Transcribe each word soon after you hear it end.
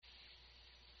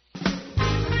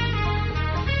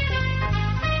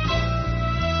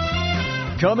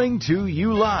Coming to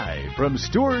you live from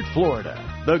Stuart,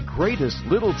 Florida, the greatest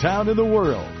little town in the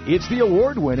world. It's the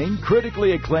award-winning,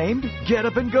 critically acclaimed Get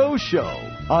Up and Go show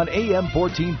on AM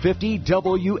 1450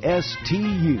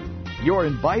 WSTU. You're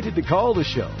invited to call the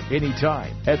show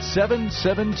anytime at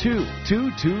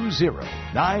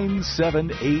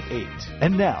 772-220-9788.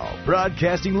 And now,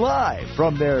 broadcasting live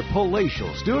from their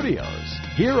palatial studios,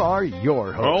 here are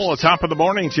your hosts. Well, top of the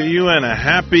morning to you and a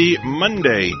happy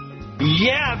Monday.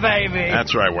 Yeah, baby.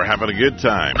 That's right. We're having a good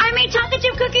time. I made chocolate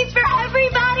chip cookies for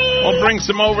everybody. Well, bring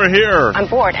some over here. I'm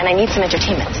bored and I need some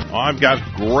entertainment. Well, I've got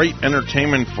great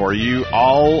entertainment for you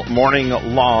all morning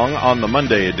long on the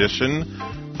Monday edition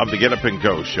of the Get Up and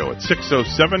Go show. At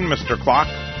 6:07, Mr. Clock,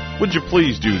 would you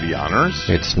please do the honors?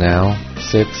 It's now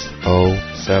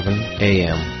 6:07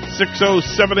 a.m.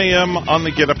 6:07 a.m. on the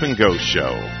Get Up and Go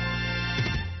show.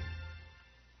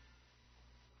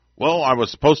 Well, I was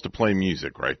supposed to play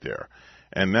music right there,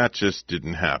 and that just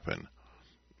didn't happen.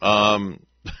 I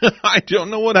don't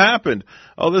know what happened.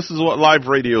 Oh, this is what live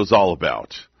radio is all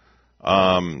about.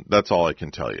 That's all I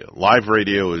can tell you. Live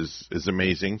radio is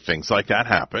amazing. Things like that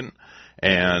happen,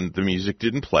 and the music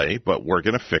didn't play, but we're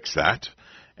going to fix that,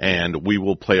 and we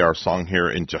will play our song here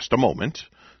in just a moment.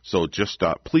 So just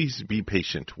please be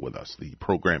patient with us. The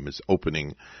program is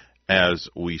opening as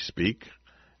we speak.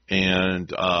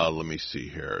 And let me see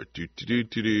here.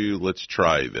 Let's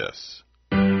try this.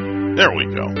 There we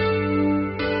go.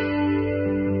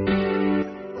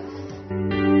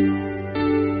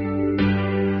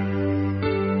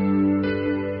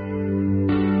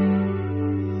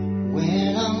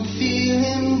 When I'm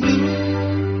feeling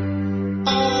blue,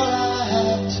 all I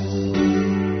have to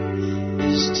do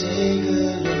is take a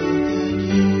look at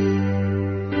you.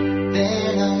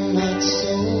 Then I'm not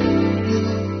so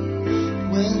blue.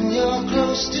 When you're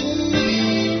close to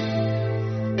me,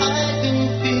 I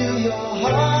can feel your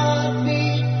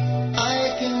heartbeat.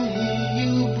 I can hear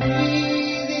you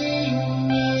breathing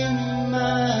in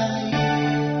my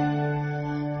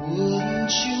ear.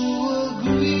 Wouldn't you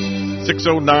agree?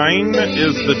 6:09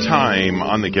 is the time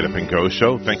on the Get Up and Go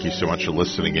show. Thank you so much for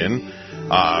listening in.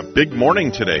 Big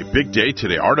morning today, big day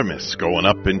today. Artemis going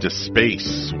up into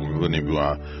space. We're going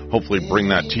to hopefully bring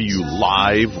that to you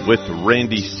live with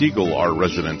Randy Segal, our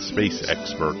resident space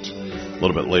expert, a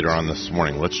little bit later on this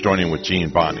morning. Let's join in with G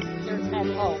and Bonnie.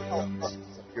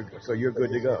 So you're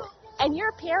good to go. And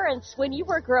your parents, when you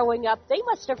were growing up, they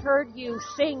must have heard you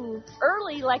sing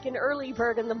early like an early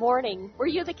bird in the morning. Were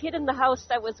you the kid in the house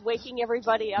that was waking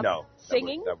everybody up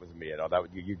singing? That was me at all.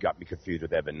 You got me confused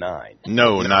with Evan 9.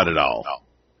 No, not at all. No.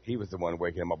 He was the one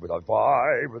waking him up with a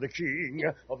vibe of the king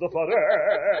of the forest.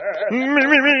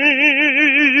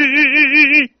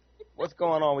 What's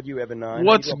going on with you, Evan 9?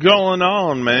 What's going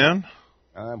on, man?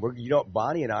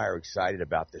 Bonnie and I are excited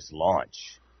about this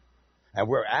launch. And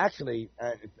we're actually,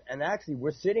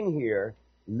 we're sitting here,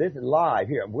 live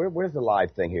here. Where's the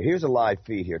live thing here? Here's a live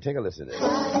feed here. Take a listen to this.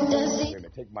 Wait a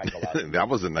minute, take Michael out. That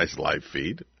was a nice live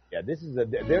feed. Yeah,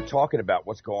 they're talking about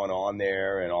what's going on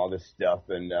there and all this stuff.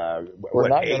 And we're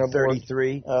not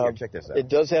 833? Check this out. It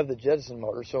does have the Jettison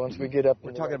motor, so once we get up,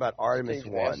 we're talking about Artemis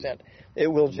 1. It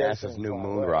will NASA's new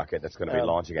moon rocket that's going to be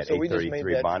launching at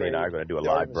 8:33. Bonnie and I are going to do a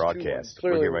live broadcast.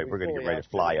 We're going to get ready to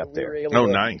fly up there. Oh,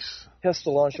 nice. Test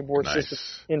the launch aboard system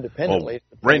independently.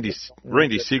 Well,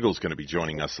 Randy Segal's going to be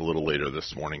joining us a little later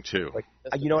this morning, too.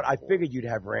 You know what? I figured you'd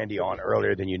have Randy on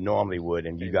earlier than you normally would,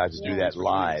 and you guys do that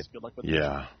live.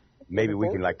 Yeah. Maybe we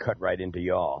can cut right into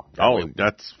y'all.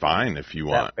 That's fine if you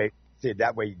want.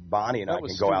 That way Bonnie and I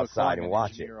can go outside and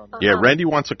watch it. Yeah, Randy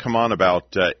wants to come on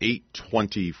about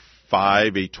 8:25,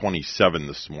 8:27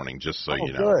 this morning, just so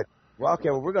you know. Good. Well,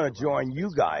 okay, we're going to join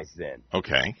you guys then.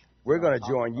 Okay. We're going to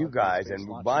join you guys, and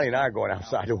Bonnie and I are going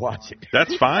outside to watch it.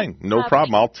 That's fine. No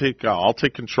problem. I'll take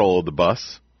control of the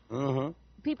bus. Mm-hmm.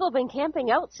 People have been camping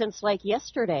out since like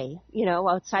yesterday,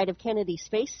 outside of Kennedy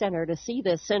Space Center to see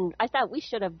this. And I thought we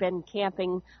should have been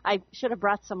camping. I should have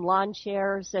brought some lawn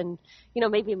chairs, and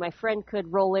maybe my friend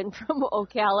could roll in from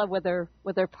Ocala with her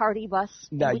party bus.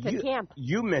 Now, we could camp.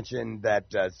 You mentioned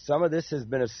that some of this has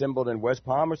been assembled in West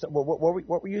Palm or something.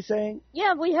 What were you saying?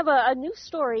 Yeah, we have a news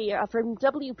story from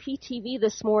WPTV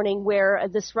this morning where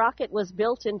this rocket was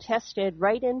built and tested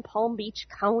right in Palm Beach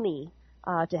County.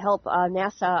 To help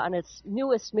NASA on its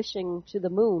newest mission to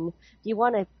the moon. Do you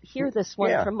want to hear this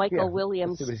one from Michael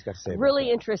Williams? Let's see what he's got to say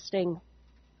really interesting.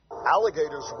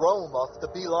 Alligators roam off the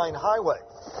Beeline Highway.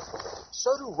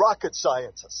 So do rocket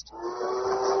scientists.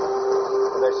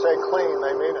 When they say clean,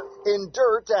 they mean it. In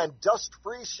dirt and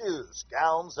dust-free shoes,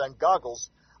 gowns, and goggles,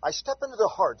 I step into the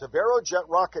heart of Aerojet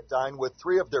Rocketdyne with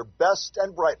three of their best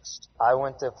and brightest. I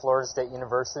went to Florida State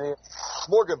University.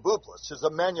 Morgan Bublis is a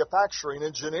manufacturing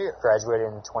engineer. Graduated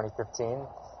in 2015.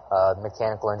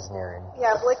 Mechanical engineering. You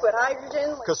have liquid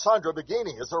hydrogen. Cassandra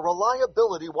Begini is a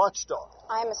reliability watchdog.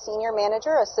 I'm a senior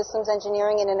manager of systems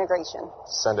engineering and integration.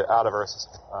 Send it out of Earth's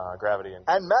gravity.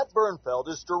 And Matt Bernfeld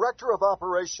is director of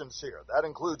operations here. That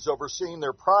includes overseeing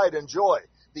their pride and joy,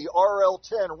 the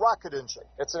RL-10 rocket engine.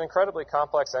 It's an incredibly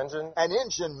complex engine. An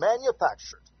engine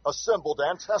manufactured, assembled,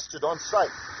 and tested on site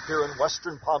here in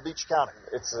western Palm Beach County.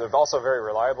 It's also a very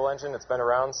reliable engine. It's been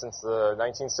around since the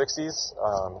 1960s.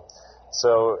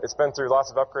 So it's been through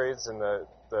lots of upgrades, and the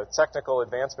technical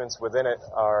advancements within it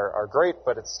are great,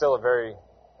 but it's still a very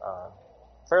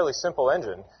fairly simple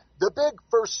engine. The big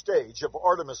first stage of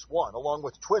Artemis 1, along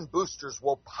with twin boosters,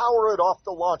 will power it off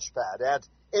the launch pad and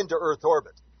into Earth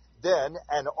orbit. Then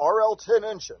an RL-10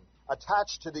 engine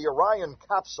attached to the Orion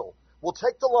capsule will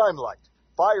take the limelight,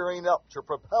 firing up to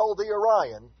propel the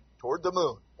Orion toward the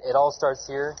moon. It all starts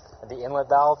here at the inlet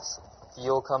valves.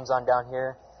 Fuel comes on down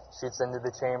here, shoots into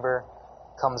the chamber,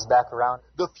 comes back around.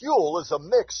 The fuel is a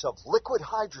mix of liquid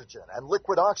hydrogen and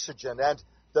liquid oxygen, and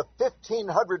the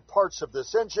 1,500 parts of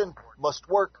this engine must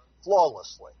work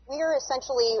flawlessly. We are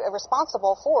essentially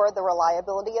responsible for the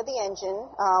reliability of the engine.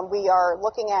 We are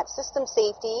looking at system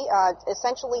safety,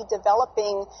 essentially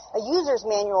developing a user's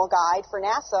manual guide for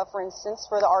NASA, for instance,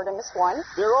 for the Artemis 1.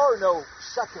 There are no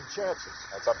second chances.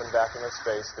 It's up and back into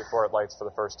space before it lights for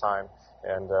the first time.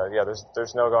 And,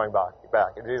 there's no going back.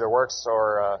 It either works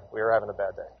or we are having a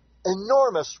bad day.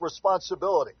 Enormous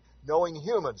responsibility, knowing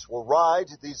humans will ride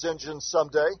these engines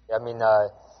someday. I mean,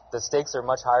 the stakes are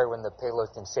much higher when the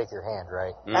payload can shake your hand,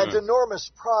 right? Mm-hmm. And enormous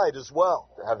pride as well.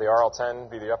 To have the RL-10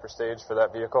 be the upper stage for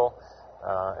that vehicle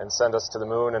and send us to the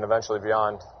moon and eventually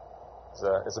beyond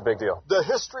is a big deal. The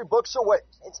history books await.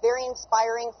 It's very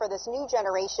inspiring for this new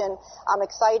generation. I'm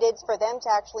excited for them to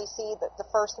actually see the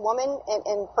first woman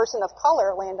and person of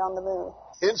color land on the moon.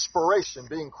 Inspiration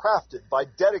being crafted by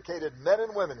dedicated men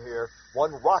and women here,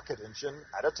 one rocket engine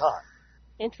at a time.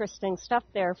 Interesting stuff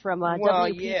there from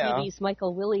WPTV's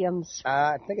Michael Williams.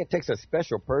 I think it takes a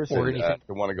special person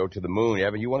to want to go to the moon.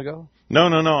 Evan, you want to go? No,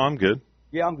 I'm good.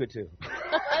 Yeah, I'm good too.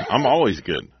 I'm always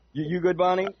good. You good,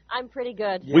 Bonnie? I'm pretty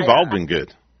good. We've all been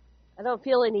good. I don't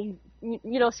feel any,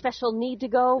 special need to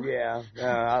go. Yeah,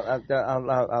 I'll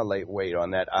wait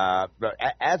on that. But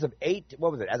as of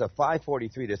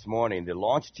 5:43 this morning, the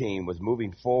launch team was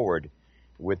moving forward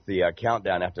with the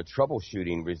countdown after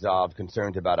troubleshooting resolved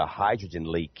concerns about a hydrogen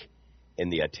leak in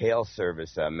the tail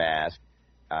service mast.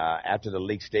 After the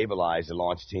leak stabilized, the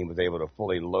launch team was able to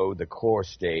fully load the core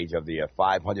stage of the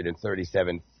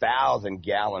 537,000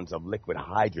 gallons of liquid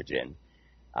hydrogen.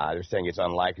 They're saying it's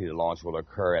unlikely the launch will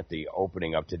occur at the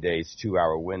opening of today's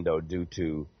 2-hour window due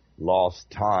to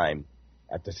lost time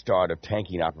at the start of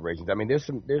tanking operations. I mean, there's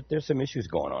some issues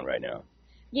going on right now.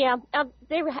 Yeah, I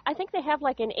think they have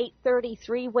like an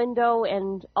 8:33 window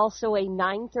and also a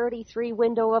 9:33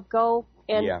 window of go.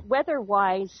 And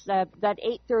weather-wise, that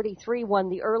 8:33 one,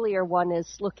 the earlier one,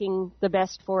 is looking the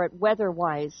best for it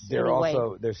weather-wise.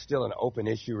 There's still an open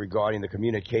issue regarding the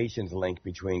communications link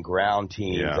between ground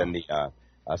teams and the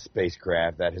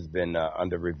spacecraft that has been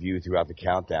under review throughout the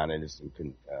countdown, and is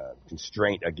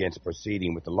constraint against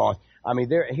proceeding with the launch. I mean,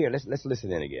 let's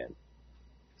listen in again.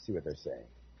 See what they're saying.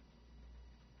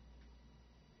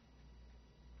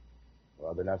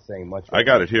 Well, they're not saying much. I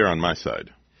got it here on my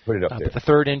side. Put it up there. But the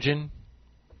third engine,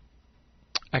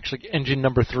 actually engine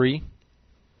number 3,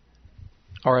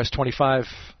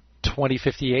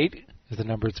 RS-25-2058 is the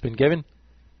number it's been given.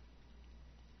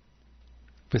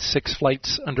 With 6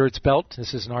 flights under its belt.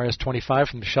 This is an RS-25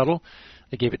 from the shuttle.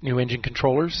 They gave it new engine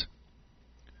controllers.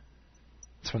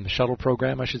 It's from the shuttle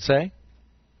program, I should say.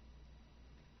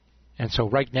 And so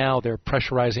right now they're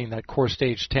pressurizing that core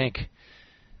stage tank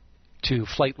to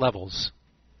flight levels.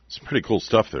 It's pretty cool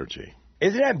stuff there, G.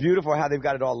 Isn't that beautiful how they've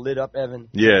got it all lit up, Evan?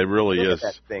 Yeah, it really Look is.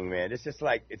 At that thing, man. It's just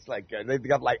like they've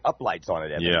got like uplights on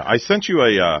it, Evan. Yeah, I sent you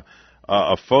a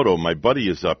photo. My buddy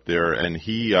is up there, and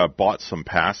he bought some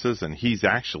passes, and he's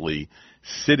actually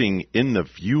sitting in the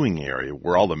viewing area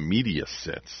where all the media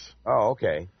sits. Oh,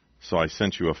 okay. So I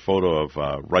sent you a photo of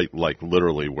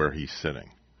literally where he's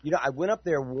sitting. I went up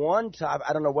there one time.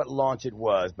 I don't know what launch it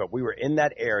was, but we were in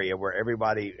that area where we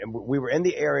were in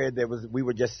the area we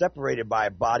were just separated by a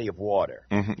body of water.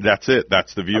 Mm-hmm. That's it.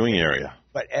 That's the viewing area.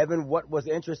 But Evan, what was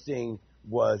interesting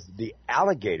was the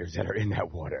alligators that are in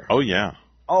that water. Oh, yeah.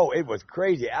 Oh, it was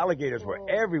crazy. Alligators were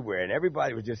everywhere, and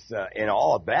everybody was just in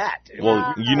awe of that.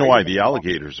 Well, you know why the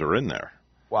alligators are in there.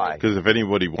 Why? Because if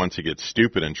anybody wants to get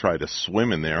stupid and try to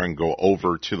swim in there and go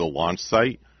over to the launch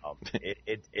site,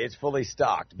 it's fully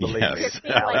stocked. Believe yes. me,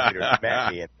 alligators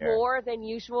madly in there. More than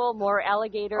usual, more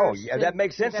alligators. Oh, yeah, that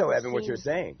makes sense, though, Evan, what you're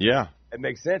saying. Yeah. It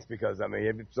makes sense because, I mean,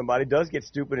 if somebody does get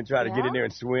stupid and try to get in there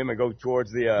and swim and go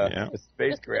towards the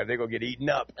spacecraft, they're going to get eaten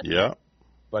up. Yeah.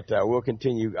 But we'll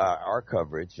continue our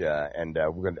coverage, and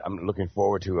I'm looking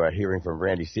forward to hearing from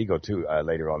Randy Segal, too,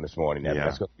 later on this morning.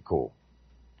 That's going to be cool.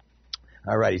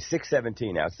 All righty,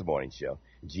 6:17 now. It's the morning show.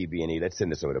 GB&E. Let's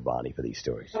send this over to Bonnie for these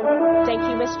stories. Thank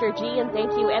you, Mr. G, and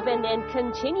thank you, Evan. And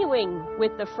continuing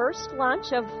with the first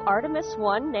launch of Artemis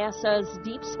 1, NASA's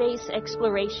deep space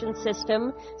exploration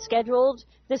system, scheduled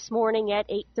this morning at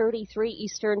 8:33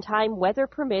 Eastern Time, weather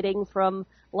permitting, from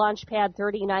Launch Pad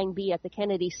 39B at the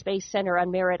Kennedy Space Center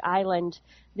on Merritt Island.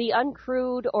 The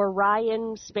uncrewed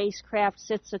Orion spacecraft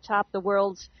sits atop the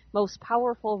world's most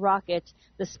powerful rocket,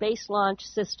 the Space Launch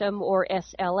System, or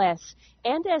SLS.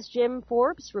 And as Jim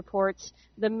Forbes reports,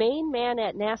 the main man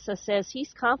at NASA says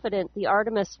he's confident the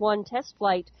Artemis 1 test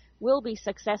flight will be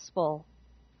successful.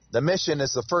 The mission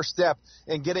is the first step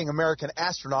in getting American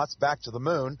astronauts back to the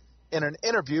moon. In an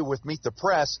interview with Meet the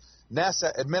Press,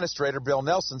 NASA Administrator Bill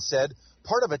Nelson said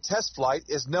part of a test flight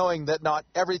is knowing that not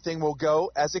everything will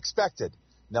go as expected.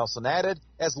 Nelson added,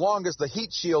 as long as the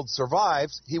heat shield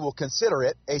survives, he will consider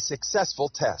it a successful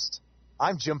test.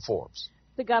 I'm Jim Forbes.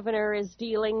 The governor is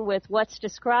dealing with what's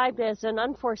described as an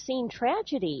unforeseen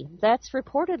tragedy. That's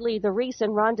reportedly the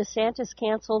reason Ron DeSantis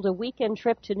canceled a weekend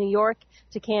trip to New York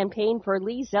to campaign for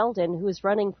Lee Zeldin, who's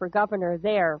running for governor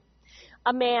there.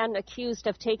 A man accused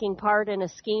of taking part in a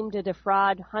scheme to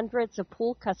defraud hundreds of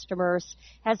pool customers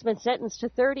has been sentenced to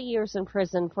 30 years in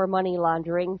prison for money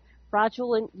laundering,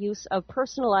 fraudulent use of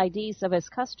personal IDs of his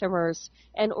customers,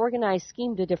 and organized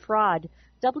scheme to defraud.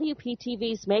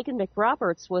 WPTV's Megan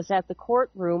McRoberts was at the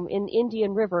courtroom in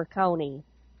Indian River County.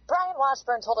 Brian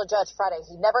Washburn told a judge Friday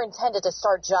he never intended to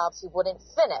start jobs he wouldn't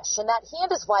finish, and that he and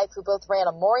his wife, who both ran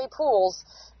Amori Pools,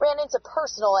 ran into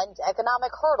personal and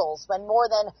economic hurdles when more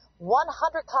than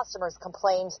 100 customers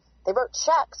complained they wrote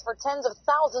checks for tens of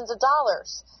thousands of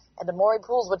dollars. And Amori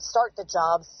Pools would start the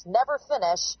jobs, never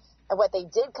finish, and what they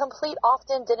did complete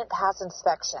often didn't pass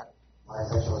inspection. My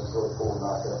intention was to go to pool,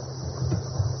 not to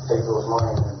take those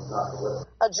money and not to live.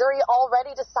 A jury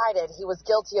already decided he was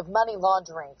guilty of money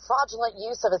laundering, fraudulent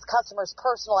use of his customers'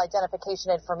 personal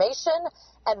identification information,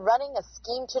 and running a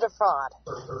scheme to defraud.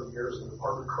 30 years in the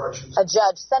Department of Corrections. A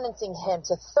judge sentencing him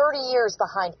to 30 years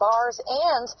behind bars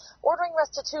and ordering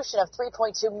restitution of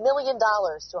 $3.2 million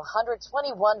to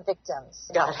 121 victims.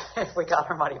 God, if we got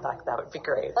our money back, that would be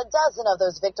great. A dozen of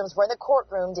those victims were in the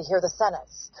courtroom to hear the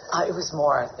sentence. It was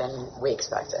more than we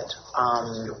expected,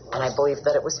 and I believe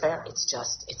that it was fair. It's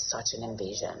such an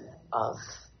invasion of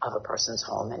a person's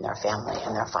home and their family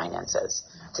and their finances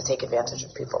to take advantage of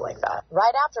people like that.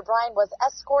 Right after Brian was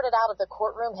escorted out of the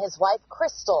courtroom, his wife,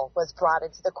 Crystal, was brought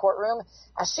into the courtroom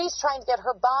as she's trying to get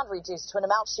her bond reduced to an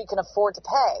amount she can afford to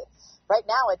pay. Right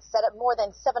now, it's set at more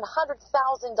than $700,000.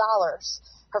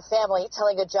 Her family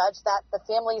telling a judge that the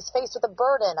family is faced with the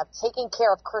burden of taking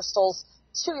care of Crystal's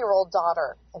 2-year-old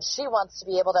daughter, and she wants to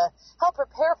be able to help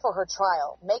prepare for her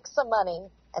trial, make some money,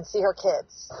 and see her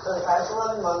kids. For the past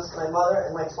 11 months, my mother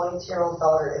and my 22-year-old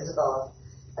daughter, Isabella,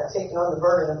 have taken on the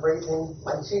burden of raising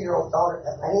my 2-year-old daughter.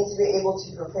 I need to be able to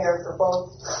prepare for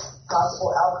both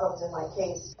possible outcomes in my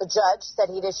case. The judge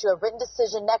said he'd issue a written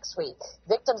decision next week.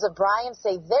 Victims of Brian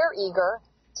say they're eager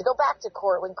to go back to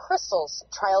court when Crystal's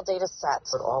trial date is set.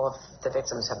 But all of the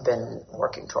victims have been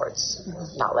working towards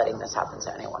not letting this happen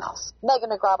to anyone else.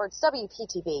 Megan McRoberts,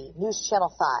 WPTV, News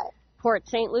Channel 5. Port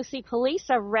St. Lucie police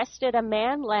arrested a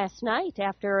man last night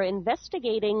after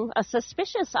investigating a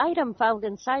suspicious item found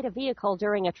inside a vehicle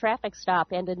during a traffic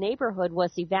stop, and a neighborhood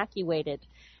was evacuated.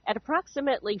 At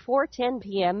approximately 4:10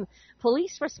 p.m.,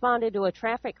 police responded to a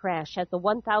traffic crash at the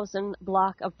 1000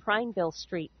 block of Prineville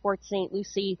Street. Port St.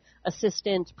 Lucie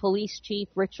Assistant Police Chief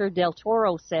Richard Del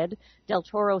Toro said. Del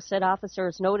Toro said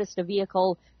officers noticed a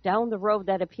vehicle down the road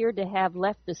that appeared to have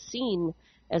left the scene.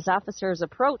 As officers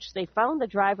approached, they found the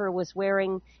driver was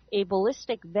wearing a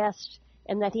ballistic vest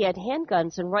and that he had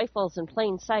handguns and rifles in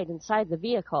plain sight inside the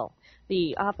vehicle.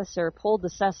 The officer pulled the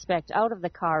suspect out of the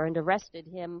car and arrested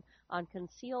him on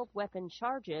concealed weapon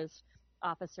charges.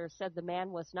 Officers said the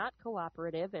man was not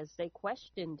cooperative as they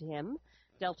questioned him.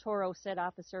 Del Toro said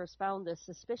officers found the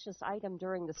suspicious item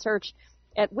during the search,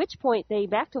 at which point they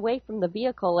backed away from the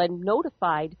vehicle and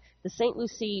notified the St.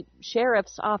 Lucie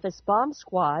Sheriff's Office bomb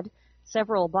squad.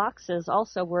 Several boxes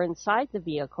also were inside the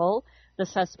vehicle. The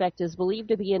suspect is believed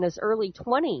to be in his early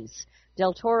 20s.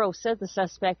 Del Toro said the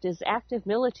suspect is active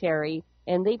military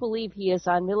and they believe he is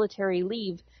on military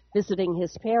leave visiting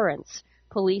his parents.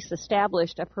 Police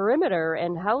established a perimeter,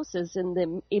 and houses in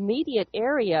the immediate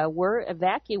area were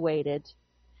evacuated.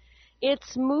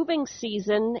 It's moving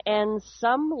season, and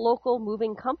some local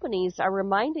moving companies are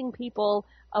reminding people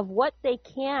of what they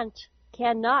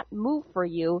cannot move for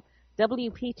you.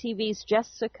 WPTV's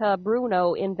Jessica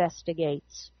Bruno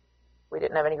investigates. We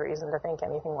didn't have any reason to think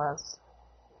anything was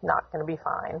not going to be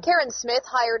fine. Karen Smith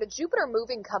hired a Jupiter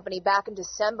moving company back in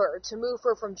December to move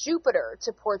her from Jupiter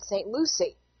to Port St.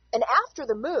 Lucie. And after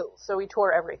the move... So we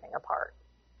tore everything apart.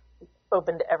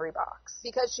 Opened every box.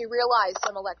 Because she realized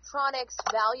some electronics,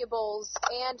 valuables,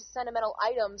 and sentimental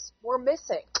items were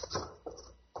missing.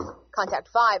 Contact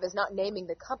 5 is not naming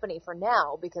the company for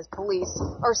now because police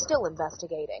are still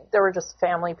investigating. There were just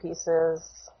family pieces,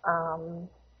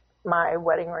 my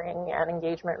wedding ring and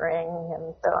engagement ring,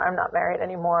 and though I'm not married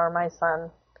anymore, my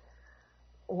son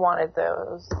wanted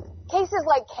those. Cases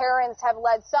like Karen's have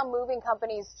led some moving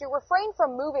companies to refrain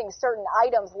from moving certain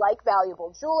items like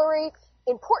valuable jewelry,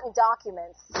 important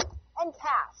documents, and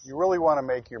cash. You really want to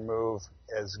make your move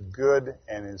as good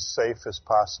and as safe as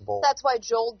possible. That's why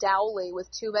Joel Dowley, with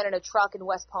 2 men in a truck in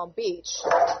West Palm Beach,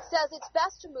 says it's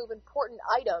best to move important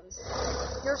items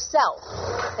yourself.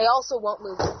 They also won't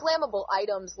move flammable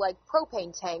items like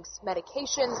propane tanks,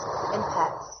 medications, and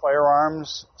pets.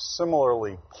 Firearms,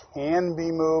 similarly, can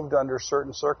be moved under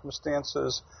certain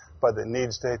circumstances, but it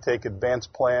needs to take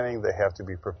advanced planning. They have to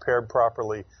be prepared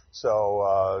properly.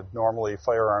 So normally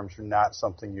firearms are not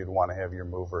something you'd want to have your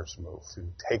movers move. So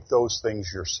take those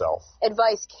things yourself.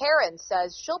 Advice Karen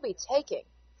says she'll be taking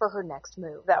for her next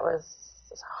move. That was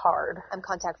hard. I'm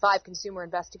Contact 5 consumer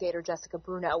investigator Jessica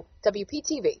Bruno,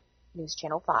 WPTV News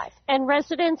Channel 5. And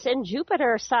residents in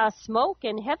Jupiter saw smoke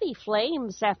and heavy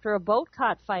flames after a boat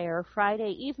caught fire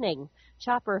Friday evening.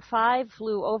 Chopper 5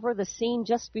 flew over the scene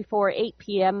just before 8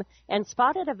 p.m. and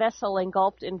spotted a vessel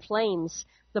engulfed in flames.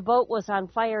 The boat was on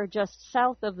fire just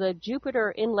south of the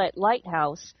Jupiter Inlet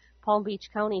Lighthouse. Palm Beach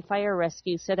County Fire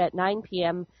Rescue said at 9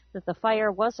 p.m. that the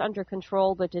fire was under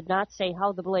control but did not say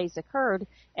how the blaze occurred,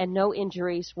 and no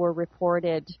injuries were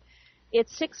reported.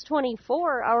 It's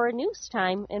 6:24, our news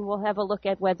time, and we'll have a look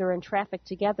at weather and traffic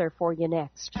together for you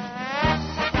next.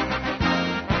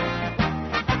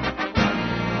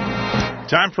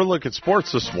 Time for a look at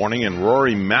sports this morning, and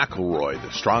Rory McIlroy,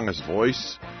 the strongest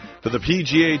voice for the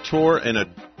PGA Tour in a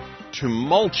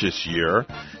tumultuous year,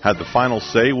 had the final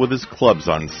say with his clubs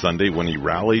on Sunday when he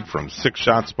rallied from 6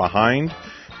 shots behind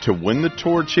to win the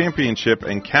Tour Championship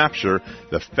and capture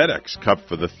the FedEx Cup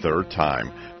for the third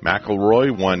time.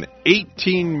 McIlroy won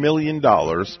 $18 million,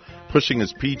 pushing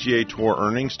his PGA Tour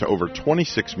earnings to over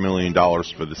 $26 million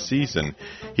for the season.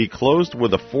 He closed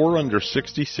with a 4-under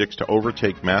 66 to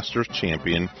overtake Masters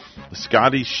champion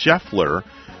Scottie Scheffler,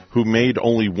 who made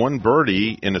only one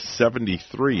birdie in a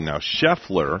 73. Now,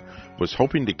 Scheffler was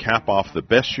hoping to cap off the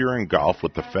best year in golf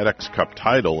with the FedEx Cup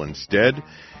title. Instead,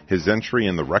 his entry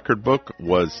in the record book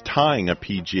was tying a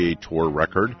PGA Tour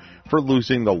record for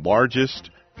losing the largest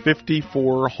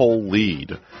 54-hole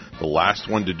lead. The last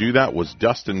one to do that was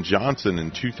Dustin Johnson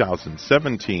in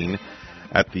 2017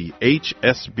 at the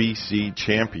HSBC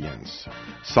Champions.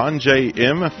 Sanjay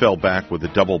M. fell back with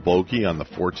a double bogey on the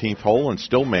 14th hole and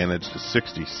still managed a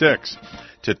 66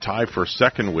 to tie for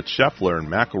second with Scheffler, and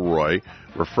McIlroy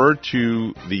referred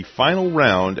to the final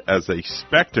round as a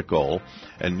spectacle,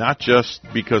 and not just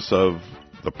because of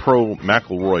the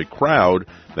pro-McIlroy crowd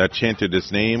that chanted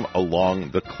his name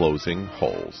along the closing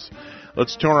holes.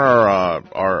 Let's turn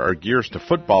our gears to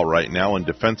football right now, and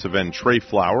defensive end Trey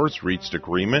Flowers reached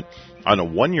agreement on a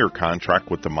 1-year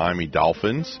contract with the Miami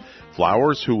Dolphins.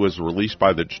 Flowers, who was released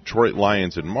by the Detroit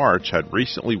Lions in March, had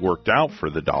recently worked out for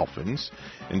the Dolphins.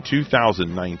 In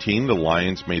 2019, the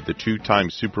Lions made the 2-time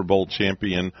Super Bowl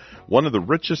champion one of the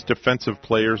richest defensive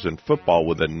players in football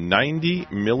with a $90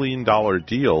 million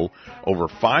deal over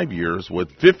 5 years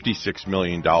with $56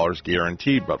 million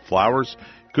guaranteed. But Flowers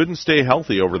couldn't stay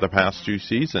healthy over the past 2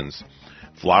 seasons.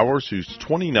 Flowers, who's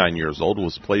 29 years old,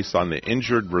 was placed on the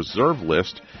injured reserve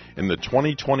list in the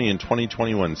 2020 and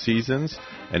 2021 seasons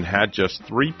and had just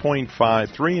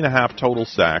 3.5 total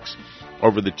sacks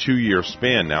over the 2-year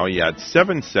span. Now, he had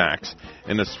 7 sacks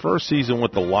in his first season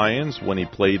with the Lions when he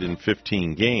played in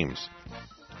 15 games.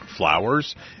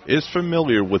 Flowers is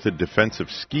familiar with the defensive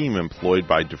scheme employed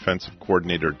by defensive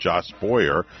coordinator Josh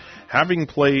Boyer, Having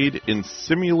played in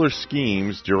similar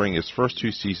schemes during his first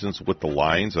 2 seasons with the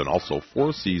Lions and also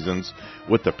 4 seasons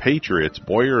with the Patriots,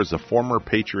 Boyer is a former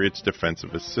Patriots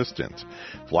defensive assistant.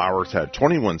 Flowers had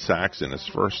 21 sacks in his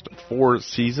first 4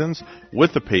 seasons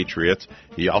with the Patriots.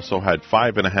 He also had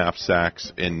 5.5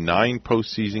 sacks in 9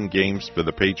 postseason games for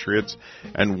the Patriots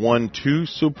and won 2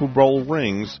 Super Bowl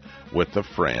rings with the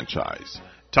franchise.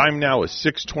 Time now is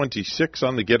 6:26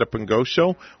 on the Get Up and Go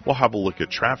show. We'll have a look at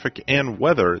traffic and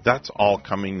weather. That's all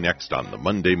coming next on the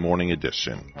Monday Morning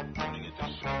Edition.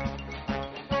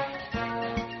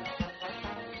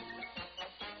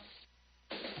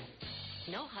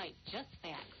 No hype, just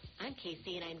facts. I'm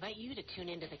Casey, and I invite you to tune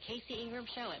into the Casey Ingram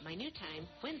Show at my new time,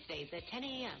 Wednesdays at 10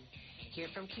 a.m. Hear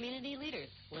from community leaders,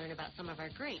 learn about some of our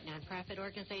great nonprofit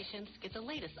organizations, get the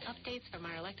latest updates from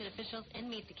our elected officials, and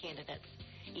meet the candidates.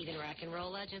 Even rock and roll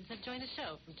legends have joined the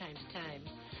show from time to time.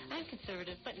 I'm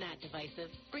conservative but not divisive,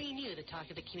 bringing you the talk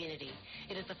of the community.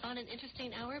 It is a fun and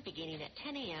interesting hour beginning at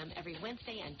 10 a.m. every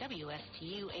Wednesday on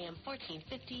WSTU AM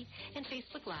 1450 and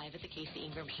Facebook Live at The Casey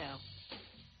Ingram Show.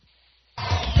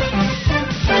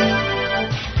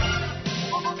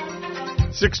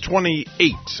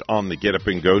 6:28 on the Get Up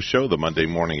and Go show, the Monday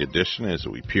morning edition, as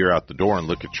we peer out the door and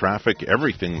look at traffic.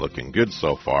 Everything looking good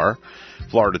so far.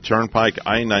 Florida Turnpike,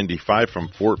 I-95 from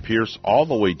Fort Pierce all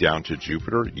the way down to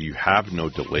Jupiter. You have no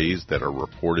delays that are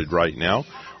reported right now.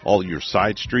 All your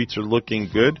side streets are looking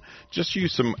good. Just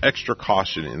use some extra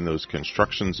caution in those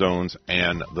construction zones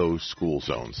and those school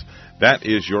zones. That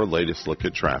is your latest look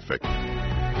at traffic.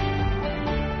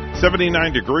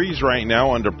 79 degrees right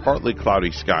now under partly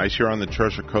cloudy skies here on the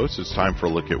Treasure Coast. It's time for a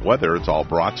look at weather. It's all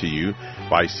brought to you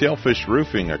by Sailfish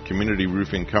Roofing, a community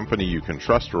roofing company you can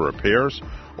trust for repairs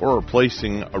or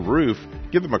replacing a roof.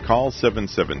 Give them a call,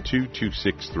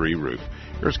 772-263-ROOF.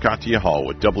 Here's Katia Hall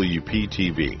with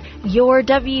WPTV. Your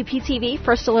WPTV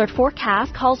First Alert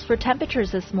forecast calls for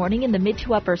temperatures this morning in the mid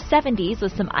to upper 70s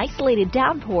with some isolated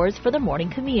downpours for the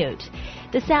morning commute.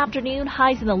 This afternoon,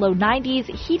 highs in the low 90s,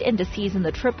 heat indices in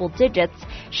the triple digits,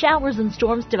 showers and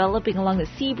storms developing along the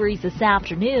sea breeze this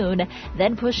afternoon,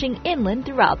 then pushing inland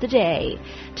throughout the day.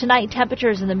 Tonight,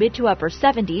 temperatures in the mid to upper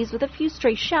 70s with a few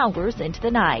stray showers into the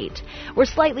night. We're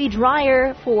slightly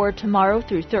drier for tomorrow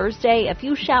through Thursday, a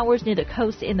few showers near the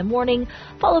coast in the morning,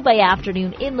 followed by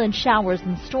afternoon inland showers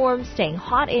and storms, staying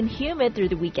hot and humid through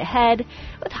the week ahead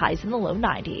with highs in the low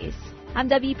 90s. I'm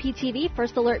WPTV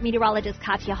First Alert meteorologist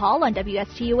Katia Hall on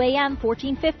WSTU AM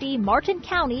 1450, Martin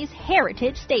County's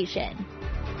Heritage Station.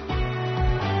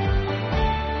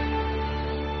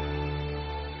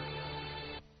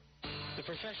 The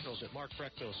professionals at Mark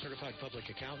Breckville Certified Public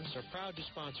Accountants are proud to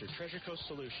sponsor Treasure Coast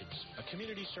Solutions, a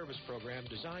community service program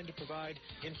designed to provide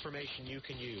information you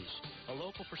can use, a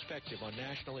local perspective on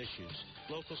national issues,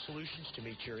 local solutions to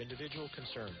meet your individual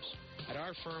concerns. At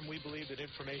our firm, we believe that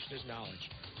information is knowledge,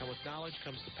 and with knowledge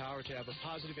comes the power to have a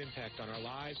positive impact on our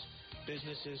lives,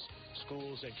 businesses,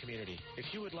 schools, and community.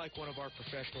 If you would like one of our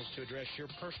professionals to address your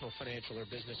personal financial or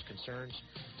business concerns,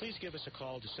 please give us a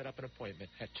call to set up an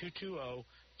appointment at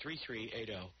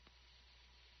 220-3380.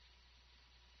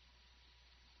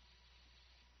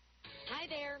 Hi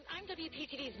there, I'm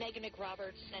WPTV's Megan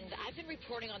McRoberts, and I've been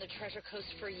reporting on the Treasure Coast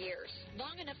for years,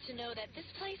 long enough to know that this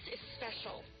place is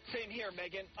special. Same here,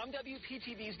 Megan. I'm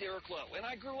WPTV's Derek Lowe, and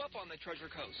I grew up on the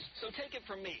Treasure Coast. So take it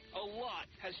from me, a lot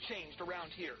has changed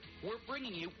around here. We're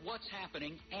bringing you what's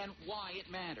happening and why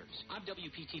it matters. I'm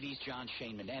WPTV's John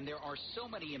Shainman, and there are so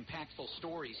many impactful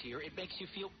stories here, it makes you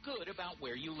feel good about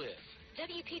where you live.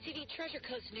 WPTV Treasure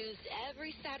Coast News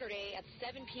every Saturday at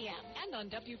 7 p.m. And on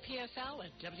WPSL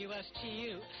and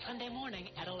WSTU Sunday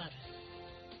morning at 11.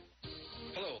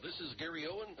 Hello, this is Gary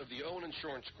Owen of the Owen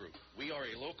Insurance Group. We are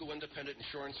a local independent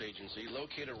insurance agency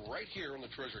located right here on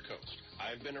the Treasure Coast.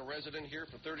 I've been a resident here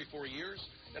for 34 years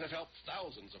and have helped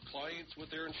thousands of clients with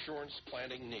their insurance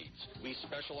planning needs. We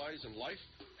specialize in life,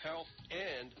 health,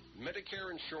 and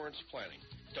Medicare insurance planning.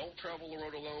 Don't travel the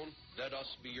road alone. Let us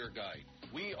be your guide.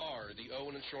 We are the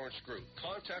Owen Insurance Group.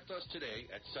 Contact us today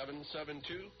at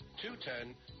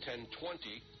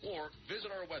 772-210-1020 or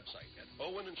visit our website at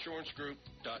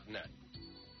oweninsurancegroup.net.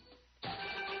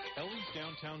 Ellie's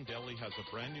Downtown Deli has a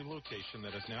brand new location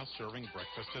that is now serving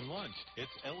breakfast and lunch. It's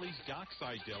Ellie's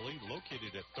Dockside Deli,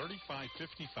 located at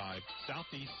 3555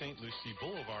 Southeast St. Lucie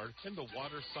Boulevard in the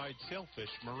Waterside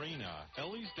Sailfish Marina.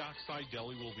 Ellie's Dockside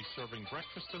Deli will be serving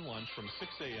breakfast and lunch from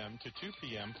 6 a.m. to 2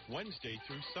 p.m. Wednesday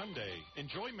through Sunday.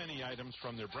 Enjoy many items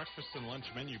from their breakfast and lunch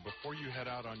menu before you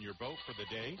head out on your boat for the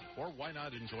day, or why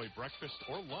not enjoy breakfast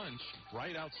or lunch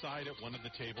right outside at one of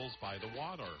the tables by the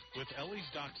water. With Ellie's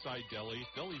Dockside Deli,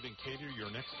 they'll even cater your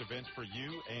next event for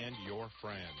you and your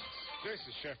friends. This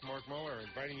is Chef Mark Muller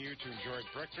inviting you to enjoy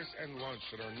breakfast and lunch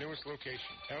at our newest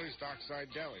location, Ellie's Dockside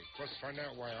Deli. Plus, find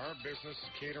out why our business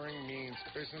catering means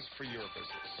business for your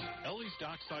business. Ellie's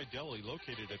Dockside Deli,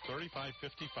 located at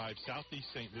 3555 Southeast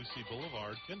St. Lucie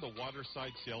Boulevard in the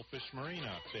Waterside Sailfish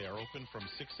Marina. They are open from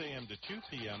 6 a.m. to 2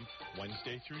 p.m.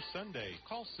 Wednesday through Sunday.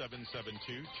 Call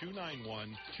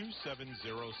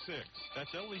 772-291-2706.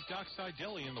 That's Ellie's Dockside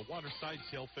Deli in the Waterside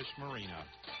Sailfish Marina.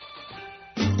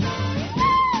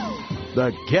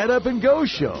 The Get Up and Go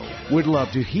Show would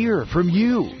love to hear from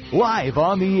you live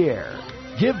on the air.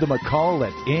 Give them a call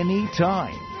at any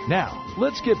time. Now,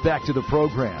 let's get back to the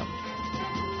program.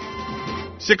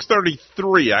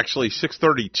 6:33, actually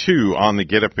 6:32 on the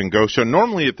Get Up and Go Show.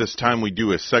 Normally at this time we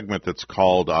do a segment that's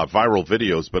called Viral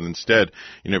Videos, but instead,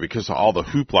 because of all the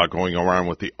hoopla going around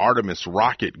with the Artemis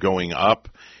rocket going up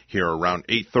here around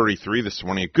 8:33 this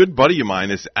morning, a good buddy of mine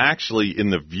is actually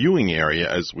in the viewing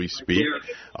area as we speak.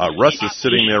 Russ is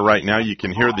sitting there right now. You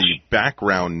can hear the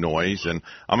background noise, and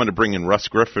I'm going to bring in Russ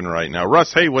Griffin right now.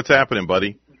 Russ, hey, what's happening,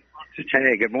 buddy?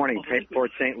 Hey, good morning,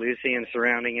 Port St. Lucie and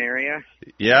surrounding area.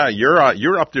 Yeah,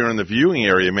 you're up there in the viewing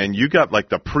area, man. You got like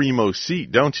the primo seat,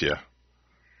 don't you?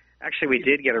 Actually, we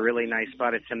did get a really nice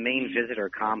spot. It's a main visitor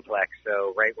complex,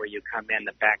 so right where you come in,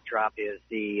 the backdrop is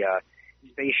the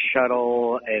Space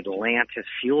Shuttle Atlantis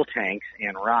fuel tanks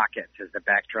and rockets as the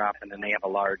backdrop, and then they have a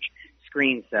large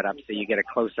screen set up so you get a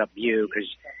close-up view because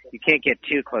you can't get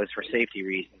too close for safety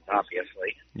reasons,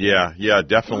 obviously. Yeah,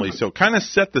 definitely. So kind of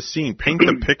set the scene, paint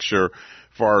the picture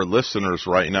for our listeners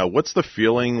right now. What's the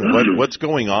feeling? What's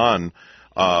going on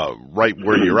right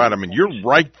where you're at? I mean, you're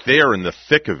right there in the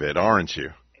thick of it, aren't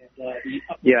you?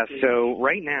 Yeah, so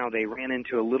right now they ran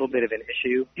into a little bit of an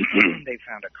issue. They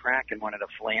found a crack in one of the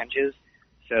flanges.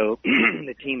 So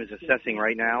the team is assessing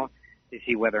right now to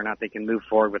see whether or not they can move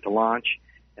forward with the launch.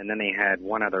 And then they had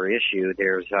one other issue.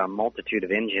 There's a multitude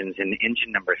of engines. In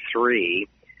engine number 3,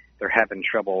 they're having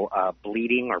trouble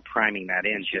bleeding or priming that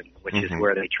engine, which is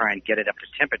where they try and get it up to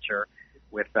temperature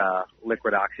with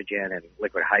liquid oxygen and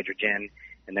liquid hydrogen.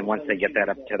 And then once they get that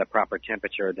up to the proper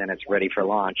temperature, then it's ready for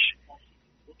launch.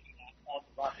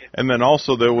 And then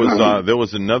also there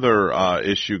was another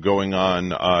issue going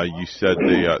on. You said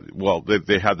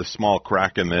they had the small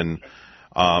crack, and then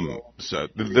so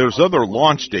there's other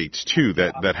launch dates too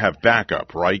that have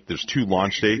backup, right? There's 2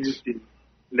 launch dates.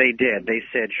 They did. They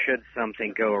said should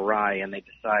something go awry and they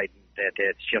decide that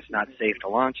it's just not safe to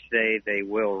launch today, they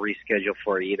will reschedule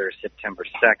for either September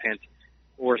 2nd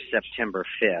or September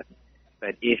 5th.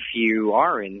 But if you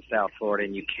are in South Florida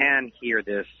and you can hear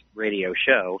this radio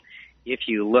show, if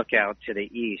you look out to the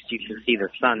east, you can see the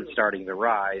sun starting to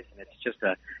rise, and it's just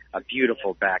a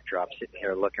beautiful backdrop sitting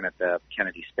here looking at the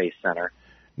Kennedy Space Center.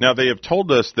 Now, they have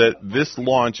told us that this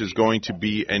launch is going to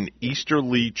be an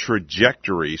easterly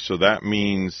trajectory, so that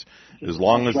means as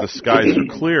long as the skies are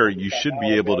clear, you should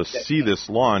be able to see this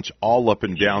launch all up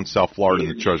and down South Florida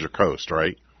and the Treasure Coast,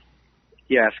 right?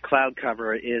 Yes, cloud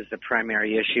cover is the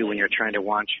primary issue when you're trying to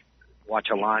watch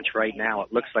a launch right now.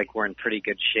 It looks like we're in pretty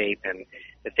good shape, and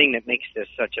the thing that makes this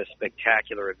such a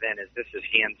spectacular event is this is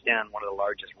hands down one of the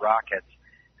largest rockets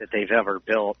that they've ever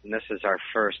built, and this is our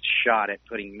first shot at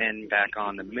putting men back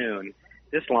on the moon.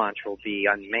 This launch will be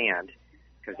unmanned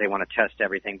because they want to test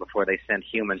everything before they send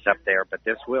humans up there, but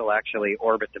this will actually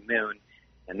orbit the moon,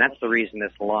 and that's the reason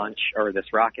this launch or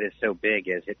this rocket is so big,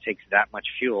 is it takes that much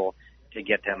fuel to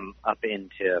get them up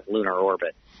into lunar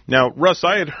orbit. Now, Russ,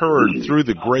 I had heard through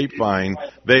the grapevine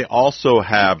they also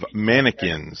have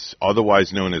mannequins,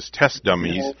 otherwise known as test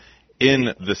dummies,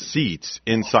 in the seats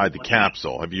inside the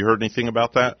capsule. Have you heard anything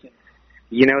about that?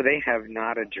 They have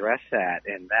not addressed that,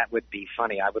 and that would be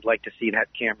funny. I would like to see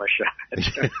that camera shot.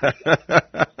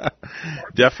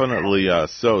 Definitely.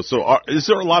 So is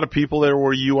there a lot of people there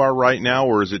where you are right now,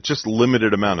 or is it just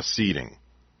limited amount of seating?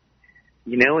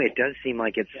 It does seem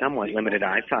like it's somewhat limited.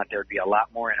 I thought there would be a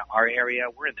lot more in our area.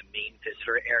 We're in the main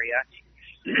visitor area,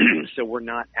 so we're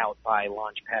not out by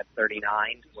Launch Pad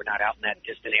 39. We're not out in that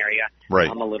distant area. Right.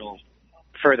 I'm a little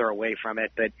further away from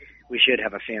it, but we should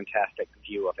have a fantastic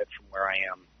view of it from where I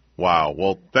am. Wow.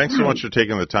 Well, thanks so much for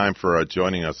taking the time for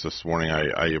joining us this morning.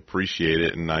 I appreciate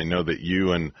it, and I know that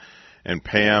you and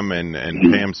Pam and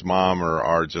Pam's mom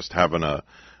are just having a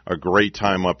great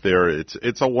time up there.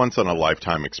 It's a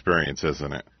once-in-a-lifetime experience,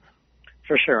 isn't it?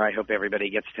 For sure. I hope everybody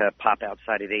gets to pop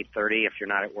outside at 8:30. If you're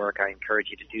not at work, I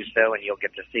encourage you to do so, and you'll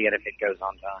get to see it if it goes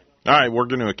on time. All right, we're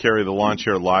going to carry the launch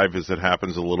here live as it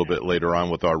happens a little bit later on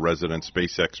with our resident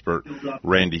space expert,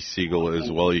 Randy Segal, as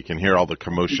well. You can hear all the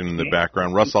commotion in the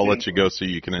background. Russ, I'll let you go so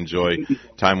you can enjoy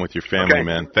time with your family,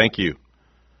 man. Thank you.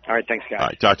 All right, thanks, guys. All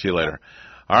right, talk to you later.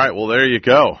 All right, well, there you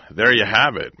go. There you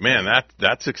have it. Man,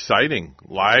 that's exciting.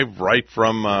 Live right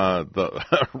from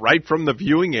the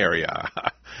viewing area.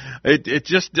 It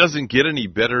just doesn't get any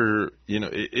better,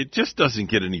 it just doesn't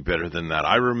get any better than that.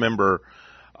 I remember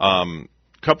a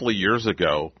couple of years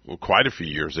ago, quite a few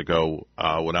years ago,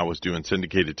 when I was doing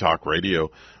syndicated talk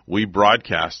radio, we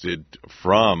broadcasted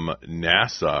from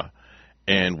NASA.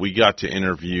 And we got to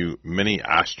interview many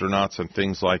astronauts and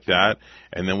things like that.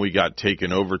 And then we got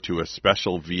taken over to a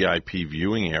special VIP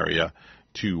viewing area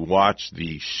to watch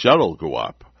the shuttle go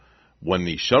up when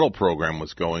the shuttle program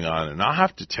was going on. And I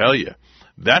have to tell you,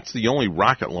 that's the only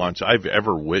rocket launch I've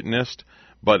ever witnessed.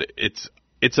 But it's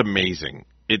amazing.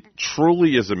 It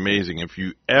truly is amazing. If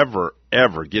you ever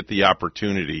get the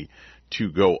opportunity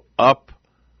to go up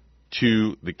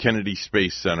to the Kennedy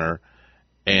Space Center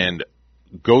and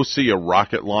go see a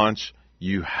rocket launch,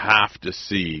 you have to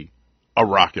see a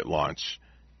rocket launch.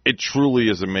 It truly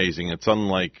is amazing. It's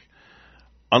unlike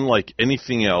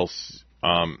anything else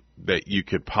that you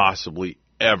could possibly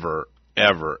ever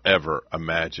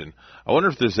imagine. I wonder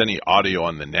if there's any audio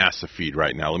on the NASA feed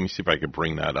right now. Let me see if I can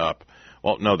bring that up.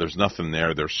 Well, no, there's nothing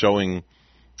there. They're showing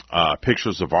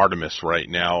pictures of Artemis right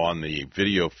now on the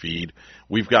video feed.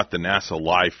 We've got the NASA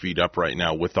live feed up right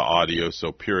now with the audio,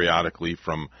 so periodically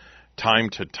from time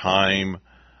to time,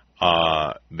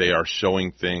 they are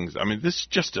showing things. I mean, this is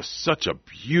just such a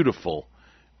beautiful,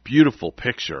 beautiful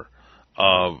picture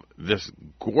of this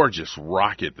gorgeous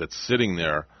rocket that's sitting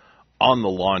there on the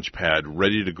launch pad,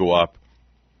 ready to go up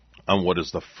on what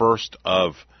is the first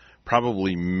of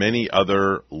probably many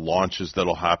other launches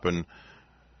that'll happen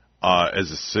as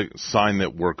a sign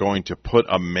that we're going to put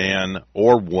a man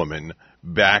or woman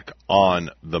back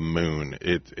on the moon.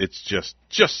 It's just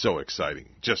so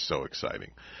exciting, just so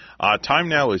exciting. Time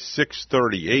now is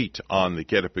 6:38 on the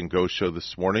Get Up and Go show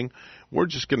this morning. We're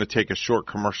just going to take a short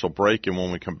commercial break, and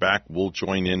when we come back, we'll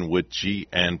join in with G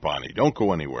and Bonnie. Don't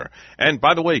go anywhere. And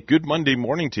by the way, good Monday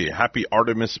morning to you. Happy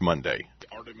Artemis Monday.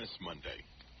 Artemis Monday.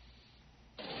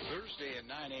 Thursday at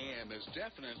 9 a.m. is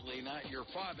definitely not your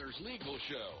father's legal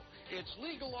show. It's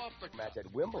Legal Off the Match at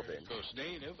Wimbledon. Coast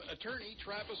native attorney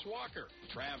Travis Walker.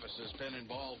 Travis has been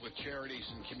involved with charities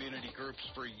and community groups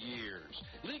for years.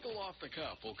 Legal Off the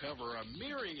Cuff will cover a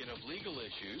myriad of legal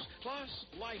issues, plus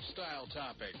lifestyle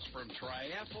topics from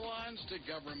triathlons to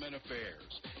government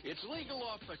affairs. It's Legal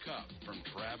Off the Cuff from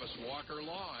Travis Walker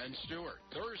Law and Stewart.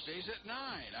 Thursdays at 9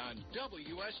 on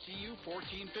WSTU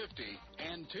 1450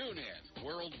 and tune in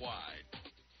worldwide.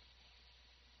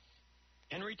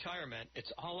 In retirement,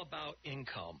 it's all about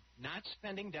income, not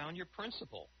spending down your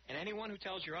principal. And anyone who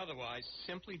tells you otherwise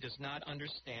simply does not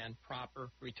understand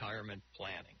proper retirement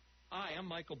planning. Hi, I'm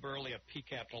Michael Burley of P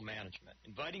Capital Management,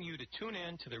 inviting you to tune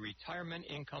in to the Retirement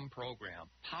Income Program.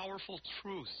 Powerful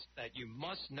truths that you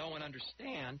must know and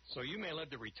understand so you may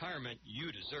live the retirement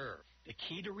you deserve. The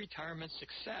key to retirement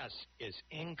success is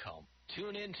income.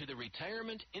 Tune in to the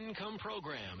Retirement Income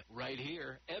Program right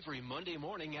here every Monday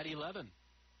morning at 11.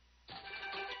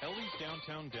 Ellie's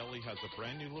Downtown Deli has a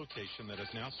brand new location that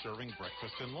is now serving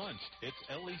breakfast and lunch. It's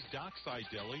Ellie's Dockside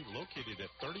Deli, located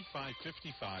at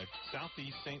 3555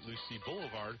 Southeast St. Lucie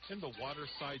Boulevard in the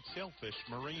Waterside Sailfish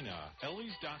Marina.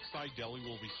 Ellie's Dockside Deli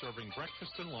will be serving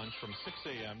breakfast and lunch from 6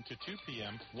 a.m. to 2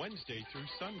 p.m. Wednesday through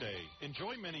Sunday.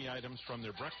 Enjoy many items from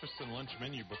their breakfast and lunch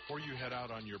menu before you head out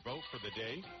on your boat for the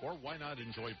day, or why not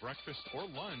enjoy breakfast or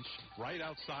lunch right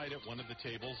outside at one of the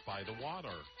tables by the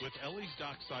water. With Ellie's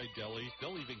Dockside Deli,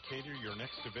 they'll even cater your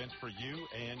next event for you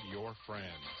and your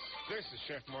friends. This is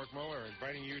Chef Mark Muller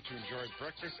inviting you to enjoy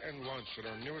breakfast and lunch at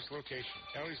our newest location,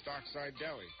 Ellie's Dockside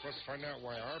Deli. Plus, find out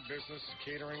why our business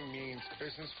catering means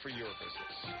business for your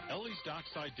business. Ellie's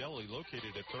Dockside Deli,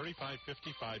 located at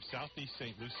 3555 Southeast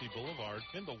St. Lucie Boulevard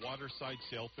in the Waterside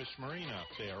Sailfish Marina.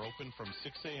 They are open from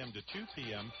 6 a.m. to 2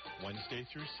 p.m. Wednesday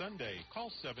through Sunday.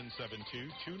 Call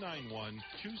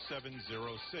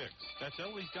 772-291-2706. That's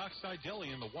Ellie's Dockside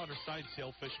Deli in the Waterside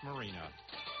Sailfish Marina.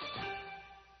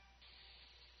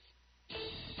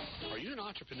 Are you an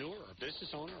entrepreneur or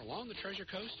business owner along the Treasure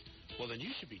Coast? Well, then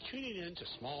you should be tuning in to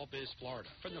Small Biz Florida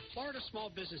from the Florida Small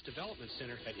Business Development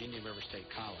Center at Indian River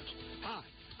State College. Hi,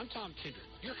 I'm Tom Kindred,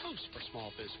 your host for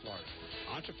Small Biz Florida.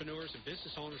 Entrepreneurs and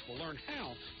business owners will learn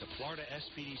how the Florida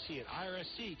SBDC and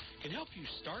IRSC can help you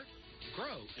start,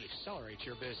 grow, and accelerate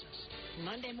your business.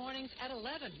 Monday mornings at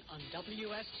 11 on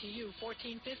WSTU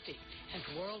 1450 and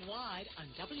worldwide on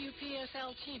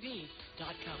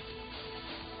WPSLTV.com.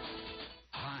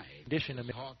 Hi, Edition of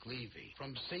Hawk Levy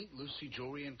from St. Lucie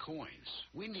Jewelry and Coins.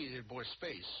 We needed more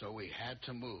space, so we had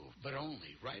to move, but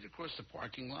only right across the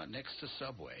parking lot next to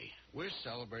Subway. we're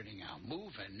celebrating our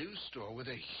move and new store with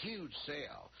a huge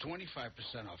sale.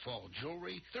 25% off all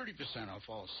jewelry, 30% off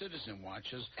all Citizen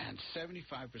watches, and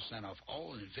 75% off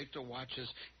all Invicta watches,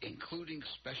 including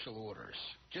special orders.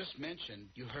 Just mention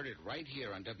you heard it right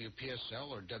here on WPSL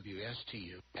or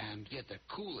WSTU, and get the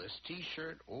coolest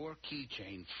T-shirt or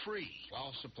keychain free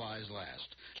while supplies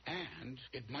last. And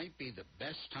it might be the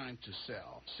best time to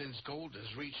sell, since gold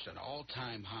has reached an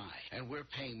all-time high, and we're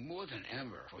paying more than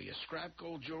ever for your scrap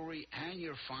gold jewelry and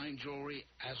your fine jewelry,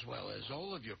 as well as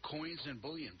all of your coins and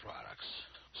bullion products.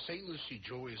 St. Lucie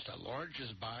Jewelry is the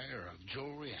largest buyer of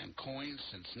jewelry and coins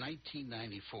since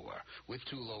 1994, with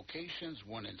 2 locations,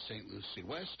 one in St. Lucie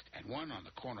West and one on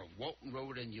the corner of Walton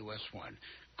Road and US 1.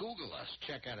 Google us,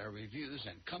 check out our reviews,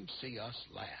 and come see us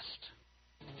last.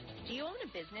 Do you own a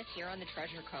business here on the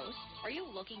Treasure Coast? Are you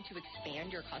looking to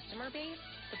expand your customer base?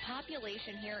 The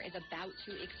population here is about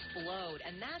to explode,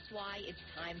 and that's why it's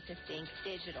time to think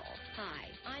digital. Hi,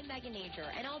 I'm Megan Ager,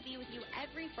 and I'll be with you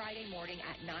every Friday morning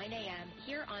at 9 a.m.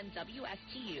 here on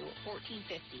WSTU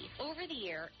 1450, over the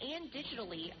air and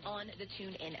digitally on the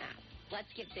TuneIn app. Let's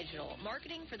get digital.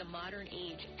 Marketing for the modern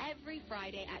age. Every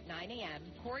Friday at 9 a.m.,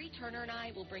 Corey Turner and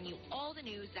I will bring you all the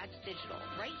news that's digital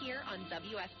right here on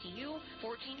WSTU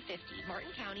 1450,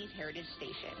 Martin County's Heritage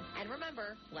Station. And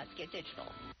remember, let's get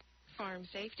digital. Farm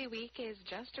Safety Week is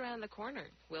just around the corner.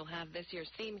 We'll have this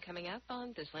year's theme coming up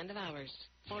on this land of ours.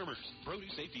 Farmers,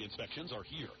 produce safety inspections are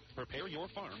here. Prepare your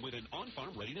farm with an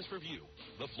on-farm readiness review.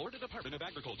 The Florida Department of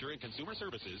Agriculture and Consumer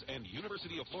Services and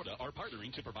University of Florida are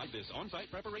partnering to provide this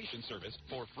on-site preparation service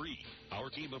for free.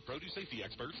 Our team of produce safety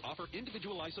experts offer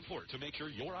individualized support to make sure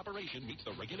your operation meets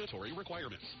the regulatory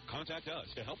requirements. Contact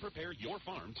us to help prepare your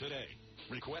farm today.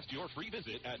 Request your free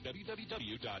visit at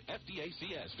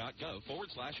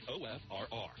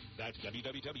www.fdacs.gov/OFRR. That's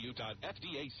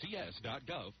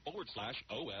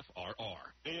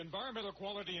www.fdacs.gov/OFRR. The Environmental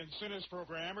Quality Incentives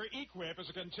Program, or EQIP, is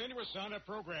a continuous sign-up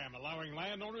program allowing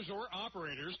landowners or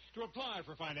operators to apply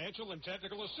for financial and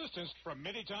technical assistance from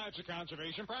many types of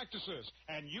conservation practices.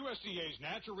 And USDA's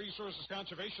Natural Resources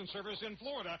Conservation Service in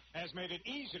Florida has made it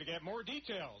easy to get more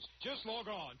details. Just log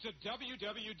on to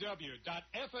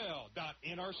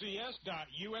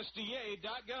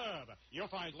www.fl.nrcs.usda.gov. You'll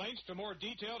find links to more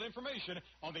detailed information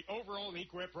on the overall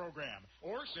EQIP program,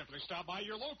 or simply stop by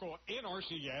your local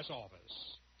NRCS office.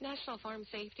 National Farm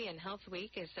Safety and Health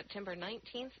Week is September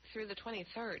 19th through the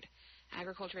 23rd.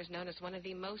 Agriculture is known as one of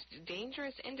the most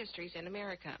dangerous industries in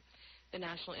America. The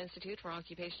National Institute for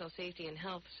Occupational Safety and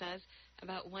Health says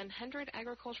about 100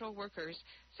 agricultural workers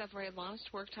suffer a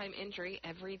lost work time injury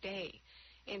every day.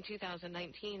 In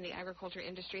 2019, the agriculture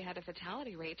industry had a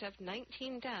fatality rate of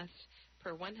 19 deaths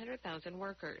per 100,000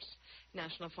 workers.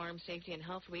 National Farm Safety and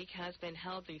Health Week has been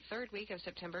held the 3rd week of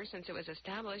September since it was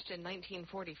established in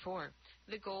 1944.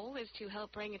 The goal is to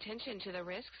help bring attention to the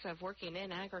risks of working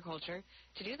in agriculture.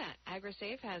 To do that,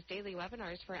 AgriSafe has daily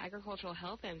webinars for agricultural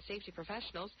health and safety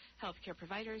professionals, healthcare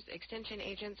providers, extension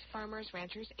agents, farmers,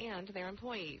 ranchers, and their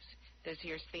employees. This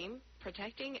year's theme,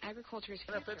 Protecting Agriculture's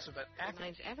Benefits of it,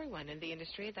 reminds everyone in the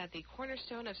industry that the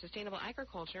cornerstone of sustainable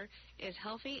agriculture is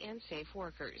healthy and safe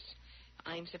workers.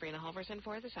 I'm Sabrina Halverson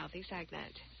for the Southeast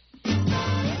AgNet.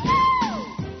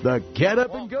 The Get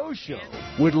Up and Go Show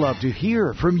would love to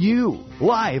hear from you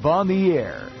live on the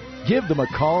air. Give them a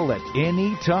call at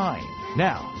any time.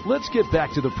 Now, let's get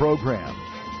back to the program.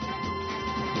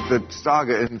 The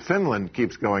saga in Finland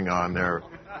keeps going on. Their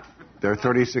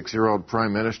 36-year-old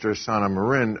Prime Minister, Sanna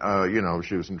Marin,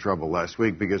 she was in trouble last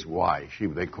week because why?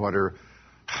 They caught her,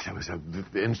 there was an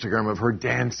Instagram of her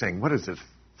dancing. What is this,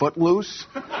 Footloose?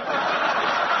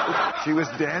 She was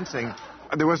dancing.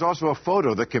 There was also a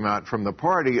photo that came out from the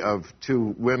party of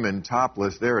 2 women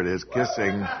topless. There it is,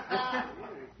 kissing.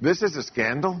 This is a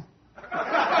scandal?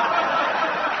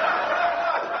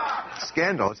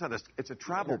 Scandal. It's a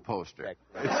travel poster.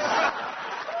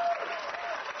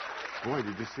 Boy,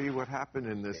 did you see what happened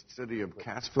in this city of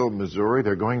Cassville, Missouri?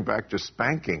 They're going back to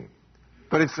spanking.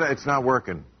 But it's not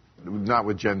working. Not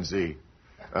with Gen Z.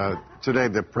 Today,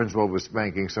 the principal was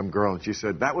spanking some girl, and she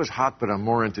said, "That was hot, but I'm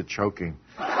more into choking."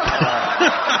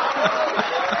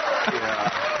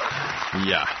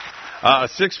 Yeah.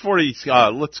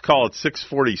 6:40. Let's call it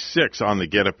 6:46 on the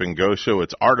Get Up and Go show.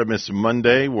 It's Artemis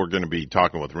Monday. We're going to be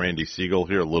talking with Randy Segal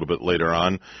here a little bit later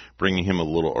on, bringing him a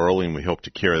little early, and we hope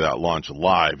to carry that launch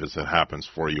live as it happens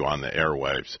for you on the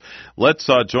airwaves. Let's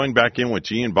join back in with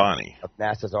G and Bonnie.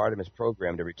 NASA's Artemis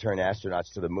program to return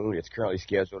astronauts to the moon. It's currently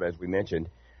scheduled, as we mentioned,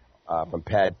 from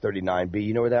pad 39B.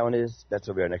 You know where that one is? That's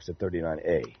over there next to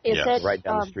 39A. Is it right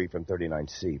down the street from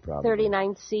 39C, probably.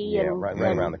 39C, yeah, and right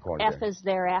around the corner. F is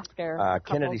thereafter.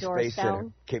 Kennedy Space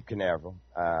Center, Cape Canaveral.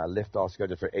 Liftoff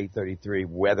scheduled for 8:33,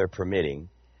 weather permitting.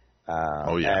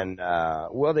 And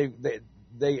well,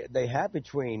 they have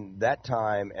between that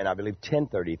time and I believe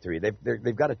 10:33.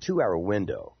 They've got a 2-hour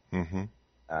window. Mm-hmm.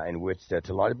 In which to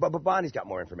launch. But Bonnie's got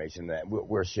more information that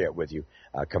we'll share it with you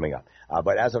coming up.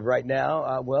 But as of right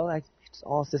now, it's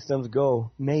all systems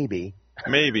go. Maybe.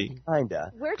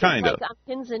 Kinda. We're just like on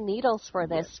pins and needles for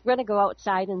this. Yes. We're going to go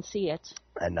outside and see it.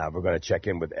 And we're going to check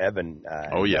in with Evan.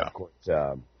 Of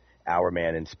course, our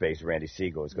man in space, Randy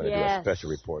Segal, is going to do a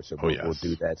special report. So we'll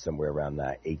do that somewhere around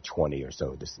 8:20 or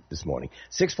so this morning.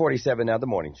 6:47 now, the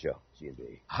morning show.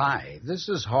 G&B. Hi, this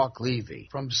is Hawk Levy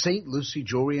from St. Lucie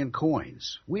Jewelry and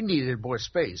Coins. We needed more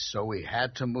space, so we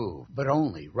had to move, but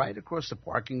only right across the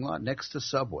parking lot next to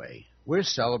Subway. We're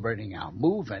celebrating our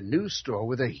move and new store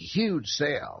with a huge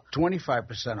sale.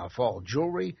 25% off all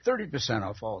jewelry, 30%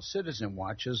 off all Citizen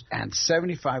watches, and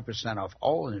 75% off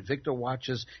all Invicta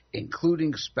watches,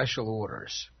 including special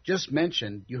orders. Just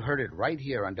mentioned you heard it right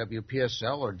here on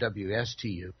WPSL or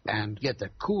WSTU, and get the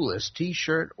coolest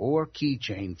T-shirt or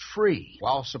keychain free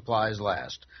while supplies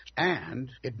last. And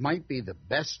it might be the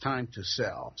best time to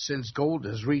sell, since gold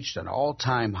has reached an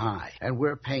all-time high, and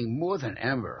we're paying more than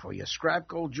ever for your scrap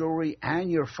gold jewelry and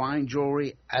your fine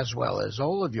jewelry, as well as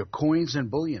all of your coins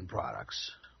and bullion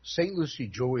products. St. Lucie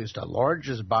Jewelry is the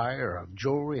largest buyer of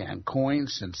jewelry and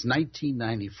coins since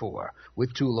 1994,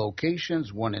 with 2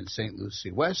 locations, one in St. Lucie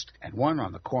West and one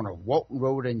on the corner of Walton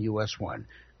Road and US 1.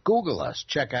 Google us,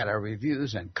 check out our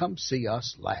reviews, and come see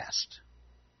us last.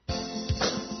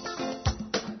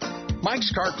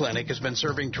 Mike's Car Clinic has been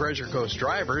serving Treasure Coast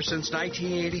drivers since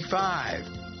 1985.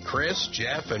 Chris,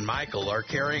 Jeff, and Michael are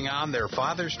carrying on their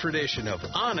father's tradition of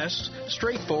honest,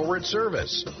 straightforward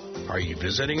service. Are you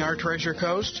visiting our Treasure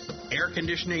Coast? Air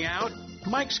conditioning out?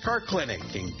 Mike's Car Clinic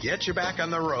can get you back on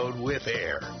the road with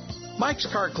air. Mike's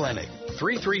Car Clinic,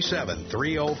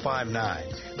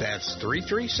 337-3059. That's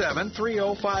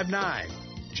 337-3059.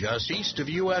 Just east of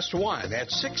US 1 at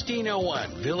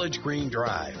 1601 Village Green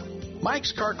Drive.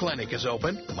 Mike's Car Clinic is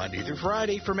open Monday through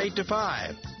Friday from 8 to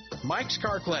 5. Mike's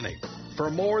Car Clinic, for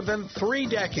more than 3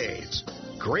 decades.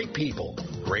 Great people,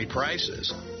 great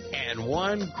prices, and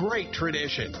one great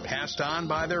tradition passed on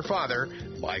by their father,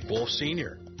 Mike Wolf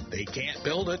Sr. They can't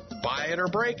build it, buy it, or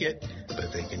break it,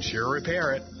 but they can sure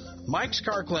repair it. Mike's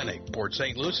Car Clinic, Port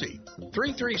St. Lucie,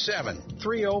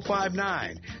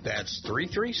 337-3059. That's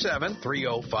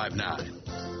 337-3059.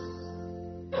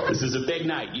 This is a big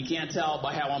night. You can't tell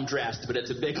by how I'm dressed, but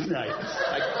it's a big night.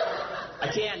 I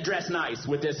can't dress nice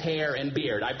with this hair and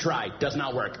beard. I've tried. Does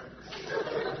not work.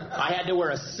 I had to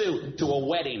wear a suit to a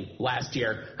wedding last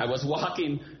year. I was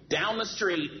walking down the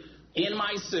street in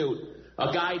my suit.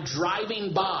 A guy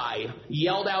driving by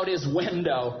yelled out his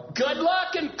window, "Good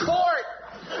luck in court!"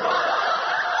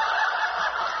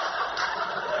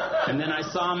 And then I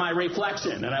saw my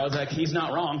reflection, and I was like, he's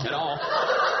not wrong at all.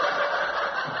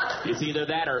 It's either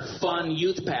that or fun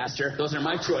youth pastor. Those are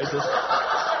my choices.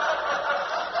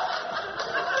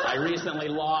 I recently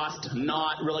lost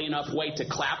not really enough weight to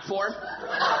clap for.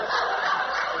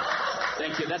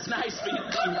 Thank you. That's nice, but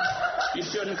you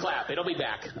shouldn't clap. It'll be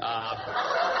back.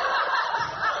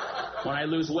 When I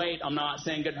lose weight, I'm not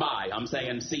saying goodbye. I'm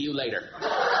saying see you later.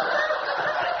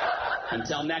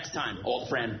 Until next time, old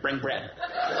friend, bring bread.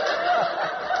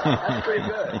 That's pretty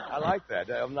good. I like that.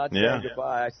 I'm not saying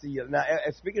goodbye. I see you. Now,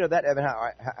 speaking of that, Evan,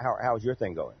 how's your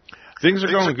thing going? Things are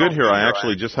going good here. I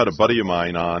actually just had a buddy of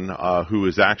mine on who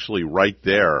is actually right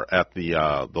there at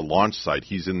the launch site.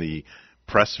 He's in the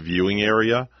press viewing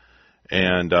area,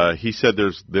 and he said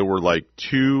there were like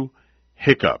 2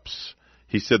 hiccups.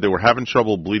 He said they were having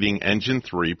trouble bleeding engine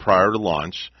 3 prior to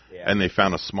launch, and they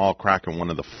found a small crack in one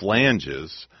of the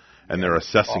flanges, and they're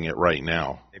assessing it right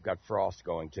now. They've got frost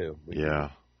going, too.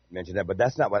 Mentioned that, but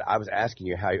that's not what I was asking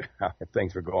you, how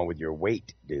things were going with your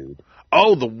weight, dude.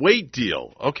 Oh, the weight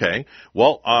deal. Okay.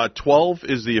 Well, 12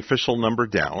 is the official number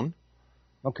down.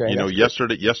 Okay. You know,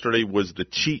 yesterday was the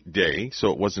cheat day,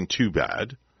 so it wasn't too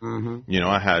bad. Mm-hmm. You know,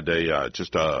 I had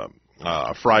just a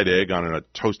fried egg on a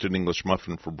toasted English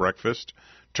muffin for breakfast,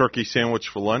 turkey sandwich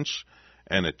for lunch,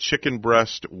 and a chicken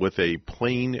breast with a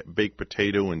plain baked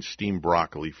potato and steamed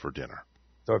broccoli for dinner.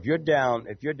 So if you're down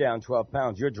 12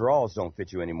 pounds, your drawers don't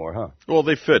fit you anymore, huh? Well,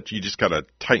 they fit. You just got to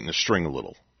tighten the string a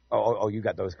little. Oh, you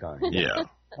got those kind. Yeah.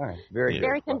 All right. Very good.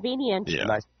 Very convenient. Yeah.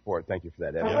 Nice support. Thank you for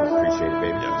that, Evan. Appreciate it,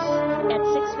 baby. At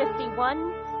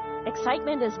 6:51,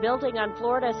 Excitement is building on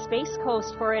Florida's Space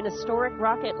Coast for an historic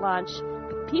rocket launch.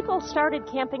 People started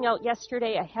camping out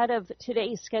yesterday ahead of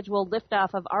today's scheduled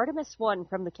liftoff of Artemis 1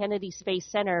 from the Kennedy Space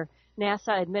Center.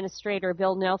 NASA Administrator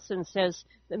Bill Nelson says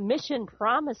the mission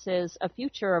promises a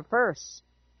future of firsts.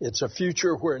 It's a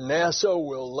future where NASA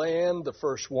will land the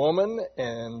first woman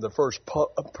and the first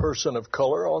person of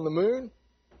color on the moon.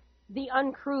 The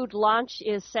uncrewed launch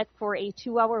is set for a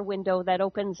 2-hour window that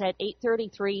opens at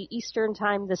 8:33 Eastern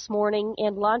Time this morning,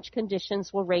 and launch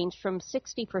conditions will range from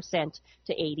 60%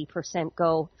 to 80%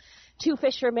 go. 2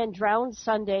 fishermen drowned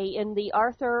Sunday in the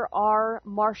Arthur R.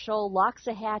 Marshall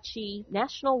Loxahatchee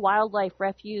National Wildlife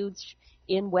Refuge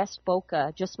in West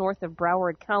Boca, just north of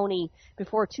Broward County.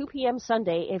 Before 2 p.m.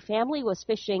 Sunday, a family was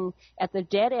fishing at the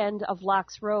dead end of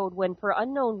Locks Road when, for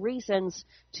unknown reasons,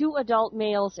 2 adult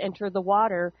males entered the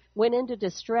water, went into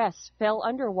distress, fell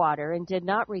underwater, and did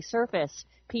not resurface,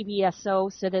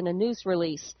 PBSO said in a news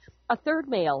release. A 3rd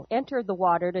male entered the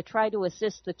water to try to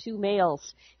assist the 2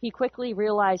 males. He quickly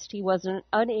realized he was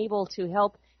unable to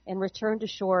help and returned to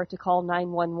shore to call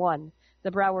 911. The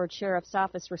Broward Sheriff's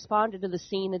Office responded to the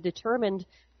scene and determined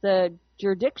the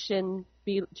jurisdiction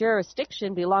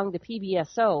belonged to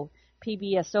PBSO.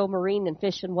 PBSO Marine and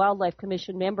Fish and Wildlife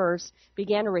Commission members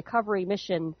began a recovery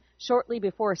mission. Shortly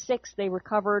before 6, they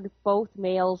recovered both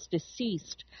males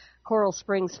deceased. Coral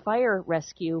Springs Fire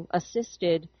Rescue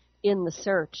assisted in the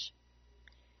search.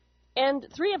 And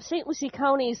 3 of St. Lucie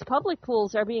County's public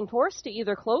pools are being forced to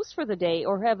either close for the day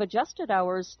or have adjusted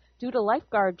hours due to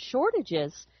lifeguard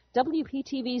shortages.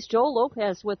 WPTV's Joel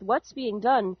Lopez with what's being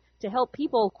done to help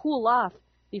people cool off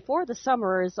before the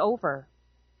summer is over.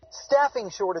 Staffing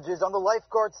shortages on the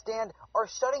lifeguard stand are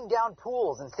shutting down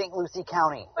pools in St. Lucie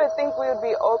County. I think we would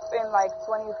be open like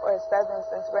 24/7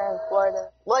 since we're in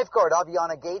Florida. Lifeguard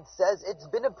Aviana Gates says it's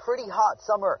been a pretty hot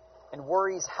summer and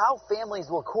worries how families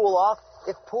will cool off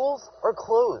if pools are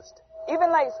closed.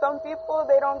 Even like some people,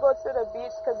 they don't go to the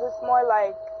beach because it's more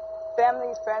like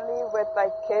family friendly with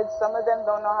like kids. Some of them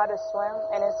don't know how to swim,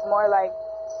 and it's more like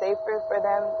safer for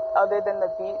them other than the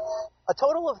beach. A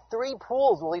total of 3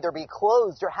 pools will either be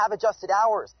closed or have adjusted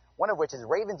hours, one of which is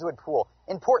Ravenswood Pool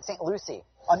in Port St. Lucie.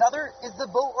 Another is the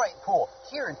Boatwright Pool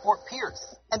here in Fort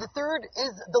Pierce. And the third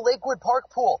is the Lakewood Park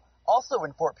Pool, also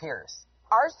in Fort Pierce.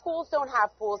 Our schools don't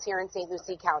have pools here in St.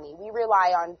 Lucie County. We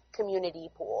rely on community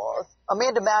pools.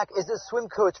 Amanda Mack is a swim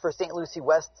coach for St. Lucie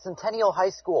West Centennial High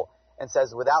School and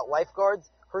says without lifeguards,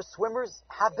 her swimmers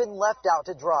have been left out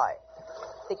to dry.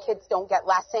 The kids don't get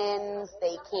lessons.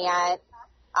 They can't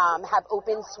have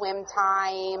open swim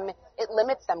time. It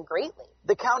limits them greatly.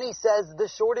 The county says the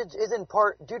shortage is in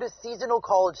part due to seasonal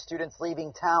college students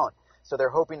leaving town. So they're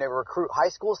hoping to recruit high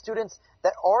school students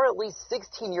that are at least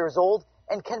 16 years old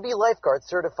and can be lifeguard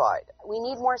certified. We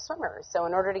need more swimmers. So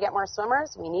in order to get more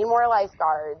swimmers, we need more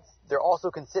lifeguards. They're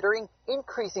also considering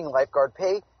increasing lifeguard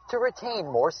pay to retain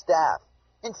more staff.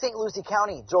 In St. Lucie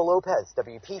County, Joel Lopez,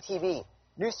 WPTV,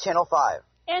 News Channel 5.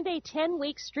 And a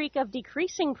 10-week streak of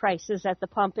decreasing prices at the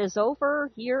pump is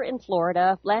over here in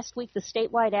Florida. Last week, the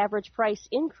statewide average price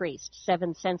increased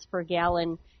 7 cents per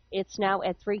gallon. It's now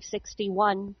at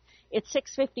 $3.61. It's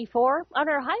 6:54. On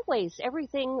our highways,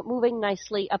 everything moving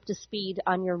nicely up to speed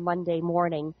on your Monday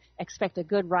morning. Expect a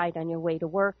good ride on your way to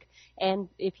work. And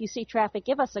if you see traffic,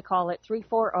 give us a call at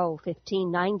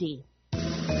 340-1590.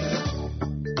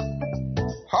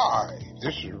 Hi,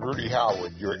 this is Rudy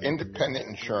Howard, your independent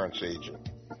insurance agent.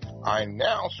 I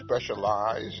now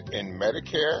specialize in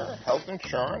Medicare, health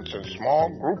insurance, and small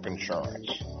group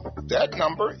insurance. That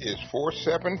number is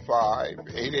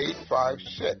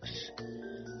 475-8856.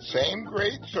 Same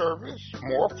great service,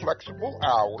 more flexible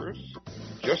hours.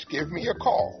 Just give me a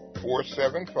call,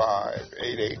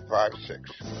 475-8856.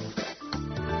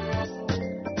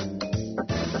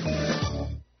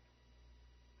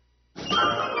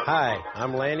 Hi,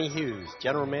 I'm Lanny Hughes,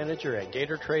 General Manager at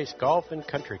Gator Trace Golf and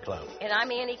Country Club. And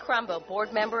I'm Annie Crumbo,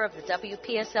 Board Member of the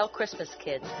WPSL Christmas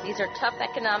Kids. These are tough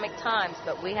economic times,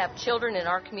 but we have children in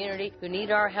our community who need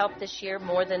our help this year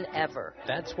more than ever.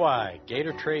 That's why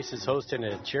Gator Trace is hosting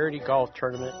a charity golf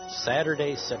tournament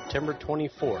Saturday, September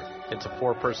 24th. It's a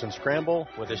 4-person scramble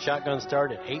with a shotgun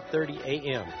start at 8:30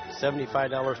 a.m.,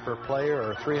 $75 per player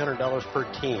or $300 per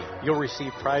team. You'll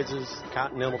receive prizes,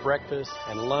 continental breakfast,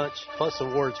 and lunch, plus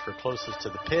awards for closest to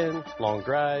the pin, long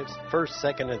drives, first,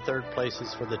 second, and third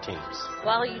places for the teams.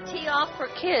 While you tee off for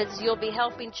kids, you'll be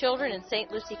helping children in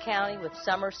St. Lucie County with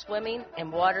summer swimming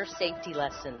and water safety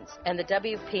lessons and the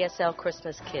WPSL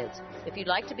Christmas Kids. If you'd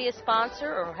like to be a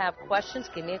sponsor or have questions,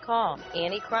 give me a call.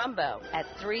 Annie Crumbo at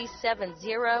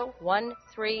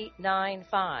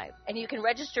 370-1395. And you can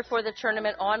register for the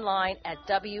tournament online at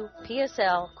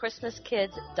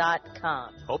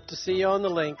WPSLChristmasKids.com. Hope to see you on the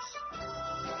links.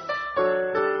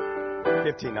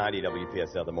 1590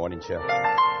 WPSL, the morning show.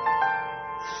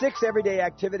 6 everyday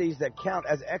activities that count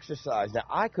as exercise. Now,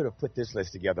 I could have put this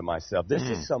list together myself. This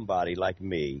is somebody like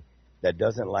me that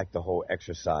doesn't like the whole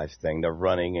exercise thing, the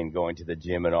running and going to the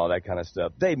gym and all that kind of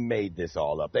stuff. They made this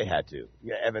all up. They had to.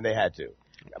 Yeah, Evan, they had to.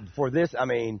 For this, I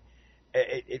mean,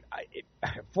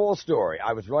 full story.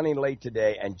 I was running late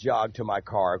today and jogged to my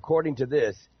car. According to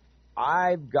this,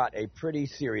 I've got a pretty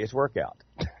serious workout.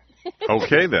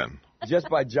 Okay, then. Just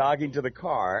by jogging to the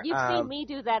car. You've seen me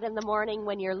do that in the morning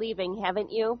when you're leaving,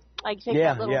 haven't you? Like take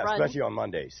that little run. Especially on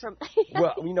Mondays.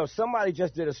 Well, somebody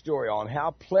just did a story on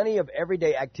how plenty of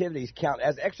everyday activities count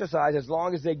as exercise as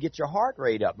long as they get your heart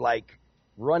rate up, like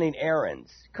running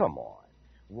errands. Come on.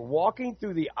 Walking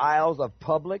through the aisles of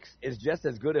Publix is just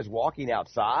as good as walking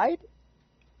outside?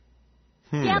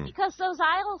 Yeah, because those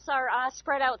aisles are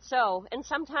spread out so. And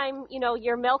sometime,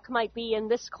 your milk might be in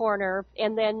this corner,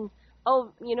 and then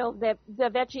the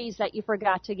veggies that you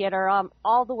forgot to get are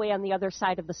all the way on the other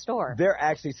side of the store. They're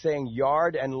actually saying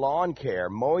yard and lawn care,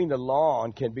 mowing the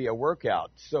lawn can be a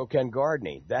workout. So can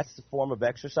gardening. That's the form of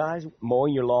exercise,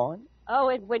 mowing your lawn? Oh,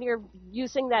 and when you're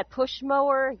using that push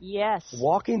mower, yes.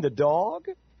 Walking the dog?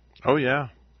 Oh, yeah.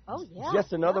 Oh, yeah.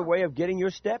 Just another way of getting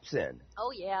your steps in.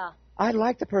 Oh, yeah. I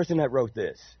like the person that wrote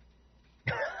this.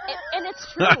 And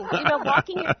it's true.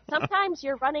 Walking, sometimes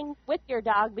you're running with your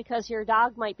dog because your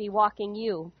dog might be walking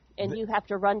you, and you have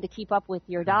to run to keep up with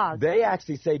your dog. They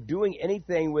actually say doing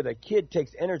anything with a kid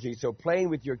takes energy, so playing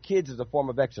with your kids is a form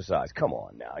of exercise. Come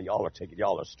on now.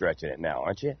 Y'all are stretching it now,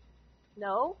 aren't you?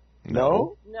 No.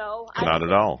 No? No. Not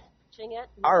at all. It.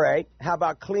 All right. How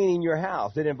about cleaning your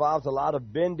house? It involves a lot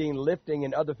of bending, lifting,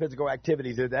 and other physical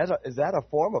activities. Is that a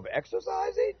form of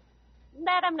exercising?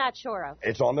 That I'm not sure of.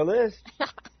 It's on the list.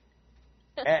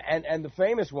 and the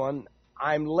famous one,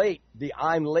 I'm late. The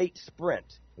I'm late sprint.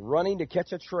 Running to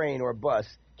catch a train or bus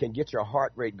can get your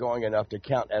heart rate going enough to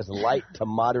count as light to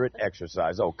moderate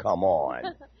exercise. Oh, come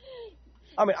on.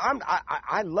 I mean,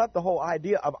 I love the whole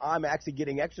idea of I'm actually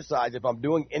getting exercise if I'm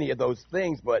doing any of those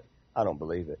things, but I don't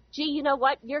believe it. Gee, you know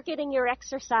what? You're getting your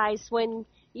exercise when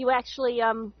you actually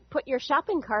put your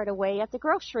shopping cart away at the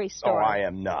grocery store. Oh, I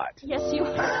am not. Yes, you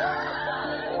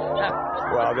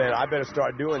are. Well, then I better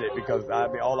start doing it because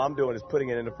all I'm doing is putting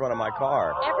it in the front of my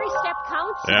car. Every step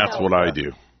counts. That's what I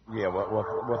do. Yeah,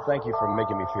 well, thank you for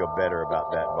making me feel better about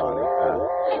that, Bonnie.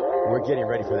 We're getting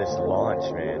ready for this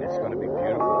launch, man. It's going to be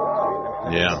beautiful.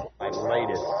 Yeah. My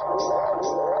latest.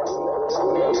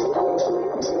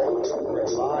 We're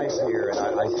live here,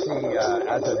 and I see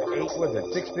as of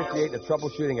 6:58, the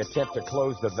troubleshooting attempt to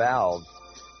close the valves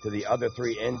to the other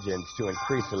 3 engines to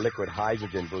increase the liquid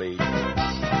hydrogen bleed.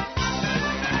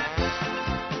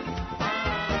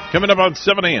 Coming up on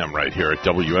 7 a.m. right here at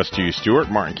WSTU Stewart,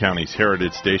 Martin County's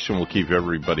Heritage Station. We'll keep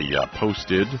everybody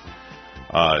posted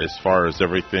as far as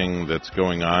everything that's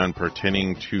going on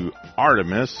pertaining to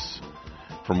Artemis.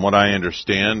 From what I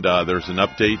understand, there's an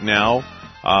update now.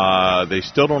 They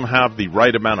still don't have the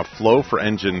right amount of flow for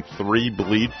engine 3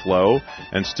 bleed flow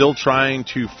and still trying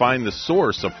to find the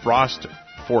source of frost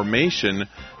formation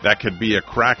that could be a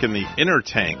crack in the inner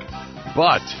tank.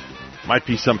 But might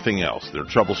be something else. They're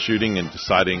troubleshooting and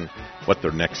deciding what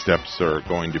their next steps are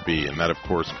going to be. And that, of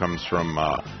course, comes from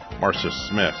Marcia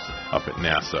Smith up at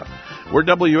NASA. We're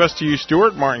WSTU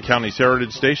Stewart, Martin County's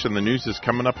Heritage Station. The news is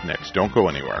coming up next. Don't go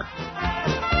anywhere.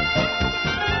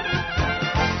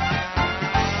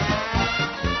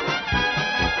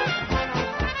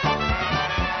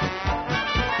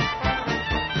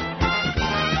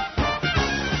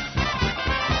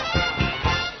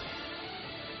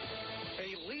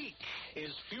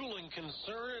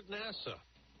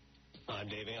 I'm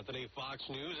Dave Anthony, Fox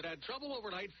News. It had trouble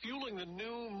overnight fueling the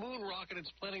new moon rocket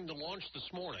it's planning to launch this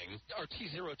morning. Our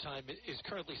T0 time is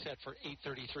currently set for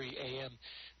 8:33 a.m.,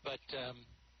 but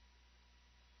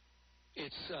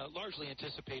it's largely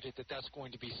anticipated that that's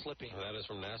going to be slipping. That is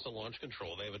from NASA Launch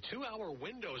Control. They have a 2-hour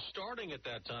window starting at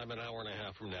that time, an hour and a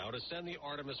half from now, to send the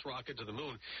Artemis rocket to the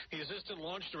moon. The assistant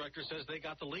launch director says they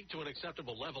got the leak to an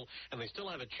acceptable level, and they still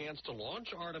have a chance to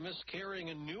launch Artemis carrying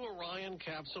a new Orion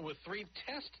capsule with 3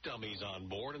 test dummies on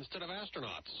board instead of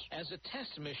astronauts. As a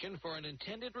test mission for an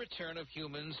intended return of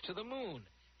humans to the moon.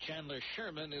 Chandler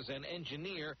Sherman is an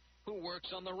engineer who works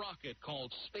on the rocket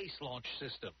called Space Launch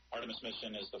System. Artemis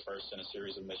mission is the first in a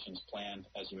series of missions planned,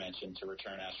 as you mentioned, to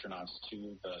return astronauts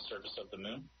to the surface of the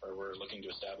moon, where we're looking to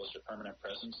establish a permanent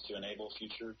presence to enable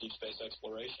future deep space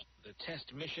exploration. The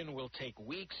test mission will take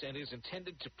weeks and is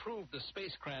intended to prove the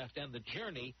spacecraft and the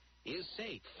journey is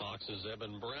safe. Fox's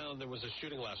Eben Brown. There was a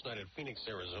shooting last night in Phoenix,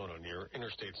 Arizona, near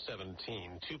Interstate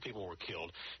 17. 2 people were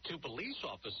killed. 2 police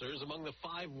officers among the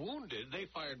 5 wounded. They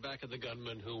fired back at the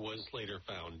gunman, who was later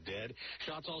found dead.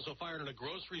 Shots also fired in a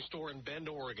grocery store in Bend,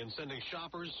 Oregon, sending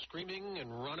shoppers screaming and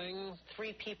running.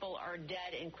 3 people are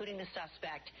dead, including the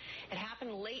suspect. It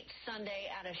happened late Sunday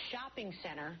at a shopping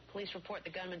center. Police report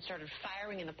the gunman started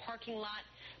firing in the parking lot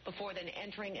before then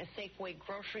entering a Safeway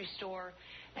grocery store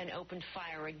and opened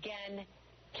fire again,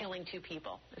 killing 2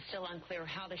 people. It's still unclear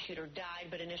how the shooter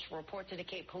died, but initial reports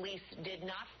indicate police did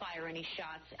not fire any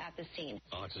shots at the scene.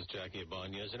 Fox's Jackie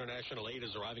Ibanez. International aid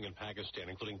is arriving in Pakistan,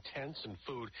 including tents and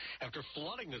food, after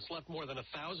flooding that's left more than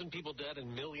 1,000 people dead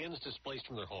and millions displaced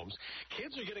from their homes.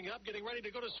 Kids are getting up, getting ready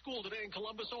to go to school today in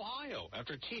Columbus, Ohio,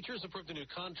 after teachers approved a new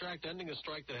contract ending a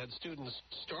strike that had students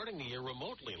starting the year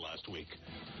remotely last week.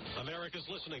 America's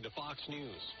listening to Fox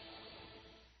News.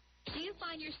 Do you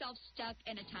find yourself stuck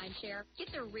in a timeshare? Get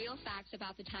the real facts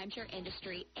about the timeshare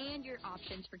industry and your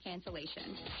options for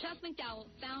cancellation. Chuck McDowell,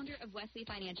 founder of Wesley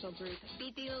Financial Group,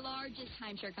 beat the largest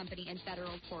timeshare company in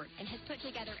federal court and has put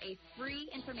together a free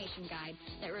information guide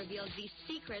that reveals the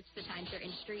secrets the timeshare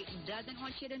industry doesn't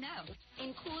want you to know,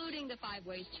 including the 5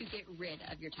 ways to get rid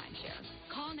of your timeshare.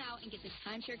 Call now and get this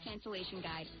timeshare cancellation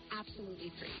guide absolutely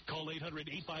free. Call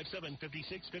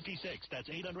 800-857-5656.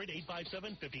 That's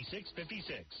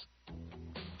 800-857-5656.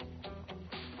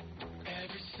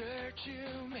 Every search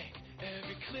you make,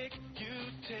 every click you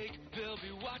take, they'll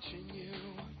be watching you.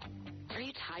 Are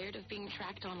you tired of being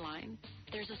tracked online?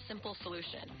 There's a simple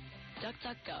solution.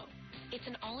 DuckDuckGo. It's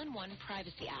an all-in-one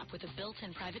privacy app with a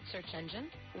built-in private search engine,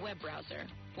 web browser,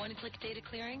 one-click data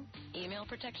clearing, email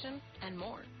protection, and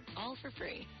more, all for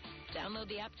free. Download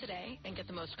the app today and get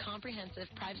the most comprehensive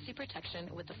privacy protection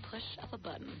with the push of a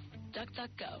button.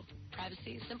 DuckDuckGo.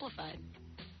 Privacy simplified.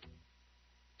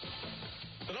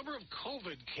 The number of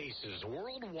COVID cases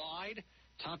worldwide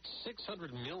topped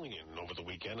 600 million over the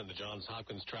weekend in the Johns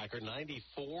Hopkins tracker,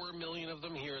 94 million of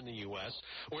them here in the U.S.,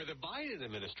 where the Biden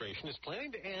administration is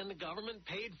planning to end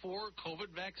government-paid-for COVID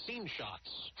vaccine shots.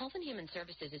 Health and Human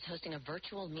Services is hosting a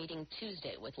virtual meeting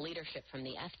Tuesday with leadership from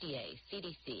the FDA,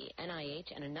 CDC,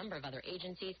 NIH, and a number of other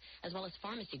agencies, as well as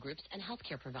pharmacy groups and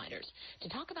healthcare providers, to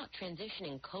talk about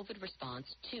transitioning COVID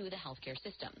response to the healthcare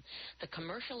system. The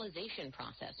commercialization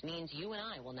process means you and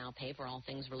I will now pay for all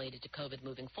things related to COVID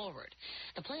moving forward.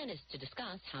 The plan is to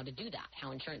discuss how to do that,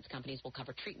 how insurance companies will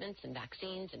cover treatments and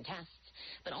vaccines and tests,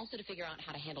 but also to figure out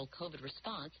how to handle COVID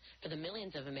response for the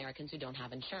millions of Americans who don't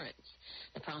have insurance.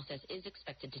 The process is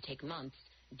expected to take months.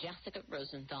 Jessica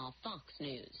Rosenthal, Fox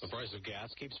News. The price of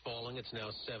gas keeps falling. It's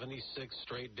now 76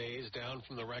 straight days down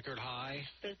from the record high.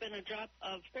 There's been a drop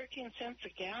of 13 cents a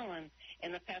gallon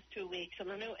in the past 2 weeks, and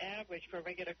the new average for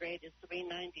regular grade is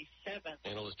 $3.97.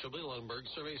 Analyst Julie Lundberg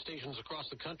surveys stations across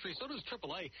the country. So does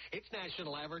AAA. Its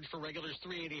national average for regulars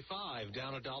 $3.85,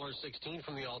 down $1.16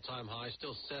 from the all-time high,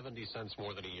 still 70 cents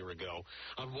more than a year ago.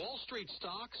 On Wall Street,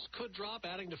 stocks could drop,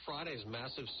 adding to Friday's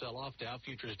massive sell-off. Dow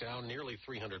futures down nearly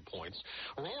 300 points.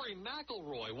 Rory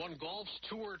McIlroy won golf's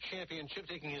Tour Championship,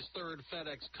 taking his 3rd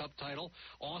FedEx Cup title.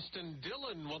 Austin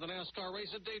Dillon won the NASCAR race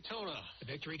at Daytona. The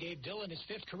victory gave Dillon his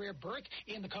 5th career berth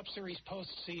in the Cup Series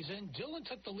postseason. Dillon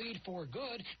took the lead for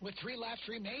good with 3 laps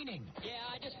remaining. Yeah,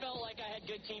 I just felt like I had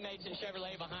good teammates in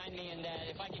Chevrolet behind me, and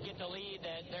that if I could get the lead,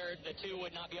 that the 2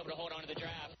 would not be able to hold on to the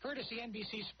draft. Courtesy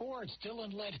NBC Sports, Dillon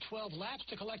led 12 laps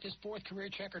to collect his 4th career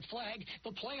checkered flag.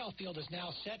 The playoff field is now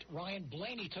set. Ryan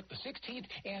Blaney took the 16th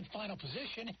and final position.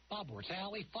 Bob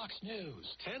Mortale, Fox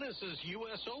News. Tennis's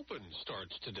U.S. Open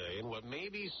starts today in what may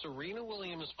be Serena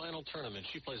Williams' final tournament.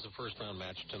 She plays the first-round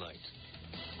match tonight.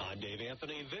 I'm Dave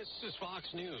Anthony. This is Fox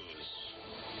News.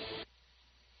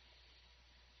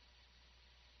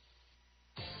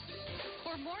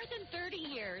 For more than 30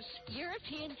 years,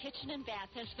 European Kitchen and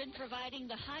Bath has been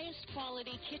providing the highest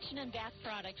quality kitchen and bath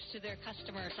products to their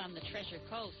customers on the Treasure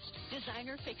Coast.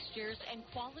 Designer fixtures and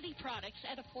quality products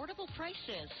at affordable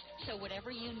prices. So whatever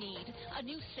you need, a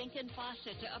new sink and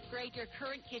faucet to upgrade your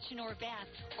current kitchen or bath,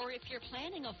 or if you're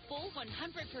planning a full 100%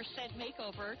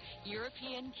 makeover,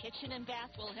 European Kitchen and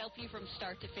Bath will help you from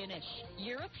start to finish.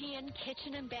 European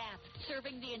Kitchen and Bath,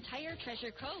 serving the entire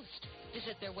Treasure Coast.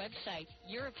 Visit their website,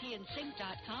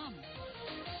 EuropeanSink.com.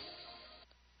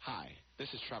 Hi,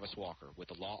 this is Travis Walker with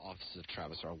the Law Offices of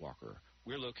Travis R. Walker.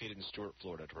 We're located in Stuart,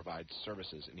 Florida to provide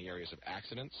services in the areas of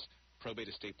accidents, probate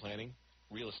estate planning,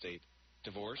 real estate,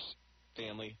 divorce,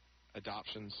 family,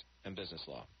 adoptions, and business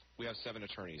law. We have 7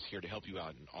 attorneys here to help you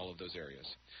out in all of those areas.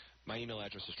 My email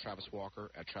address is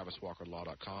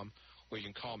traviswalker@traviswalkerlaw.com, or you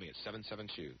can call me at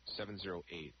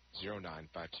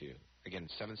 772-708-0952. Again,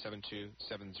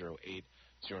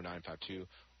 772-708-0952,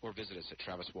 or visit us at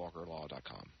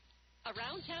traviswalkerlaw.com.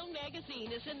 Around Town magazine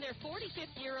is in their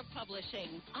 45th year of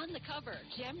publishing. On the cover,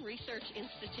 GEM Research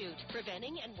Institute,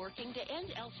 preventing and working to end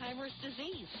Alzheimer's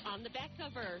disease. On the back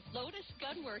cover, Lotus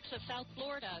Gunworks of South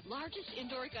Florida, largest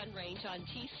indoor gun range on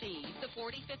TC. The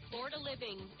 45th Florida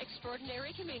Living,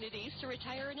 extraordinary communities to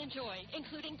retire and enjoy,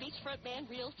 including Beachfront Man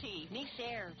Realty, Nice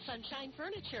Air, Sunshine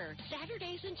Furniture,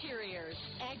 Saturday's Interiors,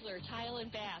 Agler Tile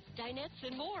and Bath, Dinettes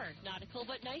and more. Nautical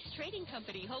but nice trading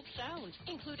company, Hope Sound,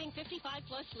 including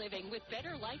 55-plus living with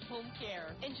Better Life Home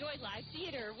Care. Enjoy live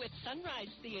theater with Sunrise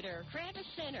Theater, Kravis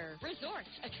Center, resorts,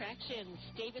 attractions,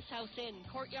 Davis House Inn,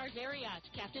 Courtyard Marriott,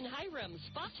 Captain Hiram,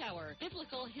 Spa Tower,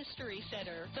 Biblical History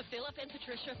Center, the Philip and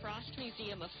Patricia Frost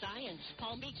Museum of Science,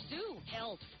 Palm Beach Zoo,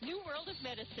 Health, New World of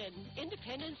Medicine,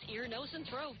 Independence, Ear, Nose, and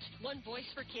Throat, One Voice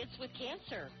for Kids with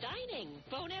Cancer, Dining,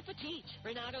 Bon Appetit,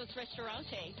 Renato's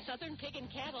Restaurante, Southern Pig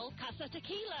and Cattle, Casa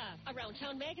Tequila. Around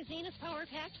Town magazine is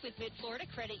power-packed with Mid-Florida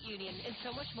Credit Union and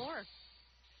so much more.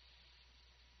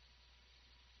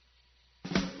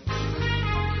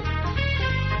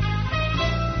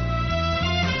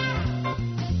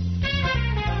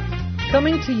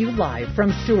 Coming to you live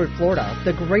from Stuart, Florida,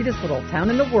 the greatest little town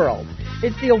in the world.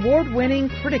 It's the award-winning,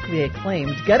 critically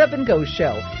acclaimed Get Up and Go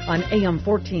show on AM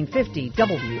 1450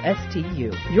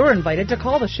 WSTU. You're invited to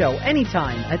call the show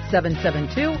anytime at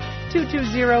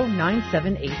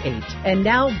 772-220-9788. And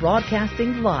now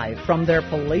broadcasting live from their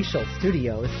palatial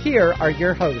studios, here are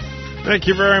your hosts. Thank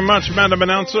you very much, Madam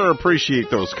Announcer.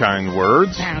 Appreciate those kind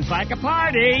words. Sounds like a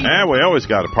party. Yeah, we always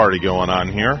got a party going on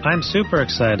here. I'm super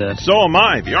excited. So am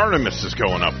I. The Artemis is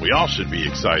going up. We all should be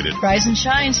excited. Rise and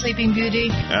shine, Sleeping Beauty.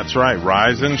 That's right.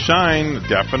 Rise and shine.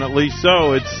 Definitely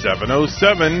so. It's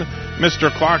 7:07. Mr.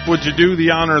 Clock, would you do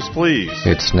the honors, please?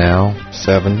 It's now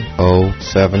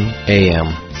 7:07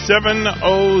 a.m.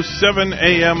 7:07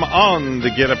 a.m. on the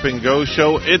Get Up and Go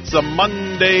show. It's a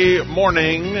Monday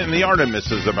morning, and the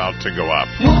Artemis is about to go up.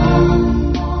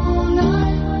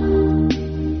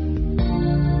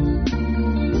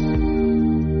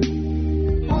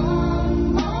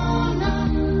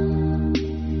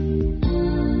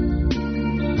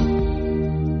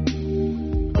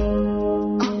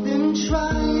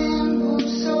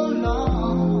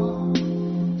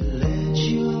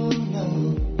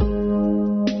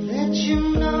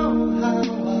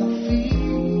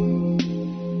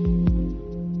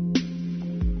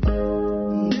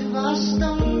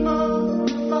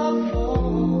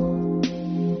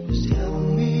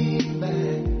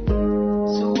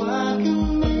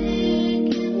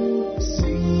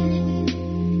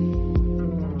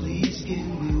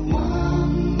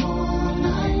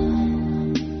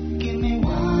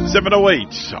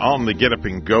 On the Get Up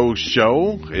and Go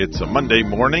show. It's a Monday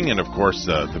morning, and of course,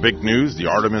 the big news, the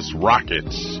Artemis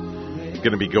rocket's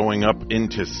going to be going up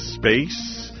into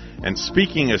space. And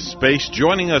speaking of space,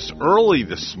 joining us early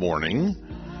this morning,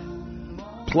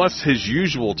 plus his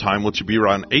usual time, which will be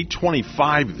around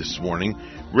 8:25 this morning,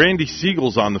 Randy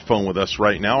Segal's on the phone with us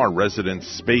right now, our resident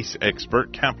space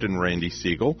expert, Captain Randy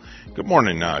Segal. Good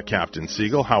morning, Captain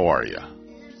Segal. How are you?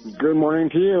 Good morning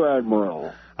to you,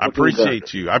 Admiral. I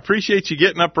appreciate you. I appreciate you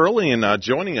getting up early and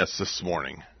joining us this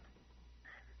morning.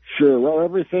 Sure. Well,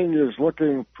 everything is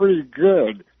looking pretty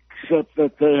good, except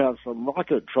that they have some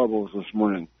rocket troubles this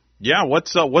morning. Yeah,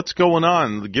 what's going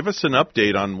on? Give us an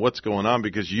update on what's going on,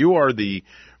 because you are the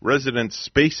resident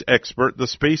space expert, the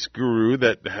space guru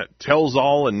that tells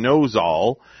all and knows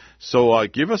all. So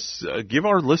give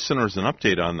our listeners an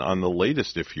update on the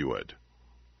latest, if you would.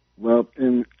 Well,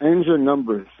 in engine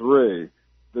number 3,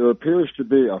 there appears to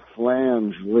be a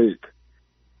flange leak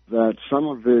that some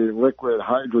of the liquid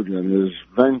hydrogen is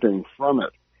venting from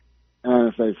it. And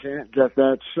if they can't get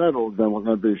that settled, then we're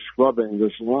going to be scrubbing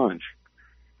this launch.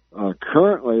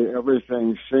 Currently,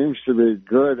 everything seems to be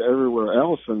good everywhere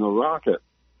else in the rocket,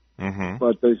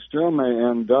 but they still may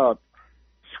end up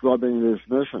scrubbing this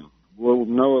mission. We'll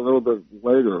know a little bit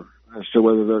later as to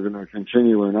whether they're going to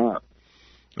continue or not.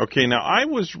 Okay, now I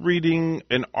was reading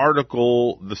an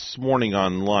article this morning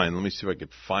online. Let me see if I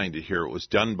could find it here. It was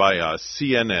done by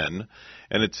CNN,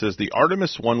 and it says the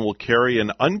Artemis 1 will carry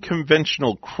an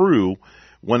unconventional crew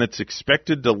when it's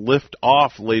expected to lift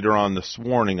off later on this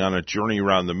morning on a journey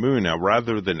around the moon. Now,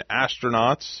 rather than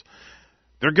astronauts,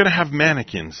 they're going to have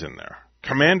mannequins in there.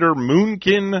 Commander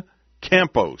Moonkin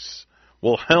Campos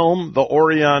will helm the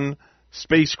Orion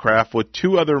spacecraft with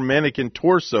two other mannequin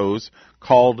torsos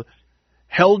called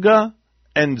Helga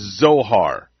and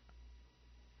Zohar.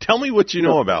 Tell me what you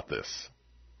know about this.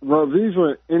 Well, these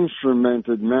are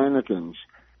instrumented mannequins.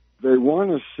 They want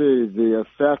to see the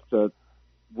effect that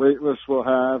weightless will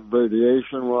have,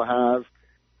 radiation will have,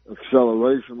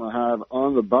 acceleration will have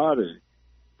on the body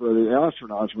for the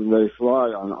astronauts when they fly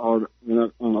on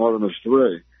Artemis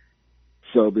 3.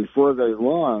 So before they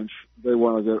launch, they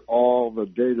want to get all the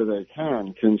data they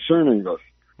can concerning this.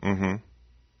 Mm-hmm.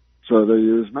 So they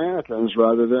use mannequins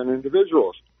rather than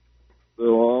individuals. They're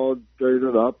all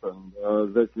dated up, and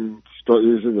they can start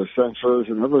using the sensors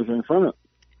and everything from it.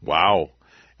 Wow.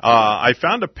 I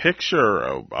found a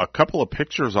couple of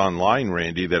pictures online,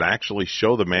 Randy, that actually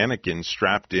show the mannequins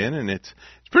strapped in, and it's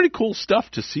pretty cool stuff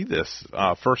to see this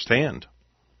firsthand.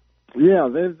 Yeah,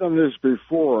 they've done this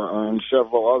before on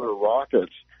several other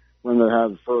rockets when they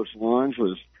had first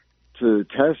launches to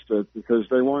test it because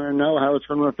they want to know how it's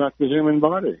going to affect the human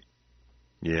body.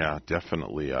 Yeah,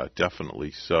 definitely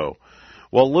so.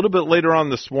 Well, a little bit later on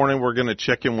this morning, we're going to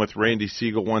check in with Randy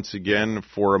Segal once again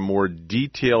for a more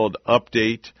detailed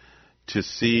update to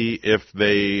see if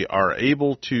they are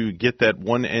able to get that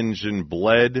one engine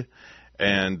bled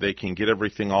and they can get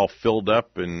everything all filled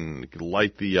up and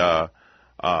light the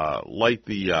wick.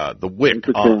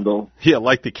 The candle. Yeah,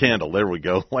 light the candle. There we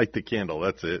go. Light the candle.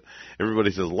 That's it.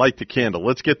 Everybody says light the candle.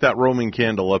 Let's get that Roman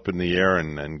candle up in the air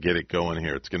and get it going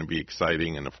here. It's going to be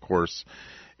exciting. And, of course,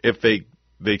 if they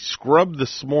scrub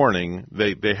this morning,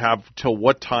 they have till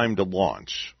what time to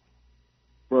launch?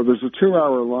 Well, there's a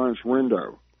 2-hour launch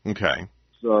window. Okay.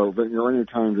 So, but you're any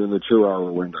time in the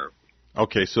 2-hour window.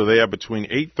 Okay, so they have between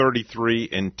 8:33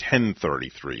 and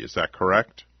 10:33. Is that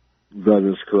correct? That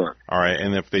is correct. All right,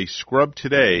 and if they scrub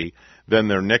today, then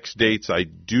their next dates, I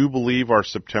do believe, are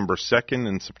September 2nd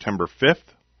and September 5th?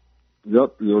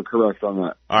 Yep, you're correct on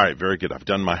that. All right, very good. I've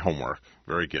done my homework.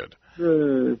 Very good.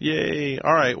 Yay. Yay.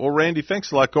 All right, well, Randy,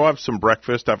 thanks a lot. Go have some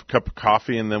breakfast, have a cup of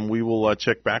coffee, and then we will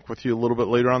check back with you a little bit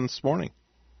later on this morning.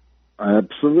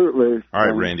 Absolutely. All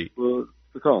right, Randy.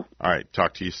 The call. All right,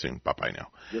 talk to you soon. Bye-bye now.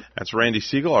 Yep. That's Randy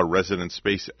Segal, our resident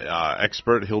space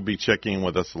expert. He'll be checking in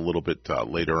with us a little bit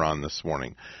later on this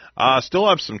morning. Still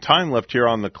have some time left here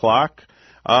on the clock.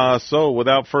 So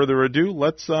without further ado,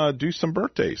 let's do some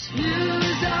birthdays. News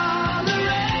on the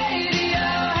radio.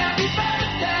 Happy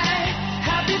birthday.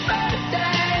 Happy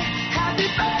birthday. Happy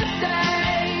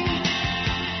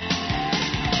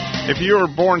birthday. If you were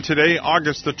born today,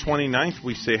 August the 29th,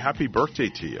 we say happy birthday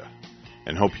to you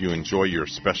and hope you enjoy your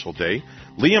special day.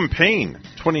 Liam Payne,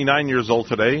 29 years old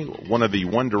today, one of the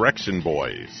One Direction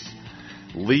boys.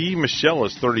 Lee Michelle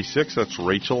is 36, that's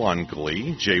Rachel on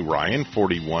Glee. Jay Ryan,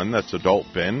 41, that's Adult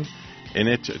Ben in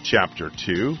it, Chapter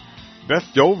 2. Beth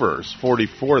Dover is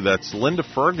 44, that's Linda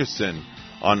Ferguson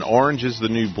on Orange is the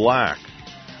New Black.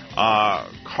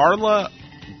 Carla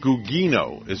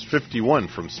Gugino is 51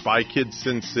 from Spy Kids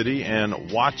Sin City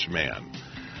and Watchman.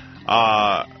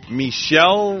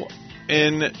 Michelle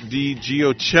in Di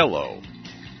Giocello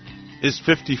is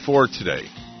 54 today.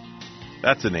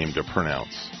 That's a name to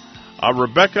pronounce.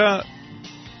 Rebecca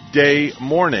De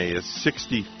Mornay is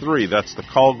 63. That's the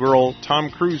call girl Tom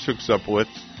Cruise hooks up with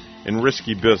in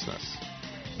Risky Business.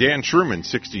 Dan Truman,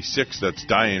 66. That's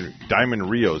Diamond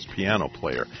Rio's piano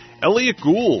player. Elliot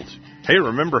Gould. Hey,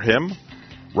 remember him?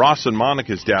 Ross and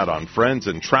Monica's dad on Friends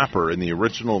and Trapper in the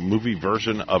original movie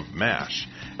version of MASH.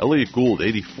 Elliot Gould,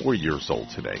 84 years old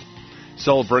today.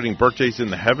 Celebrating birthdays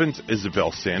in the heavens,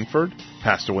 Isabel Sanford,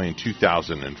 passed away in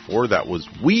 2004. That was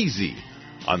Wheezy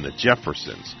on the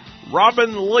Jeffersons.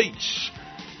 Robin Leach,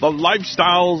 The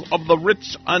Lifestyles of the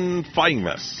Rich and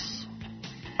Famous.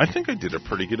 I think I did a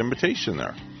pretty good imitation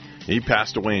there. He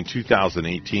passed away in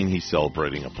 2018. He's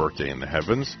celebrating a birthday in the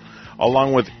heavens,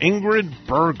 along with Ingrid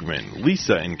Bergman,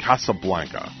 Lisa in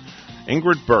Casablanca.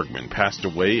 Ingrid Bergman passed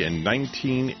away in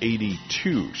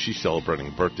 1982. She's celebrating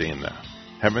a birthday in the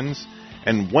heavens.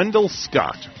 And Wendell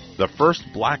Scott, the first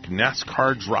black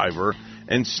NASCAR driver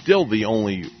and still the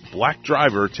only black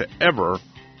driver to ever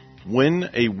win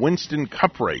a Winston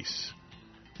Cup race,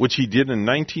 which he did in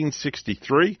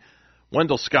 1963.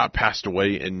 Wendell Scott passed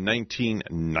away in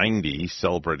 1990,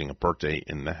 celebrating a birthday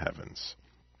in the heavens.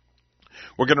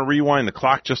 We're going to rewind the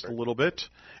clock just a little bit.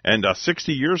 And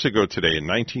 60 years ago today, in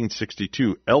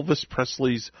 1962, Elvis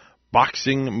Presley's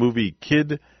boxing movie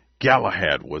Kid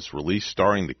Galahad was released,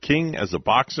 starring the King as a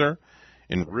boxer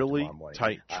in really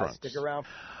tight trunks. Stick around.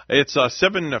 It's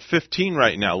 7:15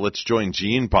 right now. Let's join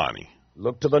G and Bonnie.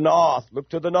 Look to the north. Look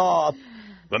to the north.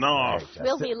 The north. Right,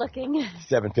 We'll be looking.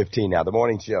 7:15 now. The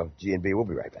morning show. G&B. We'll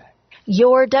be right back.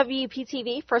 Your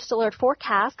WPTV First Alert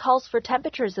forecast calls for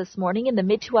temperatures this morning in the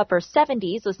mid to upper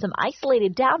 70s with some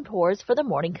isolated downpours for the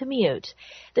morning commute.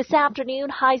 This afternoon,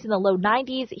 highs in the low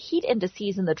 90s, heat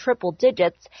indices in the triple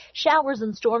digits, showers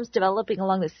and storms developing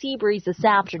along the sea breeze this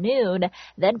afternoon,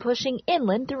 then pushing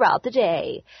inland throughout the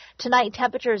day. Tonight,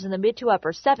 temperatures in the mid to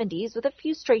upper 70s with a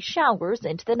few stray showers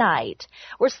into the night.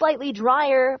 We're slightly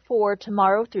drier for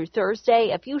tomorrow through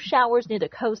Thursday, a few showers near the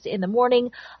coast in the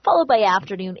morning, followed by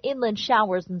afternoon inland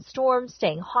showers and storms,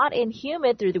 staying hot and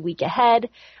humid through the week ahead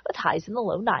with highs in the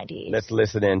low 90s. Let's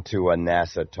listen in to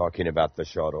NASA talking about the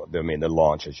shuttle, the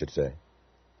launch, I should say.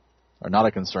 Are not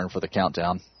a concern for the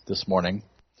countdown this morning.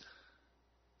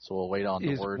 So we'll wait on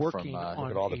the word from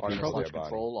Artemis Launch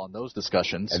Control on those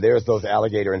discussions. And there's those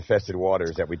alligator-infested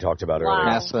waters that we talked about earlier.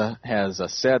 NASA has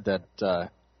said that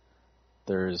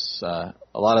there's a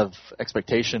lot of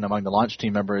expectation among the launch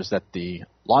team members that the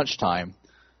launch time,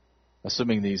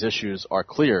 assuming these issues are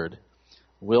cleared,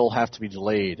 will have to be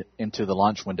delayed into the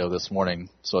launch window this morning.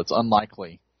 So it's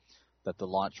unlikely that the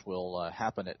launch will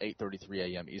happen at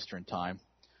 8:33 a.m. Eastern Time.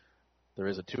 There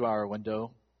is a 2-hour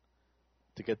window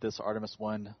to get this Artemis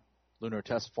 1 lunar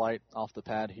test flight off the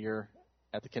pad here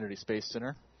at the Kennedy Space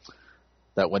Center.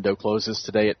 That window closes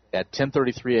today at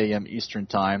 10:33 a.m. Eastern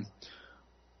Time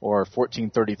or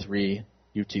 14:33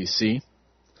 UTC.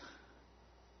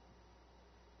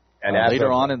 And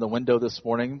later on in the window this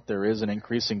morning, there is an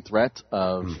increasing threat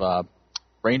of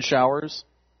rain showers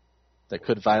that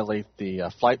could violate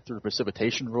the flight through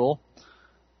precipitation rule.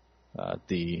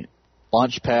 The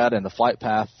launch pad and the flight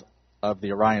path of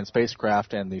the Orion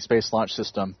spacecraft and the Space Launch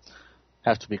System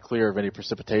have to be clear of any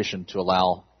precipitation to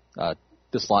allow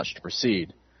this launch to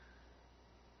proceed.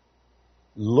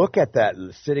 Look at that,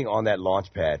 sitting on that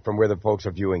launch pad from where the folks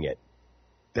are viewing it.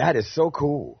 That is so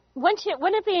cool. Wouldn't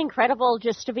it be incredible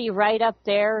just to be right up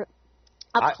there,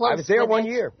 up close? I was there one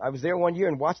year. I was there one year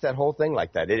and watched that whole thing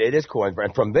like that. It is cool.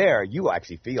 And from there, you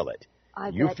actually feel it.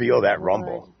 You feel that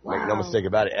rumble. Wow. Make no mistake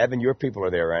about it. Evan, your people are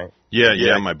there, right?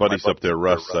 Yeah. My buddy's up there,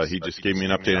 Russ. He just gave me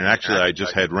an update. And actually, I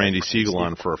just had Randy Segal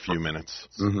on for a few minutes.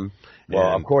 Mm-hmm.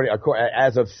 Well, according,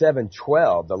 as of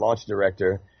 7/12, the launch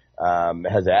director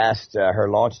has asked her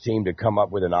launch team to come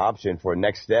up with an option for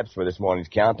next steps for this morning's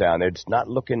countdown. It's not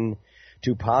looking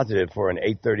too positive for an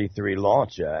 8:33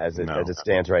 launch as it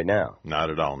stands right now. Not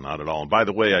at all. And by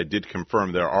the way, I did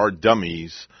confirm there are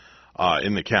dummies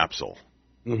in the capsule.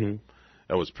 Mm-hmm.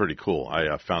 That was pretty cool.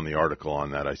 I found the article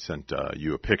on that. I sent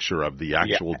you a picture of the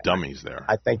actual dummies there.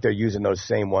 I think they're using those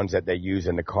same ones that they use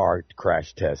in the car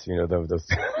crash tests. You know, those.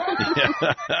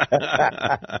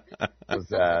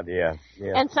 Yeah.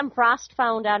 And some frost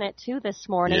found on it, too, this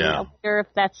morning. Yeah. I wonder if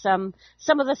that's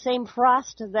some of the same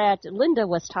frost that Linda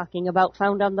was talking about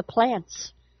found on the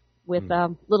plants with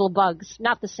little bugs.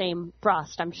 Not the same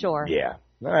frost, I'm sure. Yeah.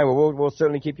 All right, well, we'll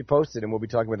certainly keep you posted, and we'll be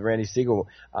talking with Randy Segal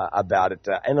about it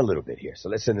in a little bit here. So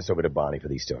let's send this over to Bonnie for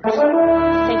these stories. Thank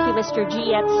you, Mr.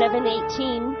 G. At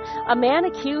 7:18, a man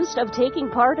accused of taking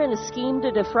part in a scheme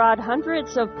to defraud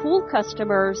hundreds of pool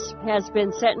customers has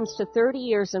been sentenced to 30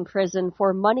 years in prison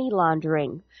for money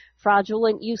laundering,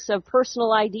 fraudulent use of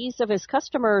personal IDs of his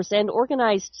customers, and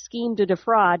organized scheme to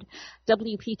defraud.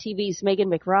 WPTV's Megan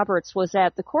McRoberts was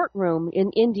at the courtroom in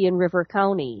Indian River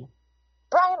County.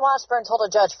 Brian Washburn told a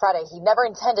judge Friday he never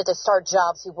intended to start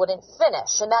jobs he wouldn't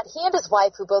finish, and that he and his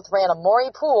wife, who both ran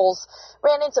Amori Pools,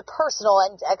 ran into personal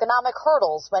and economic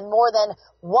hurdles when more than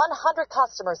 100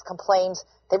 customers complained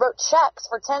they wrote checks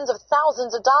for tens of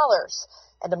thousands of dollars.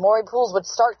 And Amori Pools would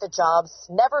start the jobs,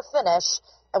 never finish,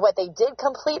 and what they did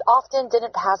complete often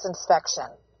didn't pass inspection.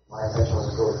 My intention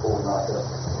was to go to the pool, not to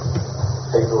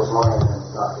take those money and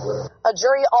not to live. A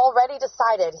jury already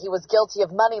decided he was guilty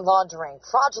of money laundering,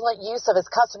 fraudulent use of his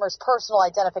customers' personal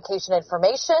identification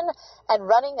information, and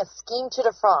running a scheme to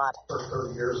defraud.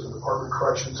 30 years in the Department of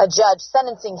Corrections. A judge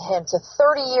sentencing him to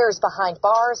 30 years behind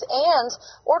bars and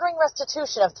ordering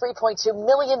restitution of $3.2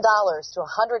 million to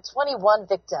 121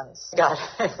 victims. God,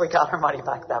 if we got our money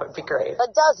back, that would be great. A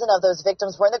dozen of those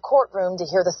victims were in the courtroom to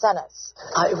hear the sentence.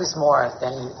 It was more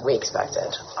than we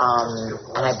expected,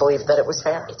 and I believe that it was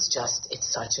fair. It's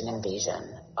such an invasion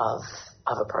of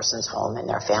a person's home and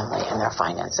their family and their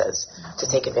finances to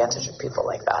take advantage of people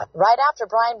like that. Right after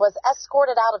Brian was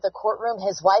escorted out of the courtroom,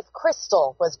 his wife,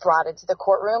 Crystal, was brought into the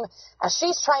courtroom as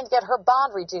she's trying to get her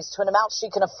bond reduced to an amount she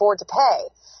can afford to pay.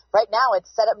 Right now, it's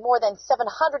set at more than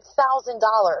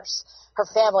 $700,000. Her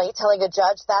family telling a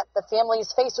judge that the family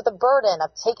is faced with the burden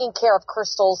of taking care of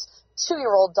Crystal's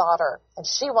 2-year-old daughter, and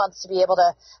she wants to be able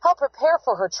to help prepare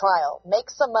for her trial, make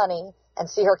some money, and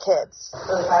see her kids.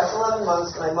 For the past 11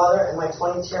 months, my mother and my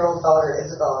 22-year-old daughter,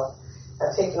 Isabella,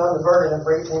 have taken on the burden of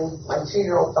raising my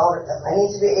 2-year-old daughter. I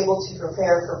need to be able to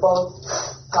prepare for both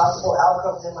possible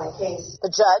outcomes in my case.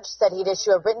 The judge said he'd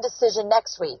issue a written decision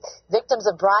next week. Victims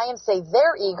of Brian say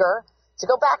they're eager to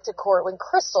go back to court when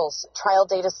Crystal's trial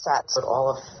date is set. But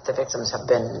all of the victims have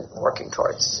been working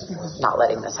towards not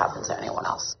letting this happen to anyone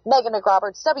else. Megan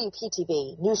McRoberts,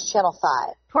 WPTV, News Channel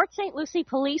 5. Port St. Lucie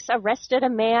police arrested a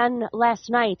man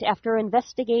last night after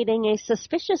investigating a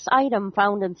suspicious item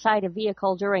found inside a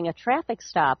vehicle during a traffic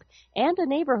stop, and a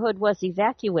neighborhood was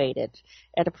evacuated.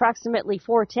 At approximately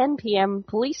 4:10 p.m.,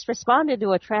 police responded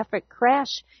to a traffic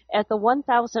crash at the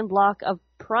 1000 block of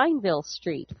Prineville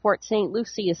Street. Port St.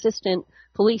 Lucie Assistant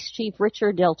Police Chief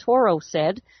Richard Del Toro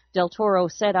said. Del Toro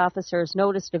said officers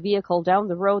noticed a vehicle down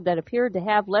the road that appeared to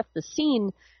have left the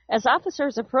scene. As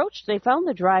officers approached, they found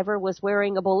the driver was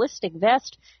wearing a ballistic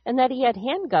vest and that he had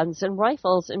handguns and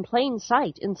rifles in plain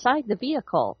sight inside the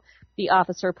vehicle. The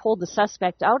officer pulled the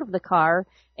suspect out of the car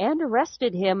and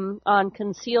arrested him on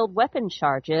concealed weapon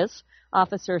charges.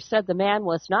 Officers said the man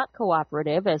was not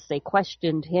cooperative as they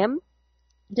questioned him.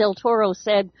 Del Toro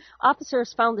said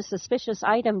officers found the suspicious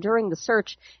item during the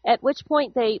search, at which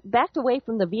point they backed away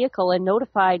from the vehicle and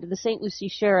notified the St. Lucie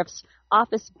Sheriff's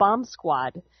Office bomb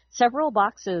squad. Several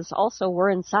boxes also were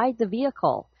inside the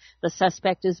vehicle. The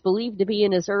suspect is believed to be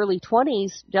in his early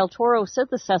 20s. Del Toro said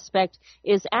the suspect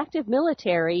is active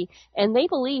military, and they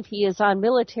believe he is on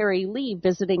military leave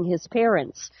visiting his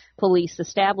parents. Police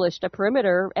established a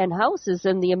perimeter, and houses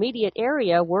in the immediate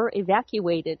area were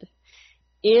evacuated.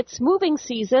 It's moving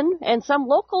season, and some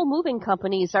local moving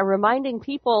companies are reminding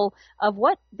people of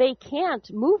what they can't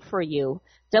move for you.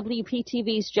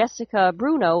 WPTV's Jessica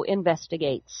Bruno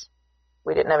investigates.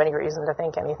 We didn't have any reason to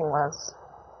think anything was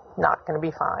not going to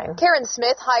be fine. Karen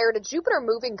Smith hired a Jupiter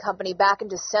moving company back in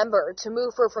December to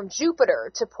move her from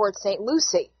Jupiter to Port St.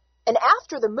 Lucie. And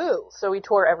after the move... So we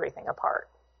tore everything apart.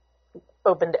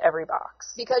 Opened every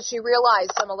box. Because she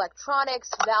realized some electronics,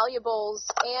 valuables,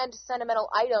 and sentimental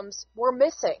items were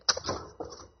missing.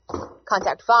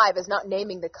 Contact 5 is not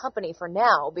naming the company for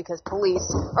now because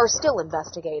police are still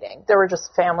investigating. There were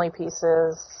just family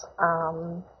pieces,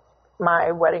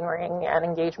 my wedding ring and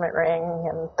engagement ring,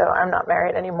 and though I'm not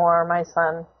married anymore, my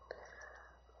son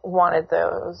wanted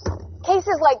those.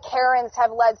 Cases like Karen's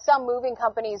have led some moving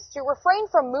companies to refrain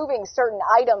from moving certain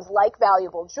items like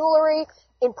valuable jewelry,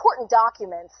 important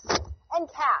documents, and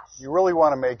cash. You really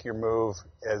want to make your move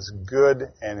as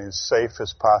good and as safe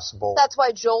as possible. That's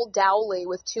why Joel Dowley,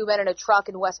 with 2 men in a truck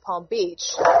in West Palm Beach,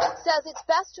 says it's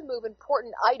best to move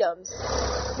important items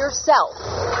yourself.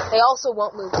 They also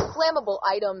won't move flammable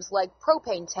items like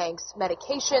propane tanks,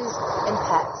 medications, and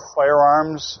pets.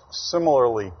 Firearms,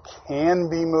 similarly, can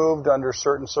be moved under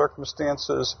certain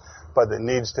circumstances, but it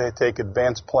needs to take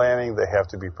advanced planning. They have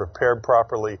to be prepared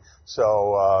properly.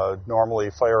 So normally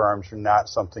firearms are not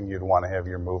something you'd want to have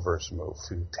your movers move.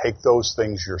 You take those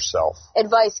things yourself.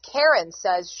 Advice Karen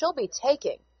says she'll be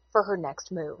taking for her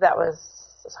next move. That was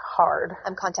hard.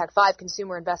 I'm Contact 5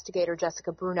 consumer investigator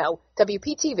Jessica Bruno,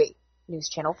 WPTV. News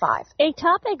Channel 5. A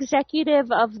top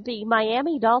executive of the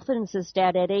Miami Dolphins is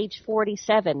dead at age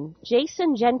 47.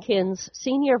 Jason Jenkins,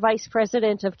 Senior Vice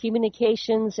President of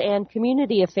Communications and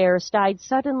Community Affairs, died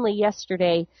suddenly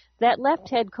yesterday. That left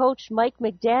head coach Mike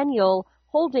McDaniel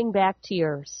holding back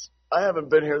tears. I haven't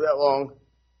been here that long,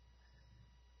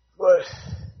 but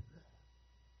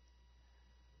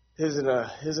his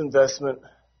investment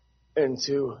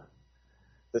into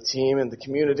the team and the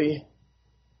community,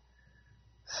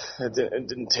 it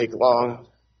didn't take long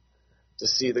to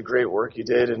see the great work you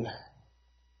did. And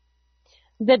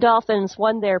the Dolphins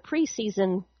won their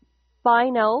preseason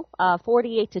final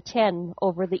 48-10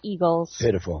 over the Eagles.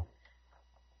 Pitiful.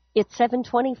 It's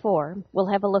 7:24. We'll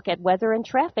have a look at weather and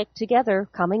traffic together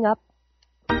coming up.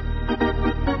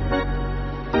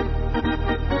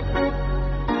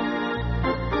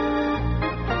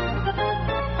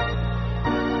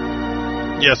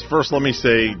 Yes, first let me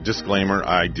say, disclaimer,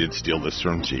 I did steal this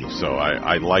from G, so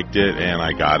I liked it, and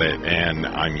I got it, and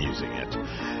I'm using it.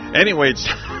 Anyway, it's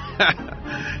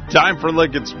time for a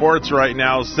look at sports right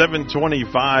now,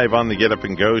 7:25 on the Get Up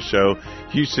and Go show.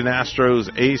 Houston Astros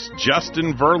ace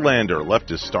Justin Verlander left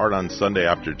his start on Sunday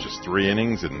after just 3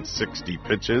 innings and 60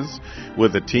 pitches,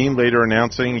 with the team later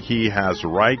announcing he has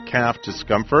right calf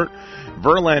discomfort.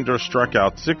 Verlander struck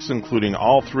out 6, including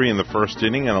all 3 in the first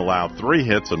inning, and allowed 3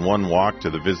 hits and 1 walk to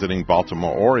the visiting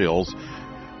Baltimore Orioles.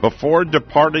 Before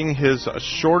departing his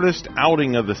shortest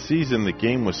outing of the season, the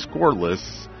game was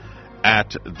scoreless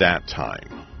at that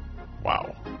time.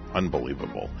 Wow.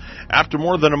 Unbelievable. After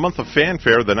more than a month of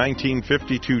fanfare, the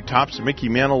 1952 Topps Mickey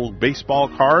Mantle baseball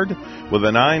card with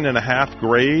a 9.5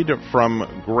 grade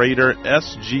from grader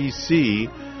SGC,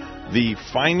 the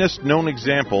finest known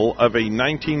example of a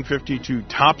 1952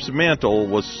 Topps Mantle,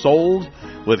 was sold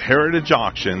with Heritage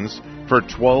Auctions for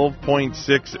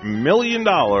 $12.6 million,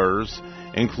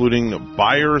 including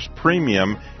buyer's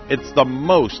premium. It's the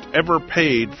most ever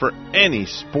paid for any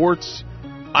sports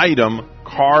item,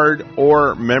 card,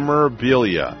 or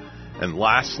memorabilia. And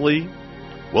lastly,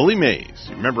 Willie Mays.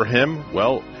 Remember him?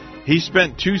 Well, he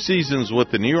spent 2 seasons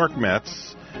with the New York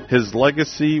Mets. His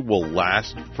legacy will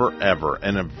last forever.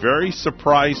 And a very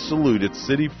surprise salute at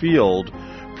Citi Field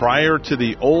prior to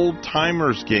the Old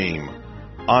Timers game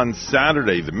on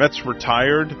Saturday. The Mets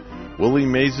retired Willie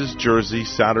Mays' jersey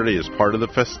Saturday as part of the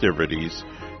festivities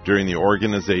during the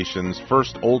organization's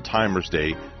first Old Timers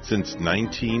Day since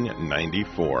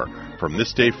 1994. From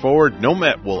this day forward, no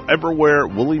Met will ever wear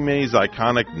Willie Mays'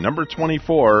 iconic number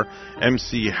 24.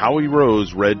 MC Howie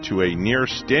Rose read to a near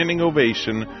standing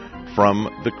ovation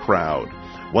from the crowd.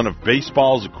 One of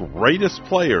baseball's greatest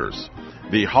players,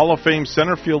 the Hall of Fame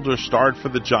center fielder starred for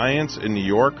the Giants in New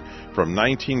York from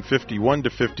 1951 to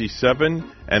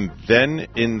 57, and then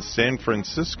in San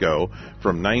Francisco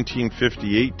from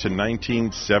 1958 to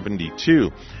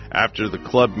 1972. After the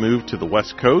club moved to the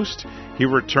West Coast, he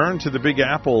returned to the Big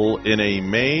Apple in a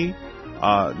May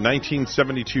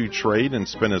 1972 trade and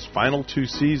spent his final 2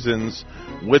 seasons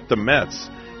with the Mets,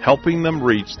 helping them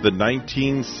reach the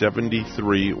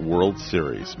 1973 World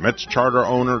Series. Mets charter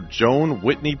owner Joan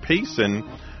Whitney Payson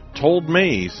told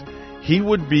Mays he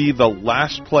would be the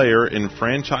last player in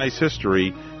franchise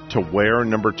history to wear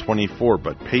number 24,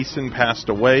 but Payson passed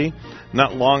away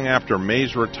not long after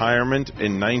Mays' retirement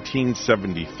in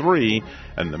 1973,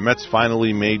 and the Mets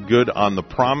finally made good on the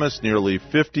promise nearly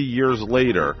 50 years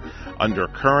later under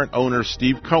current owner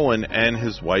Steve Cohen and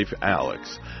his wife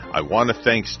Alex. I want to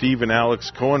thank Steve and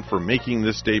Alex Cohen for making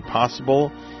this day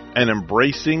possible and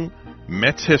embracing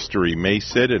Mets history, Mays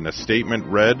said in a statement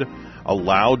read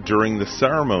aloud during the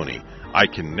ceremony. I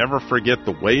can never forget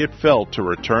the way it felt to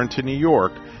return to New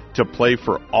York to play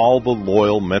for all the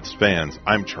loyal Mets fans.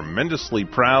 I'm tremendously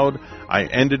proud I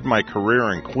ended my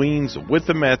career in Queens with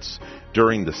the Mets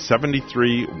during the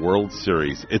 73 World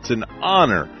Series. It's an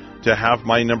honor to have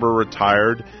my number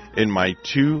retired in my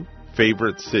 2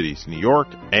 favorite cities, New York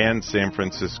and San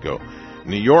Francisco.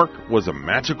 New York was a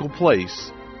magical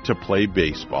place to play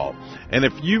baseball. And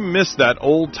if you missed that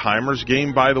Old Timers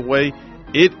game, by the way,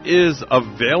 it is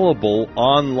available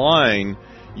online.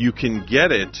 You can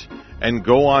get it and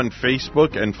go on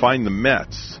Facebook and find the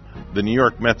Mets, the New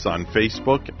York Mets on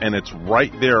Facebook, and it's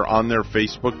right there on their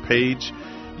Facebook page.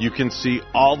 You can see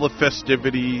all the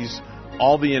festivities,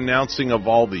 all the announcing of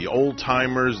all the old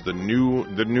timers, the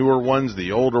newer ones,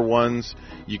 the older ones.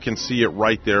 You can see it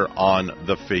right there on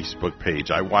the Facebook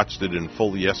page. I watched it in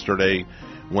full yesterday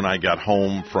when I got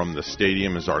home from the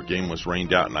stadium as our game was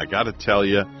rained out, and I got to tell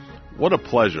you, what a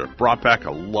pleasure. It brought back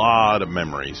a lot of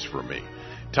memories for me.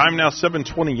 Time now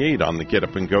 7:28 on the Get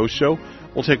Up and Go show.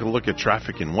 We'll take a look at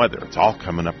traffic and weather. It's all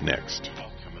coming up next.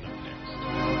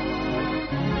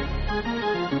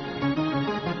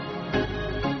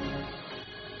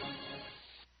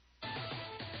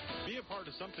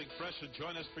 Something fresh and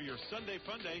join us for your Sunday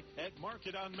Fun Day at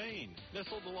Market on Main.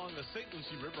 Nestled along the St.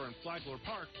 Lucie River in Flagler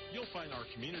Park, you'll find our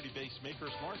community-based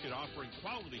makers market offering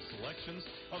quality selections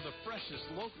of the freshest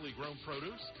locally grown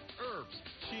produce, herbs,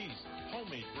 cheese,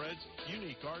 homemade breads,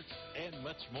 unique arts, and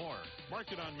much more.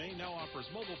 Market on Main now offers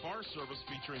mobile bar service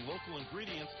featuring local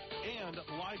ingredients and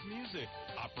live music.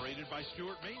 Operated by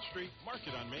Stewart Main Street,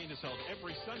 Market on Main is held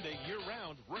every Sunday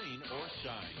year-round, rain or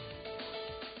shine.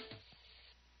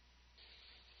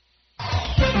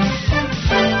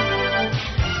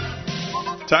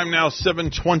 Time now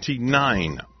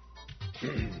 7:29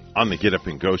 on the Get Up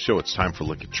and Go show. It's time for a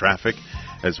look at traffic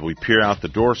as we peer out the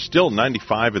door. Still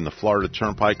 95 in the Florida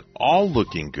Turnpike, all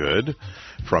looking good.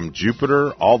 From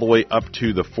Jupiter all the way up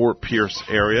to the Fort Pierce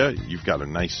area, you've got a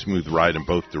nice smooth ride in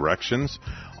both directions.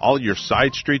 All your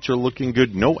side streets are looking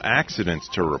good. No accidents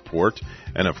to report.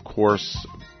 And, of course,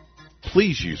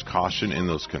 please use caution in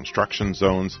those construction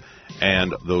zones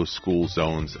and those school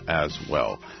zones as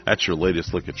well. That's your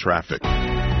latest look at traffic.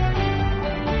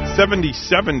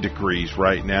 77 degrees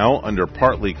right now under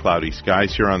partly cloudy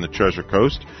skies here on the Treasure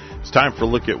Coast. It's time for a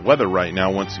look at weather right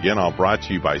now. Once again, all brought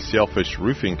to you by Sailfish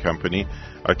Roofing Company,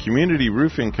 a community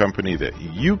roofing company that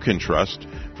you can trust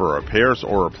for repairs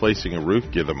or replacing a roof.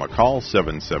 Give them a call,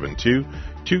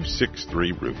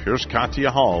 263-ROOF. Here's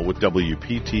Katia Hall with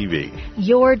WPTV.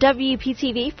 Your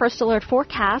WPTV First Alert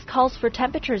forecast calls for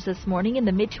temperatures this morning in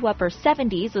the mid to upper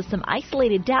 70s with some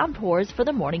isolated downpours for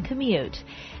the morning commute.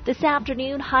 This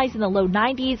afternoon, highs in the low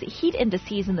 90s, heat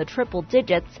indices in the triple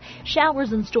digits,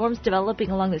 showers and storms developing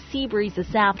along the sea breeze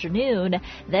this afternoon,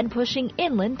 then pushing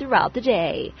inland throughout the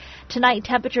day. Tonight,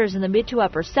 temperatures in the mid to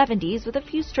upper 70s with a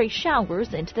few stray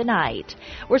showers into the night.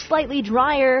 We're slightly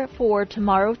drier for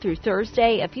tomorrow through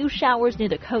Thursday, a few showers near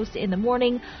the coast in the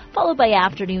morning, followed by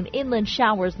afternoon inland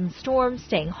showers and storms,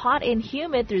 staying hot and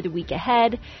humid through the week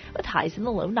ahead with highs in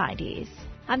the low 90s.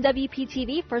 I'm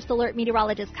WPTV First Alert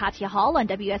meteorologist Katia Hall on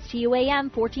WSTU AM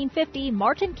 1450,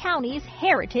 Martin County's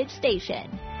Heritage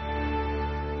Station.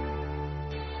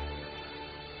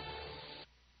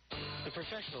 The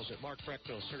professionals at Mark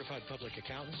Breckville Certified Public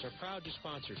Accountants are proud to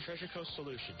sponsor Treasure Coast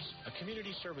Solutions, a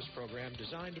community service program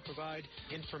designed to provide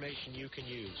information you can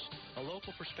use, a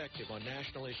local perspective on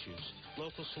national issues,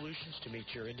 local solutions to meet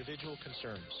your individual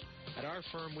concerns. At our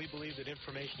firm, we believe that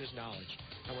information is knowledge,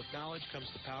 and with knowledge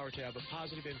comes the power to have a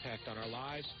positive impact on our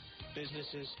lives,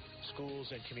 businesses,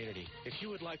 schools, and community. If you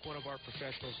would like one of our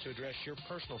professionals to address your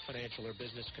personal financial or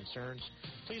business concerns,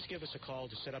 please give us a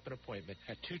call to set up an appointment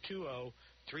at 220-3380.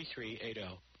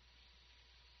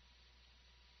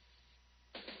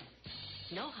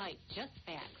 No hype, just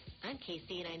facts. I'm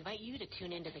Casey, and I invite you to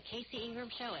tune into the Casey Ingram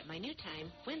Show at my new time,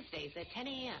 Wednesdays at 10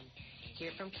 a.m.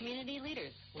 Hear from community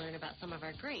leaders, learn about some of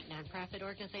our great nonprofit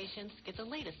organizations, get the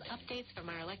latest updates from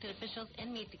our elected officials,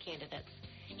 and meet the candidates.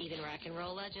 Even rock and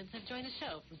roll legends have joined the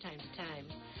show from time to time.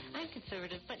 I'm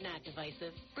conservative but not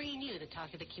divisive, bringing you the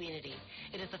talk of the community.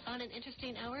 It is a fun and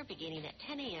interesting hour beginning at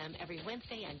 10 a.m. every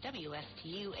Wednesday on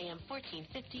WSTU AM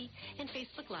 1450 and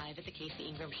Facebook Live at The Casey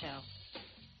Ingram Show.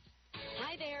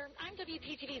 Hi there, I'm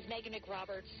WPTV's Megan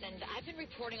McRoberts, and I've been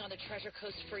reporting on the Treasure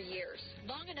Coast for years,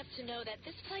 long enough to know that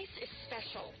this place is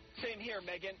special. Same here,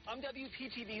 Megan. I'm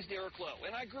WPTV's Derek Lowe,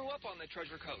 and I grew up on the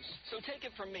Treasure Coast. So take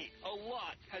it from me, a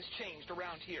lot has changed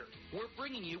around here. We're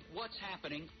bringing you what's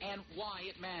happening and why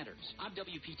it matters. I'm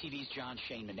WPTV's John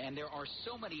Shainman, and there are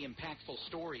so many impactful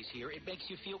stories here, it makes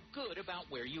you feel good about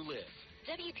where you live.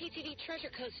 WPTV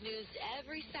Treasure Coast News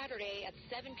every Saturday at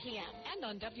 7 p.m. And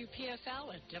on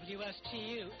WPSL at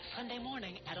WSTU, Sunday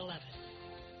morning at 11.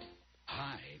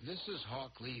 Hi, this is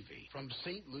Hawk Levy from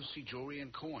St. Lucie Jewelry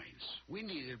and Coins. We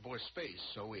needed more space,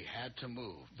 so we had to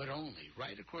move, but only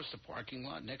right across the parking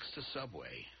lot next to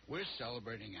Subway. We're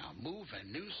celebrating our move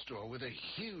and new store with a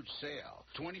huge sale.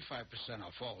 25%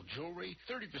 off all jewelry,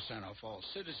 30% off all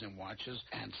Citizen watches,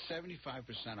 and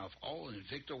 75% off all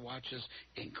Invicta watches,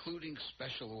 including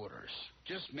special orders.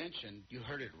 Just mention you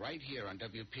heard it right here on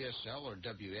WPSL or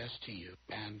WSTU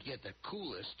and get the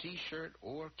coolest T-shirt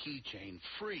or keychain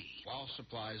free while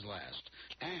supplies last.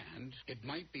 And it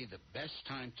might be the best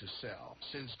time to sell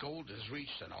since gold has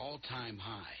reached an all-time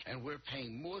high, and we're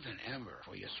paying more than ever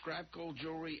for your scrap gold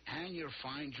jewelry and your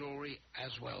fine jewelry,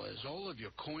 as well as all of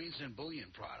your coins and bullion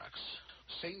products.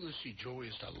 St. Lucie Jewelry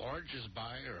is the largest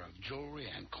buyer of jewelry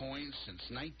and coins since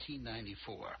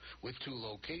 1994, with 2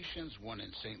 locations, one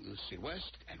in St. Lucie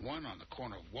West and one on the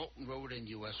corner of Walton Road and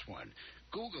US 1.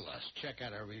 Google us, check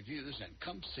out our reviews, and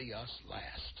come see us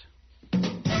last.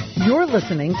 You're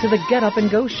listening to the Get Up and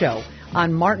Go Show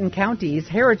on Martin County's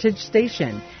Heritage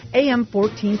Station, AM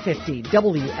 1450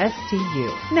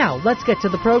 WSTU. Now, let's get to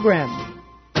the program.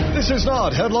 This is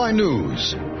not headline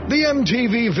news. The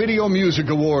MTV Video Music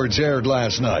Awards aired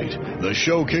last night. The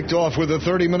show kicked off with a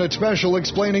 30-minute special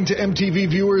explaining to MTV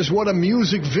viewers what a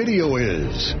music video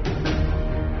is.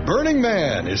 Burning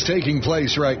Man is taking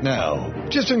place right now.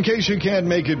 Just in case you can't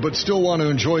make it but still want to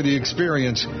enjoy the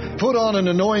experience, put on an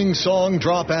annoying song,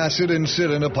 drop acid, and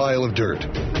sit in a pile of dirt.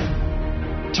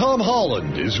 Tom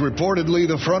Holland is reportedly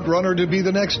the front-runner to be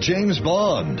the next James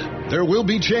Bond. There will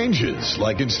be changes,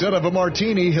 like instead of a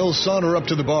martini, he'll saunter up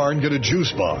to the bar and get a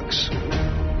juice box.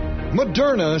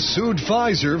 Moderna sued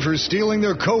Pfizer for stealing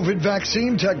their COVID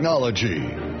vaccine technology.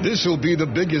 This will be the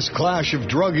biggest clash of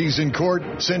druggies in court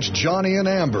since Johnny and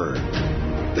Amber.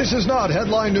 This is not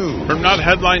headline news. From not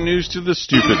headline news to the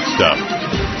stupid stuff.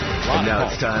 And now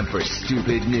it's time for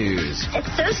Stupid News.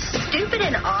 It's so stupid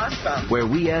and awesome. Where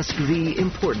we ask the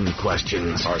important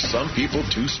questions. Are some people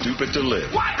too stupid to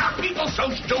live? Why are people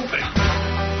so stupid?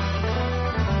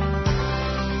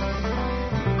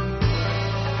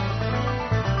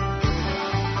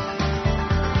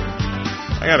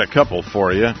 I got a couple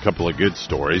for you, a couple of good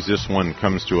stories. This one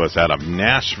comes to us out of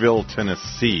Nashville,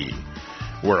 Tennessee,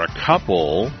 where a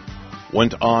couple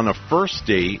went on a first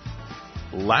date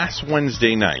last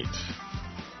Wednesday night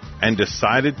and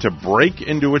decided to break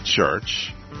into a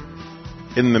church,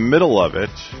 in the middle of it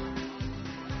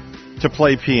to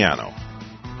play piano.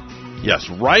 Yes,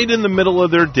 right in the middle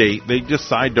of their date, they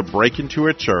decide to break into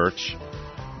a church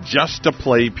just to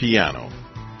play piano.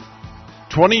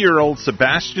 20-year-old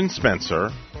Sebastian Spencer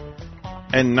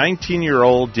and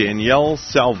 19-year-old Danielle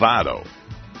Salvato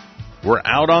were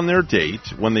out on their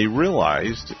date when they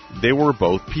realized they were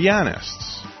both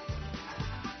pianists.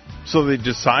 So they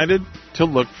decided to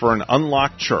look for an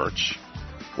unlocked church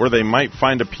where they might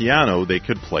find a piano they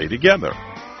could play together.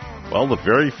 Well, the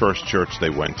very first church they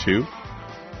went to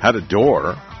had a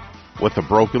door with a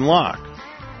broken lock.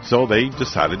 So they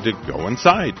decided to go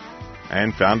inside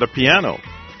and found a piano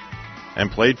and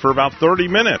played for about 30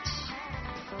 minutes.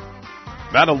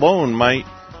 That alone might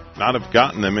not have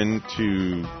gotten them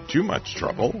into too much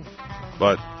trouble,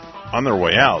 but on their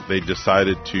way out, they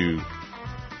decided to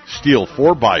steal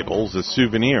 4 Bibles as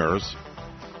souvenirs,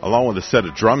 along with a set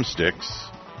of drumsticks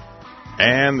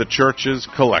and the church's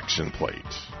collection plate.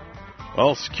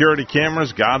 Well, security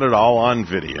cameras got it all on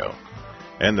video,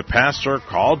 and the pastor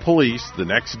called police the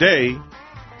next day.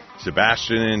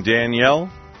 Sebastian and Danielle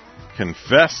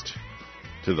confessed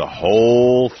to the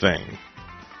whole thing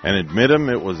and admitted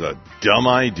it was a dumb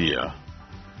idea.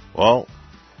 Well,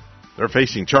 they're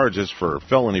facing charges for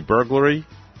felony burglary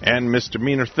and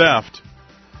misdemeanor theft,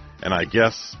 and I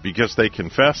guess because they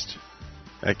confessed,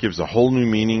 that gives a whole new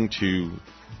meaning to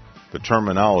the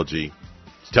terminology.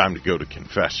 It's time to go to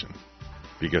confession,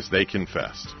 because they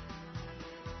confessed.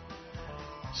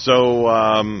 So,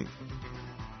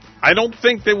 I don't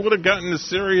think they would have gotten a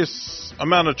serious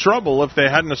amount of trouble if they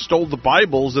hadn't have stole the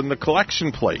Bibles and the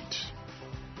collection plate.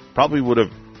 Probably would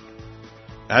have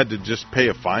had to just pay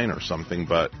a fine or something,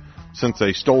 but since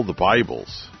they stole the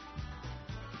Bibles,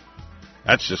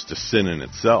 that's just a sin in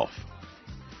itself.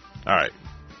 All right,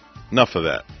 enough of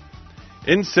that.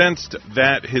 Incensed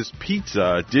that his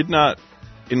pizza did not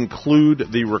include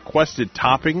the requested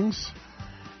toppings,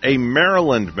 a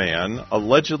Maryland man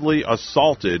allegedly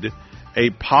assaulted a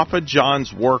Papa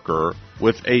John's worker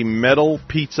with a metal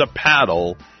pizza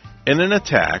paddle in an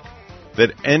attack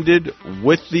that ended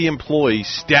with the employee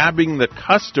stabbing the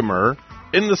customer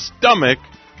in the stomach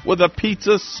with a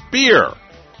pizza spear.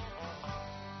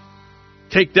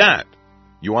 Take that.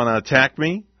 You want to attack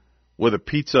me with a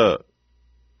pizza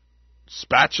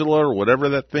spatula or whatever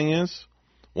that thing is?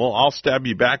 Well, I'll stab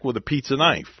you back with a pizza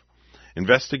knife.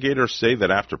 Investigators say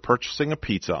that after purchasing a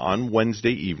pizza on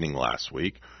Wednesday evening last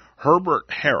week, Herbert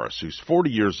Harris, who's 40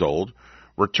 years old,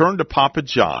 returned to Papa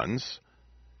John's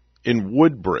in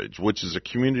Woodbridge, which is a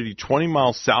community 20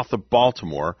 miles south of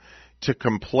Baltimore, to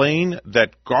complain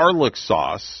that garlic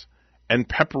sauce and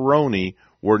pepperoni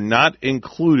were not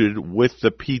included with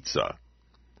the pizza.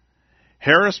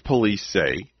 Harris police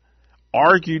say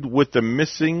argued about the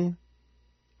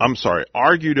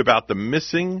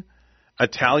missing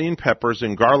Italian peppers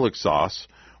and garlic sauce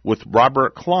with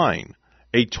Robert Klein,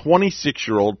 a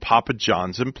 26-year-old Papa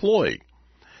John's employee.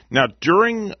 Now,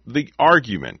 during the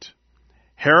argument,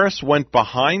 Harris went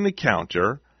behind the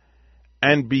counter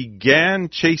and began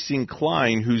chasing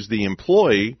Klein, who's the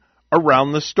employee,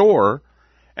 around the store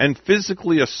and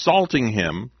physically assaulting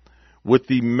him with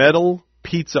the metal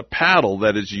pizza paddle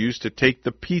that is used to take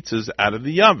the pizzas out of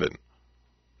the oven.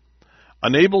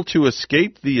 Unable to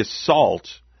escape the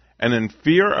assault and in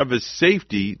fear of his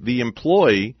safety, the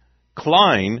employee,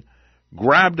 Klein,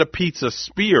 grabbed a pizza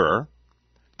spear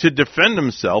to defend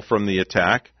himself from the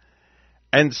attack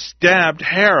and stabbed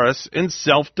Harris in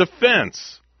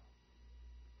self-defense.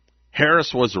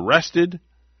 Harris was arrested,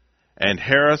 and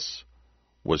Harris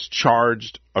was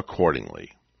charged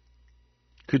accordingly.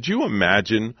 Could you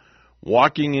imagine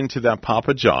walking into that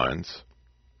Papa John's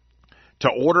to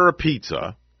order a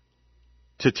pizza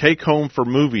to take home for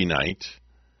movie night,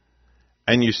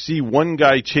 and you see one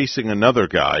guy chasing another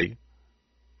guy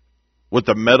with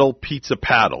a metal pizza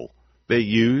paddle they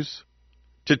use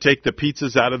to take the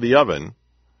pizzas out of the oven,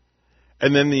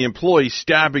 and then the employee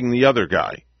stabbing the other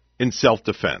guy in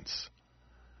self-defense?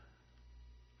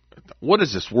 What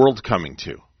is this world coming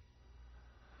to?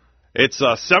 It's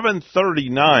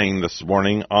 7:39 this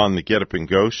morning on the Get Up and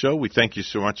Go show. We thank you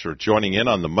so much for joining in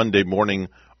on the Monday morning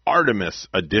Artemis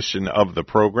edition of the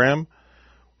program.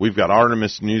 We've got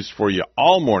Artemis news for you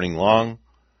all morning long.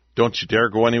 Don't you dare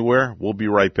go anywhere. We'll be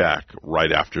right back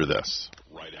right after this.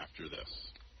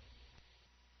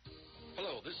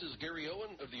 Hello, this is Gary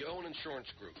Owen of the Owen Insurance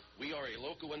Group. We are a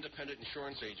local independent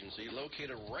insurance agency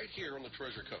located right here on the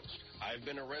Treasure Coast. I've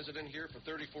been a resident here for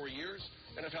 34 years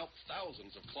and have helped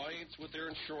thousands of clients with their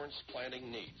insurance planning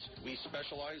needs. We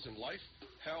specialize in life,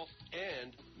 health,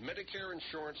 and Medicare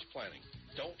insurance planning.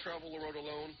 Don't travel the road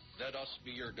alone. Let us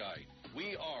be your guide.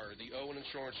 We are the Owen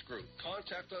Insurance Group.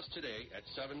 Contact us today at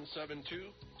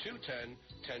 772-210-1020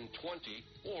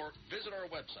 or visit our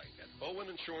website at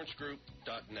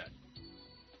oweninsurancegroup.net.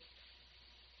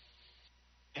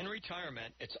 In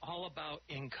retirement, it's all about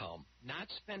income, not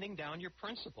spending down your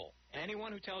principal.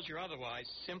 Anyone who tells you otherwise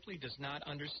simply does not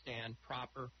understand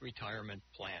proper retirement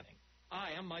planning.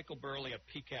 Hi, I'm Michael Burley of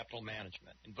P Capital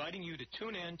Management, inviting you to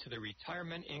tune in to the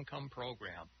Retirement Income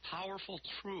Program. Powerful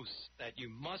truths that you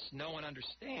must know and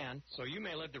understand so you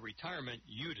may live the retirement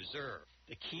you deserve.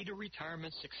 The key to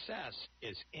retirement success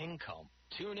is income.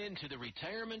 Tune in to the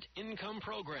Retirement Income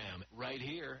Program right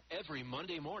here every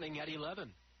Monday morning at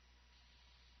 11.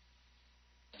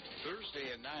 Thursday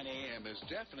at 9 a.m. is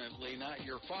definitely not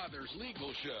your father's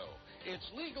legal show. It's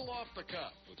Legal Off the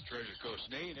Cuff with Treasure Coast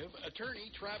native attorney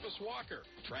Travis Walker.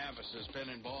 Travis has been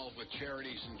involved with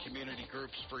charities and community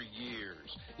groups for years.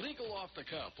 Legal Off the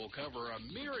Cuff will cover a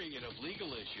myriad of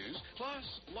legal issues, plus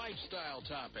lifestyle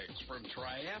topics from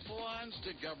triathlons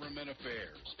to government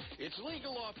affairs. It's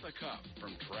Legal Off the Cuff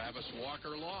from Travis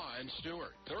Walker Law in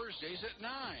Stewart. Thursdays at 9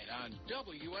 on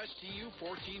WSTU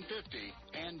 1450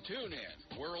 and tune in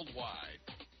worldwide.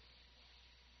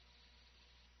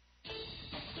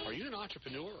 Are you an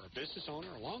entrepreneur or business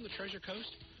owner along the Treasure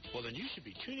Coast? Well, then you should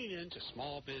be tuning in to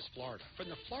Small Biz Florida from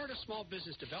the Florida Small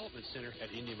Business Development Center at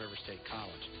Indian River State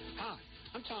College. Hi,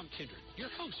 I'm Tom Kindred, your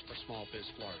host for Small Biz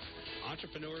Florida.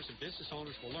 Entrepreneurs and business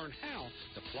owners will learn how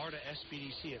the Florida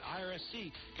SBDC and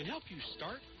IRSC can help you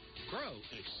start, grow,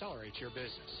 and accelerate your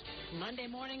business. Monday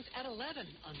mornings at 11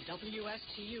 on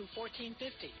WSTU 1450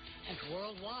 and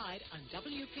worldwide on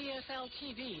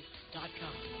WPFLTV.com.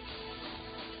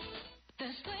 The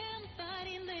Slim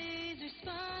Body Laser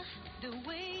Spa, the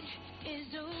wait is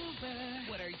over.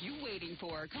 What are you waiting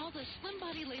for? Call the Slim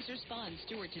Body Laser Spa in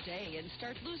Stewart today and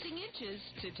start losing inches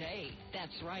today.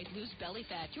 That's right, lose belly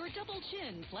fat, your double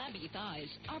chin, flabby thighs,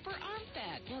 upper arm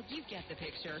fat. Well, you get the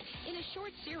picture. In a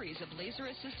short series of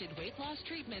laser-assisted weight loss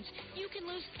treatments, you can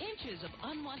lose inches of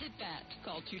unwanted fat.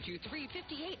 Call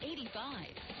 223-5885.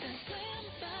 The Slim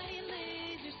Body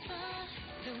Laser Spa,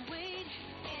 the wait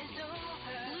is over.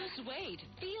 Lose weight,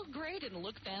 feel great, and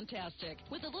look fantastic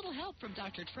with a little help from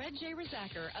Dr. Fred J.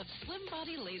 Rizacker of Slim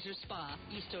Body Laser Spa,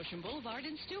 East Ocean Boulevard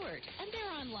in Stewart. And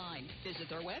they're online. Visit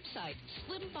their website,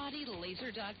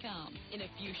 slimbodylaser.com. In a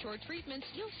few short treatments,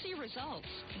 you'll see results.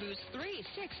 Lose 3,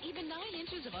 6, even 9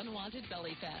 inches of unwanted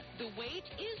belly fat. The wait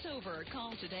is over.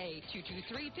 Call today,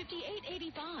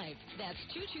 223-5885. That's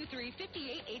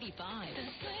 223-5885. The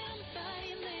Slim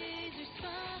Body Laser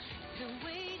Spa, the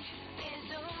wait is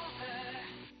over.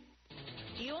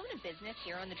 Do you own a business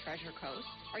here on the Treasure Coast?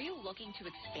 Are you looking to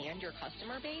expand your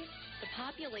customer base? The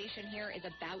population here is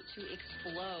about to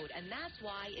explode, and that's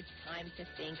why it's time to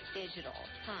think digital.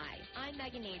 Hi, I'm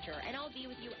Megan Ager, and I'll be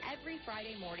with you every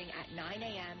Friday morning at 9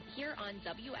 a.m. here on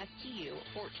WSTU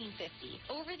 1450,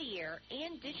 over the air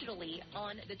and digitally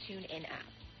on the TuneIn app.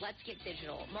 Let's get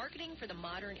digital. Marketing for the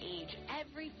modern age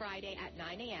every Friday at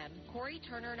 9 a.m. Corey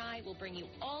Turner and I will bring you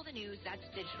all the news that's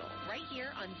digital right here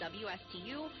on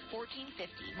WSTU 1450,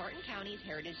 Martin County's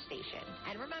Heritage Station.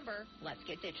 And remember, let's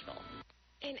get digital.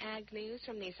 In Ag News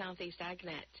from the Southeast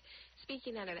AgNet.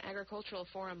 Speaking at an agricultural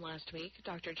forum last week,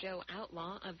 Dr. Joe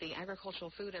Outlaw of the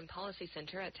Agricultural Food and Policy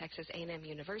Center at Texas A&M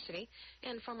University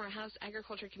and former House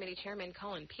Agriculture Committee Chairman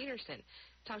Colin Peterson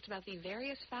talked about the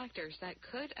various factors that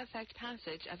could affect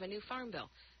passage of a new farm bill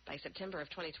by September of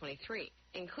 2023,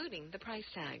 including the price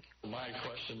tag. My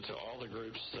question to all the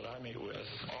groups that I meet with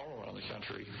all around the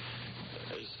country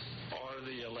is, are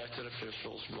the elected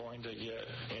officials going to get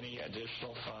any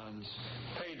additional funds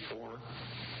paid for,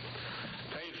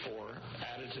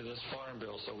 added to this farm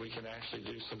bill so we can actually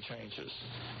do some changes?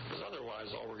 Because otherwise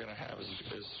all we're going to have is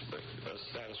a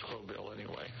status quo bill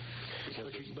anyway.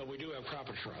 But we do have crop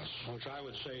insurance, which I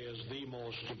would say is the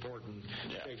most important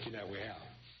safety net we have.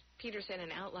 Peterson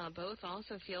and Outlaw both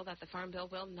also feel that the farm bill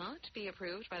will not be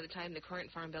approved by the time the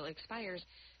current farm bill expires.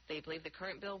 They believe the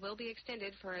current bill will be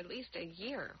extended for at least a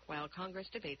year while Congress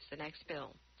debates the next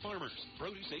bill. Farmers,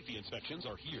 produce safety inspections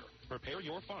are here. Prepare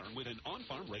your farm with an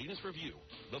on-farm readiness review.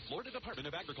 The Florida Department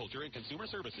of Agriculture and Consumer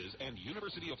Services and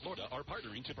University of Florida are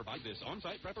partnering to provide this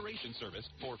on-site preparation service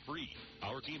for free.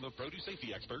 Our team of produce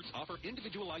safety experts offer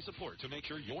individualized support to make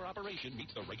sure your operation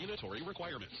meets the regulatory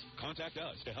requirements. Contact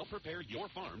us to help prepare your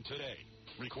farm today.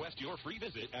 Request your free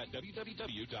visit at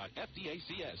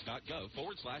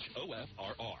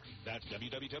www.fdacs.gov/OFRR. That's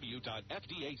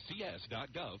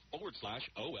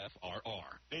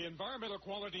www.fdacs.gov/OFRR. The Environmental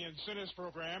Quality Incentives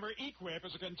Program, or EQIP,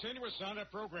 is a continuous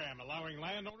sign-up program allowing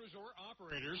landowners or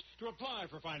operators to apply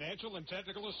for financial and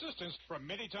technical assistance from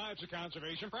many types of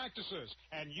conservation practices.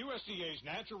 And USDA's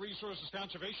Natural Resources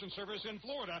Conservation Service in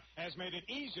Florida has made it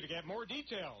easy to get more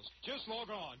details. Just log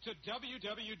on to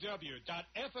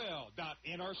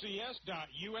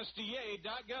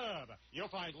www.fl.nrcs.usda.gov. You'll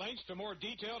find links to more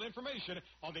detailed information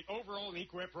on the overall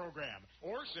EQIP program,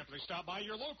 or simply stop by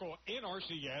your local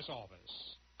NRCS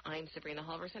office. I'm Sabrina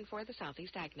Halverson for the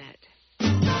Southeast AgNet.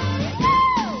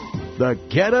 The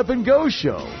Get Up and Go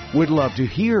Show would love to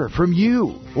hear from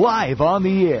you live on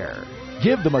the air.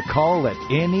 Give them a call at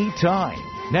any time.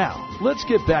 Now, let's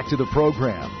get back to the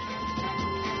program.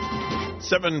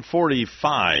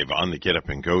 7:45 on the Get Up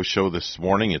and Go Show this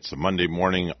morning. It's the Monday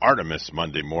morning, Artemis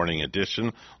Monday morning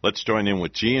edition. Let's join in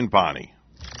with G and Bonnie.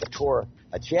 The Tour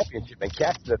a championship and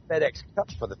captain the FedEx Cup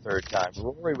for the third time.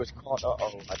 Rory was caught.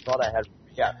 I thought I had.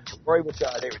 Yeah, Rory was.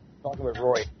 They were talking with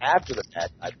Rory after the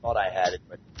match. I thought I had it,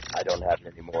 but I don't have it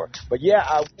anymore. But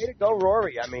yeah, way to go,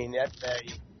 Rory. I mean,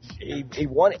 he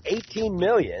won $18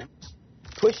 million,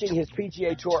 pushing his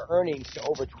PGA Tour earnings to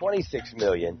over $26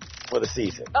 million for the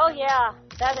season. Oh, yeah.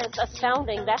 That is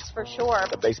astounding, that's for sure.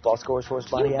 The baseball scores for us,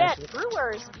 Bonnie? You bet.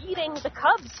 Brewers beating the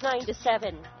Cubs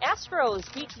 9-7.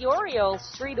 Astros beat the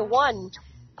Orioles 3-1.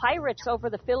 Pirates over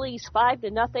the Phillies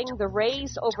 5-0. The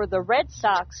Rays over the Red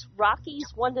Sox.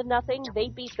 Rockies 1-0. They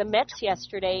beat the Mets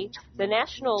yesterday. The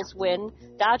Nationals win.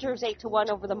 Dodgers 8-1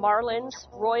 over the Marlins.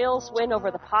 Royals win over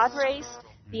the Padres.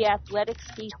 The Athletics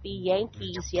beat the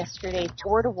Yankees yesterday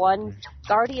 4-1.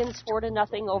 Guardians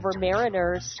 4-0 over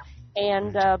Mariners.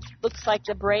 And looks like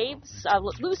the Braves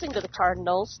losing to the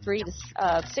Cardinals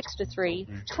 6-3.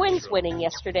 Twins winning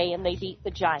yesterday, and they beat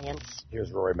the Giants.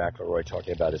 Here's Rory McIlroy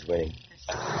talking about his winning.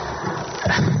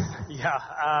 Yeah,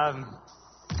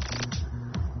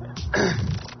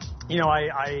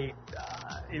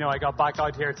 I got back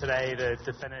out here today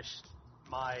to finish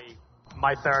my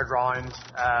third round.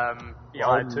 I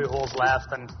had 2 holes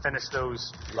left and finished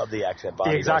those. Love the accent,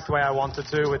 Bonnie. The exact way I wanted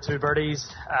to, with 2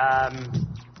 birdies.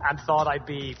 And thought I'd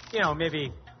be,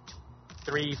 maybe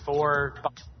 3-4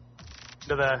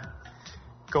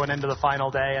 going into the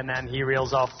final day, and then he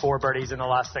reels off 4 birdies in the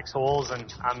last 6 holes,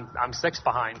 and I'm 6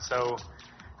 behind. So,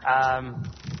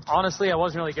 honestly, I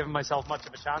wasn't really giving myself much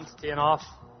of a chance teeing off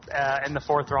in the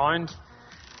 4th round.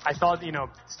 I thought,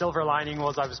 silver lining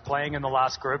was I was playing in the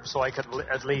last group, so I could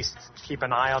at least keep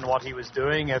an eye on what he was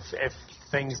doing if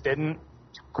things didn't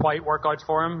quite work out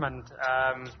for him. And,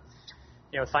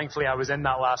 thankfully I was in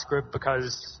that last group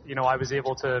because, I was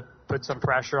able to put some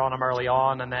pressure on him early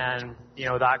on. And then,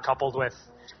 that coupled with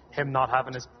him not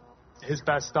having his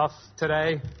best stuff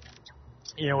today,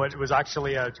 it was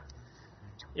actually I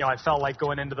felt like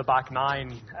going into the back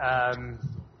 9,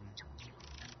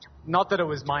 not that it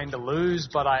was mine to lose,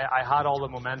 but I had all the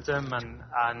momentum and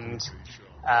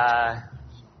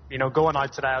going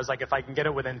out today, I was like, if I can get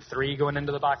it within 3 going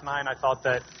into the back 9, I thought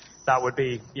that would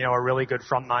be, a really good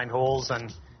front 9 holes.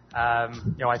 And,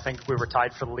 I think we were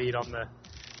tied for the lead on the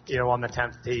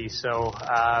 10th tee. So,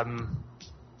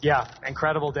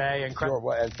 incredible day.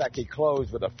 Sure. In fact, he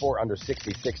closed with a 4 under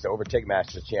 66 to overtake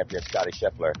Masters champion Scotty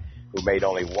Scheffler, who made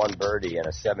only 1 birdie and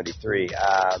a 73.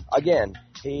 Again,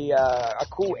 he a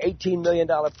cool $18 million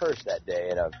purse that day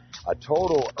and a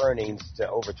total earnings to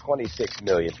over $26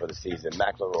 million for the season.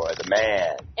 McIlroy, the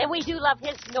man. And we do love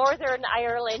his Northern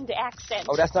Ireland accent.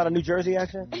 Oh, that's not a New Jersey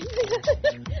accent? I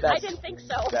didn't think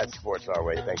so. That's Sports Our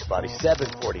Way. Thanks, Bonnie.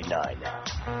 7:49 now.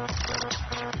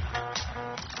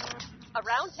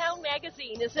 Around Town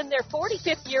magazine is in their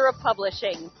 45th year of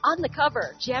publishing. On the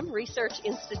cover, GEM Research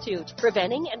Institute,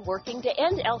 preventing and working to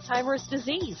end Alzheimer's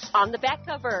disease. On the back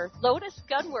cover, Lotus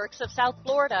Gunworks of South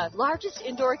Florida, largest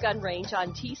indoor gun range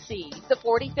on TC. The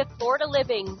 45th Florida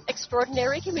Living,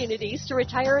 extraordinary communities to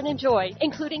retire and enjoy,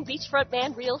 including Beachfront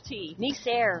Man Realty, Nice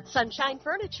Air, Sunshine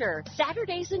Furniture,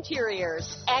 Saturday's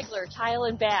Interiors, Agler Tile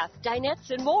and Bath,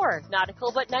 Dinettes and more.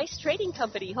 Nautical but nice trading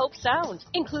company, Hope Sound,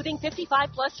 including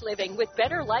 55 plus living with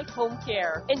Better Life Home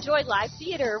Care. Enjoy live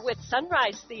theater with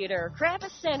Sunrise Theater,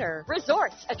 Kravis Center,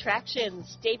 resorts,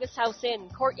 attractions, Davis House Inn,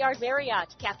 Courtyard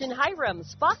Marriott, Captain Hiram,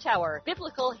 Spa Tower,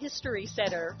 Biblical History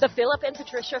Center, the Philip and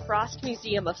Patricia Frost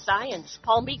Museum of Science,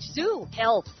 Palm Beach Zoo,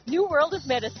 Health, New World of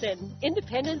Medicine,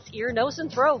 Independence Ear, Nose,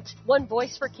 and Throat, One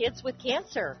Voice for Kids with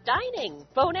Cancer, Dining,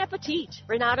 Bon Appetit,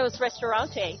 Renato's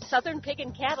Restaurante, Southern Pig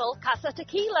and Cattle, Casa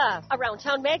Tequila. Around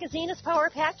Town magazine is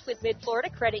power-packed with Mid-Florida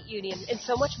Credit Union and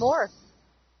so much more.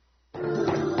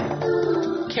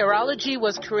 Careology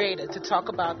was created to talk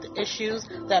about the issues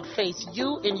that face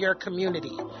you in your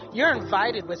community. You're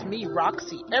invited with me,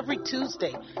 Roxy, every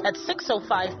Tuesday at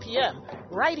 6:05 p.m.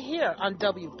 right here on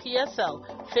WPSL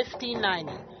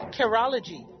 1590.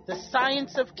 Careology, the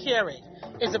science of caring,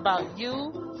 is about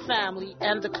you, family,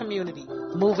 and the community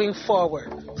moving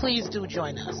forward. Please do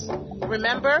join us.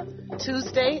 Remember,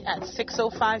 Tuesday at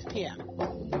 6:05 p.m.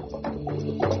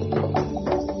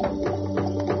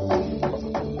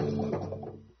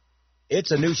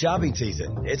 It's a new shopping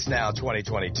season. It's now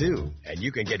 2022, and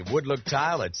you can get wood look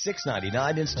tile at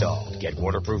 $6.99 installed. Get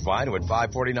waterproof vinyl at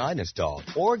 $5.49 installed,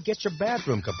 or get your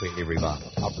bathroom completely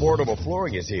remodeled. Affordable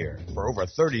flooring is here for over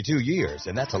 32 years,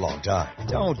 and that's a long time.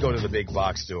 Don't go to the big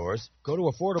box stores. Go to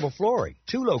Affordable Flooring.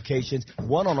 2 locations,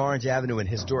 one on Orange Avenue in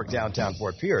historic downtown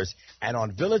Fort Pierce, and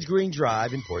on Village Green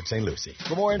Drive in Port St. Lucie.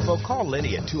 For more info, call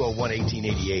Lenny at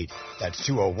 201-1888. That's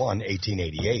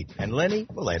 201-1888, and Lenny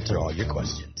will answer all your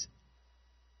questions.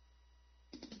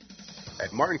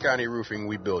 At Martin County Roofing,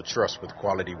 we build trust with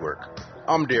quality work.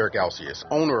 I'm Derek Alcius,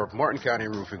 owner of Martin County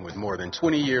Roofing with more than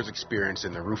 20 years experience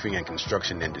in the roofing and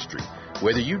construction industry.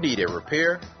 Whether you need a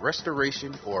repair,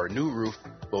 restoration, or a new roof,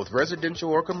 both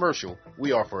residential or commercial,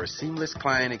 we offer a seamless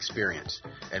client experience,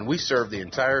 and we serve the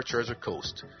entire Treasure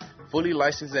Coast. Fully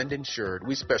licensed and insured,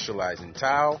 we specialize in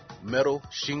tile, metal,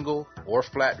 shingle, or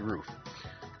flat roof.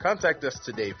 Contact us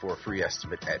today for a free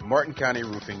estimate at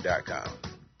martincountyroofing.com.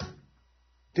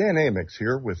 Dan Amex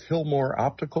here with Hillmore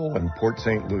Optical in Port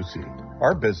St. Lucie.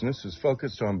 Our business is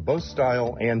focused on both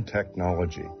style and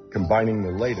technology, combining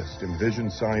the latest in vision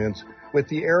science with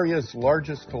the area's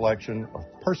largest collection of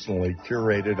personally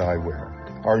curated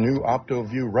eyewear. Our new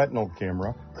OptoView retinal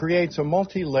camera creates a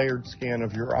multi-layered scan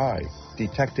of your eye,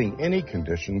 detecting any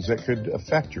conditions that could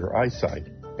affect your eyesight.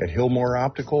 At Hillmore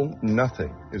Optical,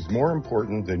 nothing is more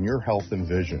important than your health and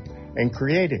vision and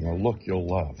creating a look you'll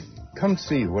love. Come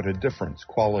see what a difference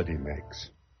quality makes.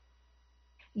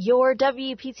 Your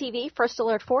WPTV First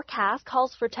Alert forecast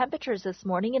calls for temperatures this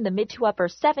morning in the mid to upper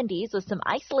 70s with some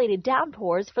isolated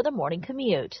downpours for the morning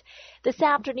commute. This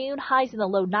afternoon, highs in the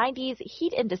low 90s,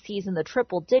 heat indices in the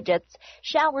triple digits,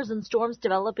 showers and storms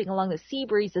developing along the sea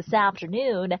breeze this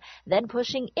afternoon, then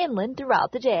pushing inland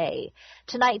throughout the day.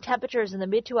 Tonight, temperatures in the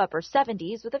mid to upper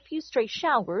 70s with a few stray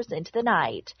showers into the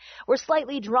night. We're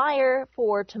slightly drier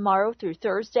for tomorrow through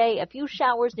Thursday, a few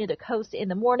showers near the coast in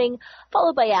the morning,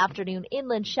 followed by afternoon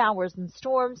inland showers and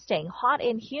storms, staying hot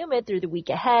and humid through the week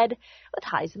ahead with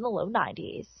highs in the low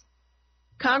 90s.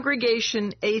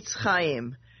 Congregation Eitz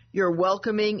Chaim, your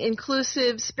welcoming,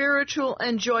 inclusive, spiritual,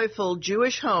 and joyful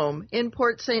Jewish home in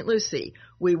Port St. Lucie.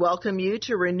 We welcome you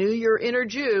to renew your inner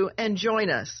Jew and join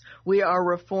us. We are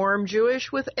Reform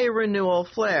Jewish with a renewal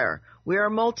flair. We are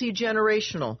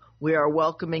multi-generational. We are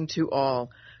welcoming to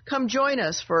all. Come join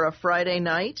us for a Friday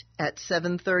night at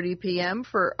 7:30 p.m.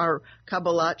 for our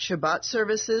Kabbalat Shabbat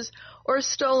services, or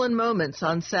Stolen Moments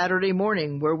on Saturday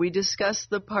morning where we discuss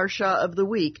the Parsha of the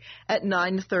week at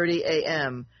 9:30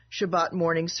 a.m. Shabbat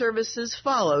morning services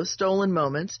follow Stolen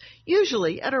Moments,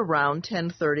 usually at around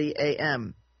 10:30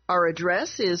 a.m. Our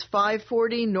address is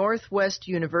 540 Northwest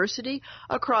University,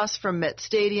 across from Met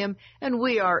Stadium, and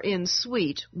we are in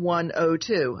Suite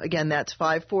 102. Again, that's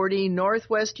 540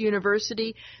 Northwest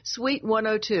University, Suite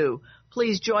 102.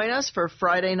 Please join us for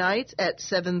Friday nights at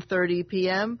 7:30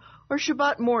 p.m. or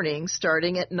Shabbat morning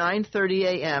starting at 9:30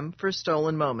 a.m. for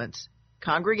Stolen Moments.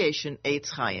 Congregation Eitz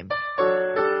Chaim.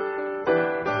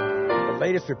 The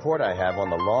latest report I have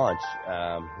on the launch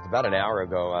was about an hour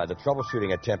ago. The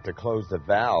troubleshooting attempt to close the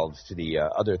valves to the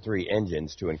other 3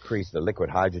 engines to increase the liquid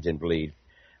hydrogen bleed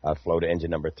flow to engine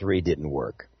number 3 didn't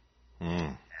work.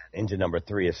 Engine number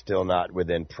 3 is still not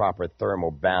within proper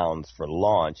thermal bounds for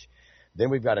launch.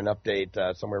 Then we've got an update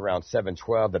somewhere around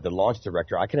 7:12 that the launch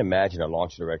director, I can imagine a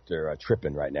launch director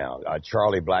tripping right now.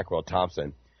 Charlie Blackwell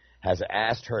Thompson has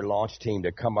asked her launch team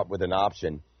to come up with an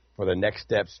option for the next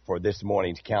steps for this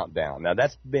morning's countdown. Now,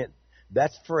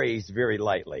 that's phrased very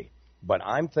lightly, but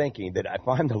I'm thinking that if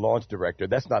I'm the launch director,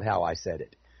 that's not how I said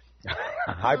it.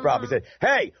 I probably said,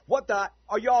 hey, what the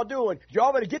are y'all doing?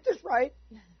 Y'all better get this right.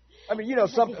 I mean,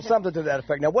 something to that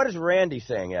effect. Now, what is Randy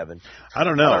saying, Evan? I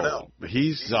don't know.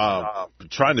 He's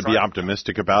trying to be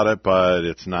optimistic about it, but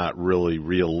it's not really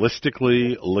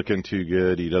realistically looking too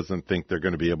good. He doesn't think they're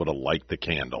going to be able to light the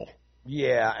candle.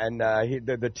 Yeah, and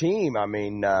the team, I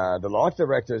mean, the launch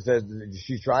director says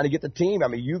she's trying to get the team. I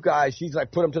mean, you guys, she's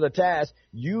like, put them to the task.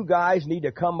 You guys need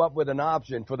to come up with an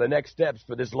option for the next steps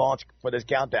for this launch, for this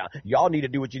countdown. Y'all need to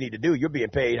do what you need to do. You're being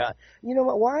paid, huh? You know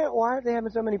what? Why are they having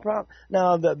so many problems?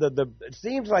 Now, it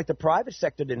seems like the private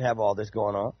sector didn't have all this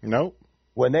going on. Nope.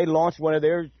 When they launched one of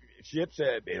their ships,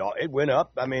 it went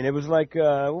up. I mean, it was like,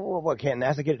 what, can't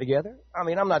NASA get it together? I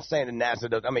mean, I'm not saying that NASA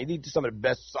does. I mean, these are some of the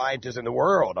best scientists in the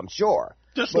world, I'm sure.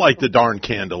 Just light the darn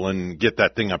candle and get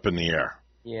that thing up in the air.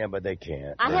 Yeah, but they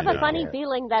can't. I have a funny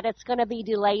feeling that it's going to be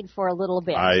delayed for a little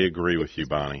bit. I agree with you,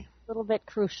 Bonnie. A little bit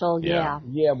crucial, yeah.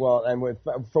 Yeah, well, and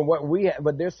from what we have,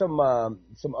 but there's some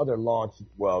other launch.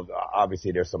 Well,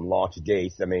 obviously there's some launch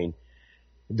dates. I mean,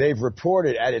 they've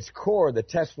reported at its core the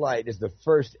test flight is the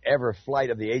first ever flight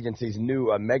of the agency's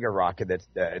new mega rocket. That's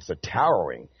it's a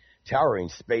towering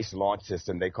space launch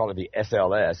system. They call it the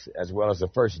SLS, as well as the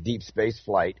first deep space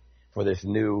flight for this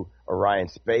new Orion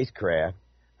spacecraft.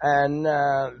 And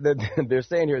they're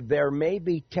saying here there may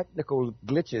be technical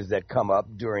glitches that come up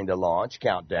during the launch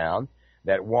countdown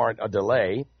that warrant a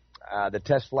delay. The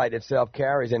test flight itself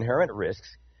carries inherent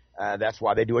risks. That's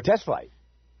why they do a test flight.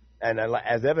 And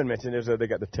as Evan mentioned, they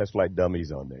got the test flight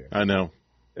dummies on there. I know.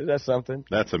 Is that something?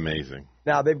 That's amazing.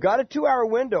 Now, they've got a 2-hour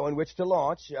window in which to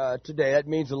launch today. That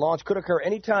means the launch could occur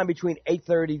anytime between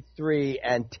 8:33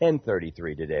 and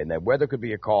 10:33 today. And the weather could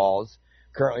be a cause.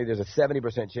 Currently, there's a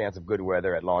 70% chance of good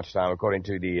weather at launch time, according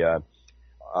to the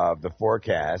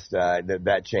forecast.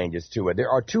 That changes too. There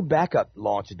are 2 backup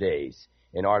launch days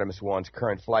in Artemis 1's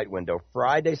current flight window: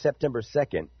 Friday, September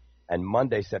 2nd, and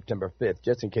Monday, September 5th,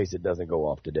 just in case it doesn't go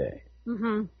off today.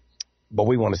 Mm-hmm. But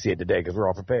we want to see it today because we're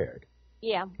all prepared.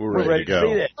 Yeah. We're ready to go.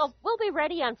 See this. Well, we'll be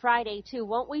ready on Friday, too,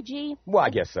 won't we, G? Well, I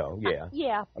guess so, yeah.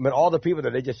 Yeah. I mean, all the people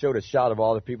they just showed a shot of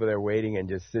all the people there waiting and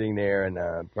just sitting there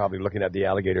and probably looking at the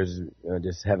alligators,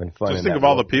 just having fun. Just think of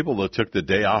all the people that took the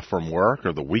day off from work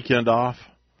or the weekend off.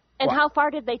 And how far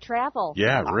did they travel?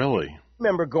 Yeah, really. I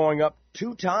remember going up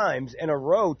 2 times in a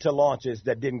row to launches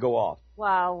that didn't go off.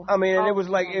 Wow. I mean, and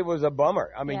it was a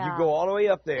bummer. I mean, you go all the way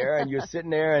up there, and you're sitting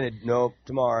there, and nope,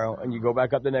 tomorrow. And you go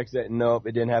back up the next day, nope,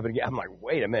 it didn't happen again. I'm like,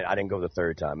 wait a minute, I didn't go the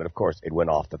 3rd time. And, of course, it went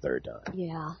off the 3rd time.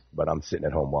 Yeah. But I'm sitting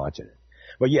at home watching it.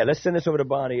 But, yeah, let's send this over to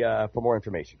Bonnie for more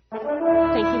information.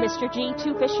 Thank you, Mr. G.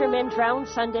 2 fishermen drowned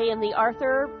Sunday in the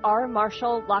Arthur R.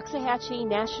 Marshall Loxahatchee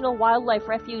National Wildlife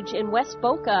Refuge in West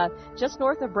Boca, just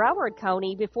north of Broward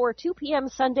County. Before 2 p.m.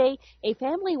 Sunday, a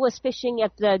family was fishing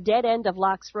at the dead end of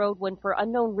Locks Road when, for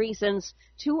unknown reasons,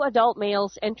 2 adult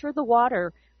males entered the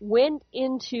water, went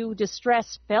into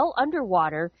distress, fell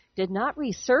underwater, did not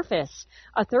resurface.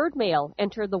 A 3rd male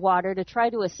entered the water to try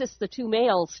to assist the 2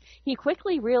 males. He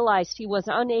quickly realized he was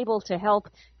unable to help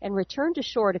and returned to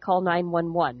shore to call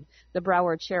 911. The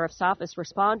Broward Sheriff's Office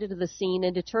responded to the scene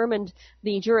and determined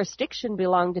the jurisdiction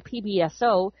belonged to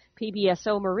PBSO.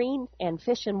 PBSO Marine and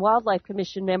Fish and Wildlife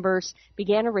Commission members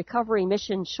began a recovery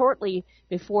mission shortly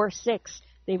before 6.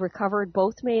 They recovered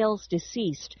both males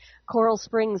deceased. Coral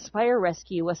Springs Fire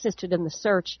Rescue assisted in the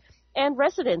search. And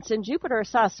residents in Jupiter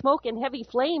saw smoke and heavy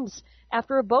flames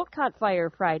after a boat caught fire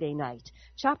Friday night.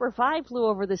 Chopper 5 flew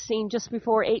over the scene just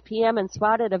before 8 p.m. and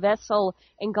spotted a vessel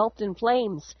engulfed in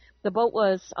flames. The boat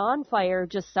was on fire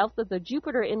just south of the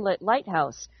Jupiter Inlet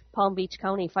Lighthouse. Palm Beach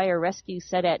County Fire Rescue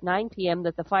said at 9 p.m.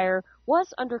 that the fire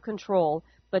was under control,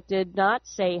 but did not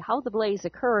say how the blaze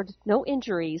occurred. No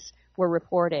injuries were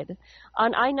reported.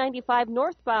 On I-95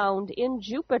 northbound in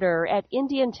Jupiter at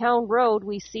Indiantown Road,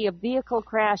 we see a vehicle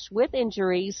crash with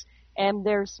injuries, and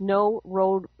there's no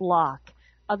roadblock.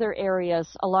 Other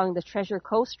areas along the Treasure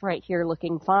Coast right here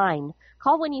looking fine.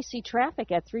 Call when you see traffic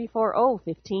at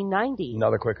 340-1590.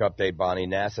 Another quick update, Bonnie.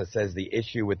 NASA says the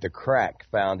issue with the crack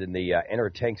found in the inner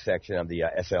tank section of the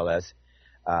SLS,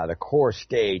 the core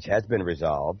stage, has been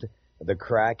resolved. The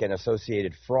crack and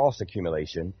associated frost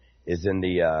accumulation is in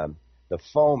the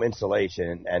foam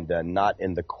insulation and not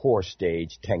in the core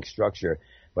stage tank structure.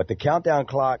 But the countdown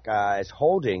clock is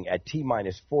holding at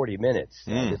T-minus 40 minutes.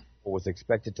 This was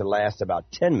expected to last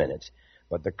about 10 minutes,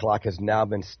 but the clock has now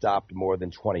been stopped more than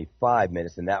 25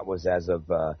 minutes, and that was as of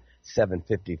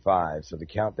 7:55. So the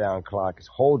countdown clock is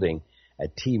holding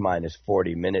at T-minus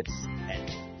 40 minutes.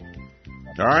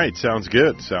 All right, sounds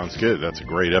good. Sounds good. That's a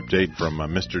great update from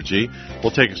Mr. G.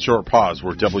 We'll take a short pause.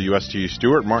 We're WSTU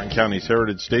Stewart, Martin County's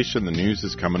Heritage Station. The news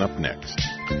is coming up next.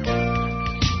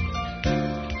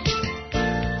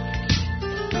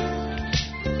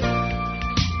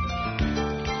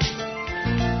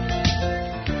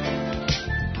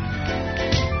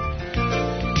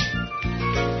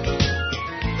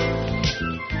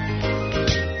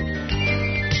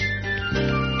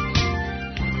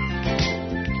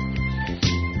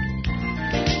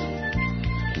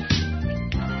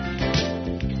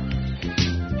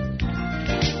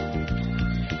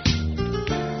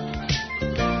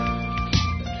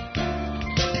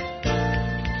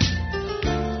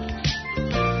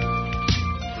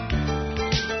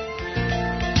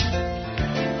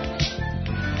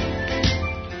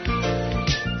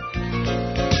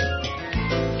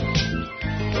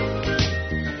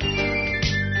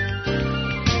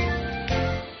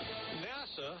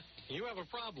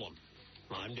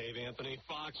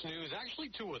 Fox News, actually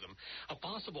two of them. A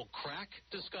possible crack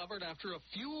discovered after a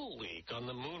fuel leak on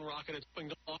the moon rocket it's going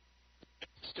to launch.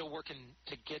 Still working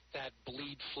to get that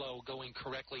bleed flow going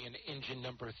correctly in engine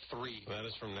number 3. That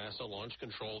is from NASA Launch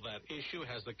Control. That issue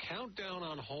has the countdown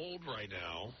on hold right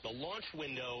now. The launch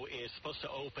window is supposed to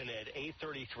open at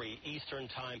 8:33 Eastern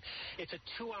Time. It's a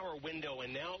 2-hour window,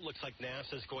 and now it looks like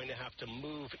NASA's going to have to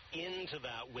move into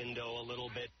that window a little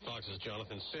bit. Fox's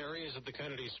Jonathan Seri is at the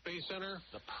Kennedy Space Center.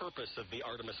 The purpose of the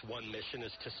Artemis 1 mission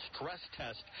is to stress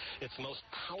test its most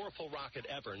powerful rocket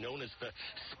ever, known as the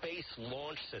Space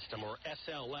Launch System, or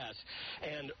SLS,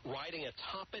 and riding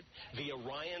atop it, the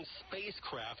Orion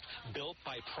spacecraft built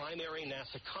by primary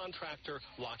NASA contractor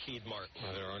Lockheed Martin.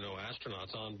 There are no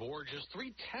astronauts on board, just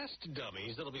 3 test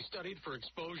dummies that'll be studied for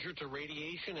exposure to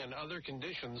radiation and other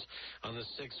conditions on the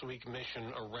 6-week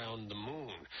mission around the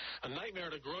moon. A nightmare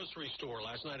at a grocery store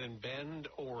last night in Bend,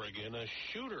 Oregon. A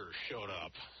shooter showed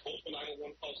up. Multiple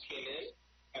 911 calls came in.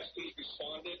 As police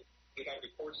responded, we had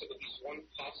reports of at least one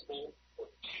possible or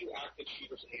 2 active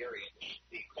shooters in the area.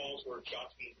 The calls were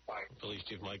shots being fired. Police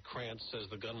Chief Mike Krantz says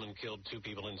the gunman killed 2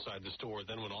 people inside the store.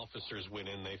 Then when officers went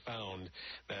in, they found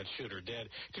that shooter dead.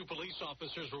 2 police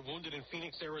officers were wounded in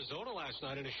Phoenix, Arizona last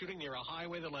night in a shooting near a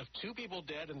highway that left 2 people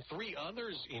dead and 3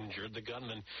 others injured. The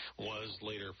gunman was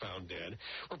later found dead.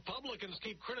 Republicans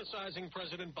keep criticizing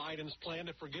President Biden's plan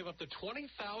to forgive up to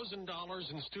 $20,000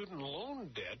 in student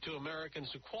loan debt to Americans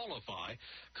who qualify.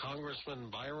 Congressman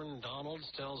Byron Donalds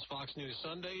tells Fox News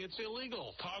Sunday it's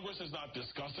illegal. Congress has not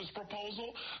discussed this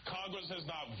proposal. Congress has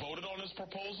not voted on this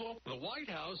proposal. The White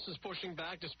House is pushing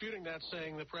back, disputing that,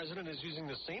 saying the president is using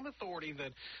the same authority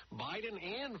that Biden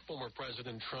and former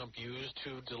President Trump used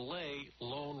to delay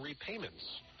loan repayments.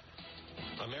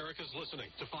 America's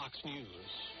listening to Fox News.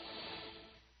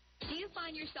 Do you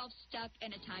find yourself stuck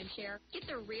in a timeshare? Get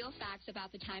the real facts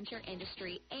about the timeshare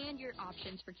industry and your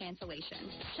options for cancellation.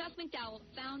 Chuck McDowell,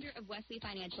 founder of Wesley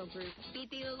Financial Group,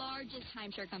 beat the largest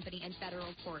timeshare company in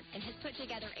federal court and has put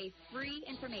together a free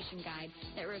information guide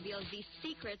that reveals the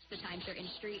secrets the timeshare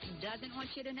industry doesn't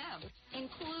want you to know,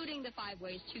 including the 5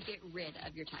 ways to get rid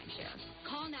of your timeshare.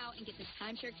 Call now and get this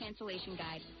timeshare cancellation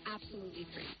guide absolutely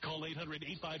free. Call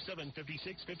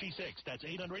 800-857-5656. That's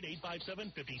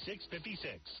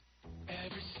 800-857-5656.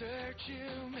 Every search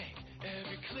you make,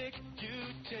 every click you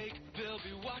take, they'll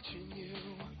be watching you.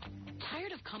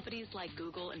 Tired of companies like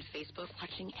Google and Facebook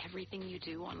watching everything you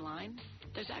do online?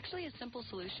 There's actually a simple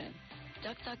solution.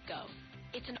 DuckDuckGo.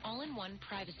 It's an all-in-one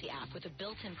privacy app with a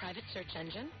built-in private search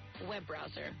engine, web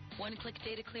browser, one-click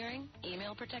data clearing,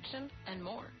 email protection, and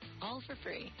more. All for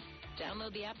free.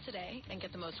 Download the app today and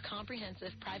get the most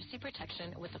comprehensive privacy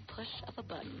protection with a push of a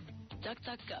button.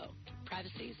 DuckDuckGo.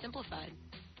 Privacy simplified.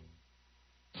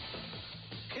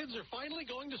 Kids are finally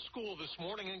going to school this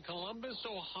morning in Columbus,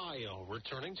 Ohio,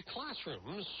 returning to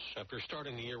classrooms after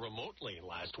starting the year remotely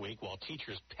last week while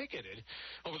teachers picketed.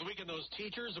 Over the weekend, those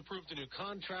teachers approved a new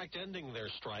contract ending their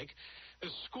strike. The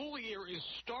school year is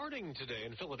starting today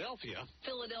in Philadelphia.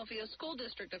 Philadelphia school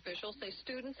district officials say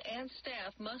students and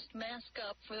staff must mask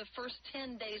up for the first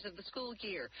 10 days of the school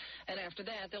year. And after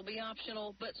that, they'll be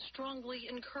optional but strongly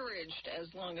encouraged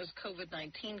as long as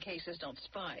COVID-19 cases don't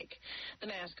spike. The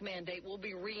mask mandate will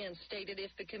be reinstated if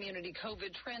the community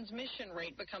COVID transmission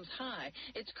rate becomes high.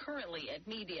 It's currently at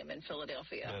medium in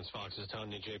Philadelphia. That's Fox's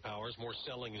Tanya J. Powers. More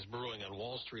selling is brewing on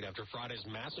Wall Street after Friday's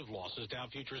massive losses. Dow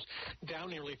futures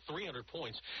down nearly 300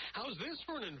 points. How's this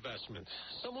for an investment?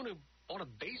 Someone who bought a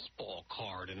baseball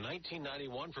card in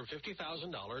 1991 for $50,000,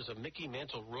 a Mickey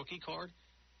Mantle rookie card,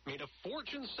 made a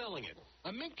fortune selling it.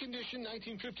 A mint-condition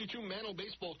 1952 Mantle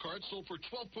baseball card sold for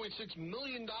 $12.6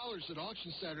 million at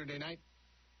auction Saturday night,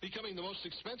 becoming the most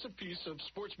expensive piece of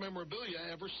sports memorabilia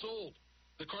ever sold.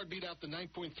 The card beat out the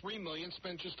 $9.3 million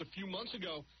spent just a few months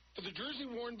ago for the jersey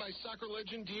worn by soccer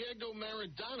legend Diego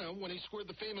Maradona when he scored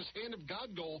the famous Hand of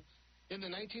God goal in the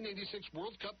 1986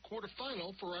 World Cup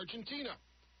quarterfinal for Argentina.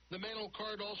 The Mantle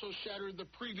card also shattered the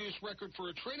previous record for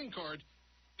a trading card,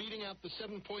 beating out the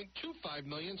 $7.25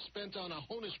 million spent on a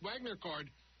Honus Wagner card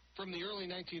from the early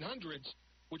 1900s,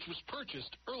 which was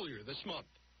purchased earlier this month.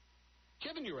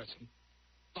 Kevin Uretsky,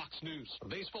 Fox News. A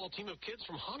baseball team of kids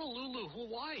from Honolulu,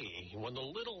 Hawaii, won the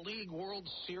Little League World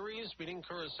Series, beating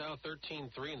Curaçao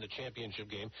 13-3 in the championship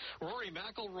game. Rory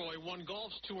McIlroy won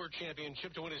Golf's Tour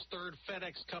Championship to win his 3rd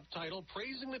FedEx Cup title,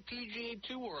 praising the PGA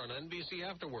Tour on NBC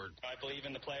afterward. I believe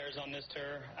in the players on this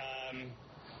tour.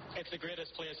 It's the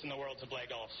greatest place in the world to play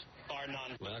golf, bar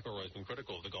none. McIlroy's been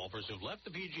critical of the golfers who've left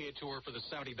the PGA Tour for the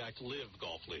Saudi-backed LIV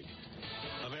Golf League.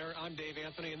 I'm Dave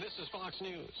Anthony, and this is Fox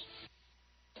News.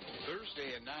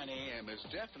 Thursday at 9 a.m. is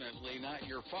definitely not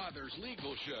your father's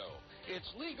legal show. It's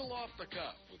Legal Off the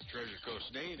Cuff with Treasure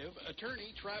Coast native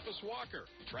attorney Travis Walker.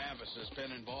 Travis has been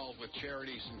involved with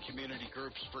charities and community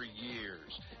groups for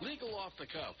years. Legal Off the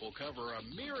Cuff will cover a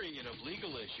myriad of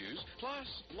legal issues, plus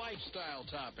lifestyle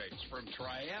topics from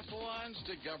triathlons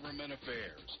to government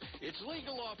affairs. It's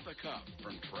Legal Off the Cuff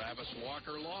from Travis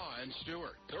Walker Law in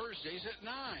Stewart, Thursdays at 9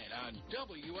 on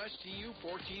WSTU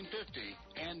 1450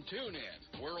 and tune in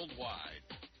worldwide.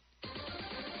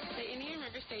 The Indian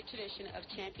River State tradition of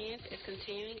champions is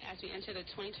continuing as we enter the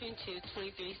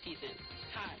 2022-23 season.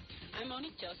 Hi, I'm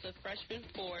Monique Joseph, freshman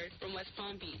forward from West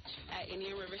Palm Beach at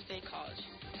Indian River State College.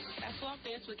 Basketball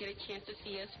fans will get a chance to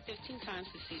see us 15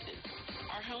 times this season.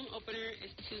 Our home opener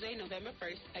is Tuesday, November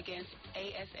 1st against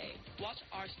ASA. Watch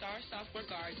our star sophomore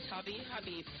guard, Tabi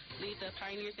Habib, lead the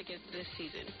Pioneers against this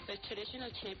season. The tradition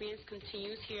of champions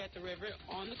continues here at the River,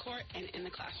 on the court, and in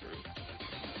the classroom.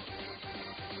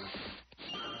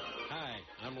 Hi,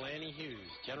 I'm Lanny Hughes,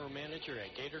 General Manager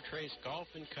at Gator Trace Golf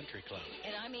and Country Club.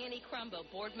 And I'm Annie Crumbo,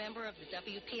 board member of the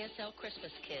WPSL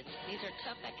Christmas Kids. These are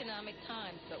tough economic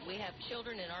times, but we have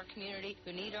children in our community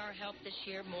who need our help this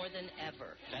year more than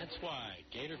ever. That's why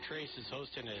Gator Trace is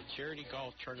hosting a charity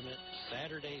golf tournament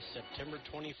Saturday, September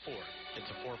 24th. It's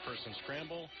a four-person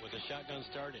scramble with a shotgun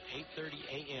start at 8:30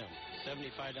 a.m.,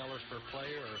 $75 per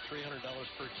player or $300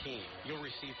 per team. You'll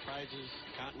receive prizes,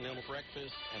 continental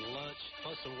breakfast, and lunch,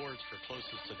 plus awards for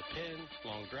closest to the pin,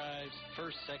 long drives,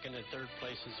 first, second, and third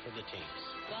places for the teams.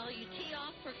 While you tee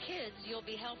off for kids, you'll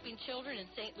be helping children in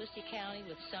St. Lucie County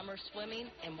with summer swimming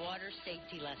and water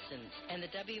safety lessons and the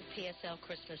WPSL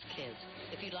Christmas Kids.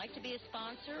 If you'd like to be a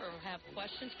sponsor or have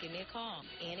questions, give me a call.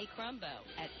 Annie Crumbo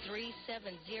at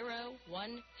 370-1395.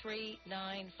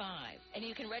 And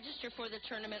you can register for the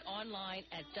tournament online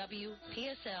at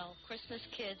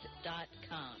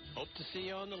WPSLChristmasKids.com. Hope to see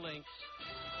you on the links.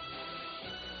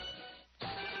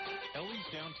 Ellie's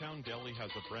Downtown Deli has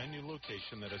a brand new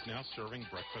location that is now serving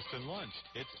breakfast and lunch.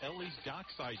 It's Ellie's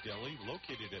Dockside Deli,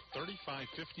 located at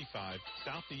 3555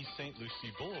 Southeast St.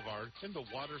 Lucie Boulevard in the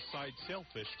Waterside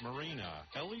Sailfish Marina.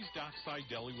 Ellie's Dockside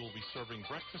Deli will be serving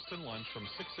breakfast and lunch from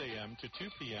 6 a.m. to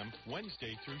 2 p.m.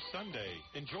 Wednesday through Sunday.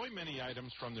 Enjoy many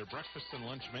items from their breakfast and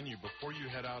lunch menu before you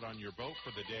head out on your boat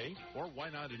for the day, or why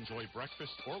not enjoy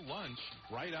breakfast or lunch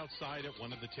right outside at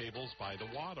one of the tables by the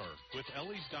water. With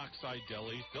Ellie's Dockside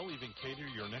Deli, they'll even cater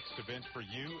your next event for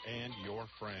you and your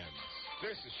friends.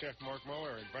 This is Chef Mark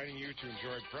Muller inviting you to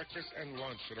enjoy breakfast and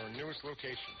lunch at our newest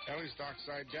location, Ellie's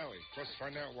Dockside Deli. Plus,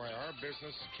 find out why our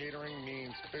business catering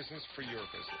means business for your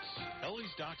business. Ellie's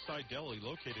Dockside Deli,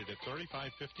 located at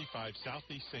 3555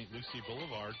 Southeast St. Lucie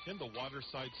Boulevard in the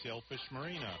Waterside Sailfish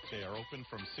Marina. They are open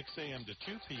from 6 a.m. to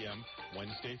 2 p.m.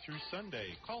 Wednesday through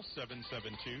Sunday. Call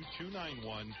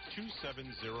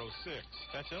 772-291-2706.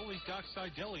 That's Ellie's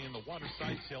Dockside Deli in the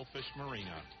Waterside Sailfish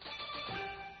Marina.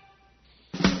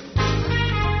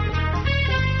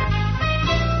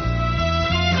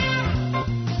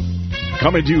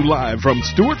 Coming to you live from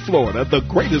Stewart, Florida, the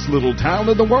greatest little town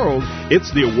in the world,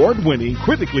 it's the award-winning,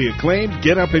 critically acclaimed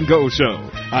Get Up and Go show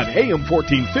on AM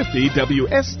 1450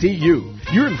 WSTU.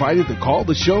 You're invited to call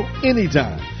the show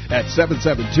anytime at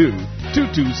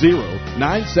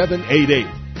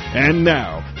 772-220-9788. And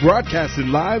now, broadcasting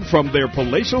live from their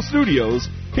palatial studios,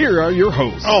 here are your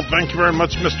hosts. Oh, thank you very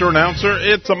much, Mr. Announcer.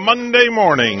 It's a Monday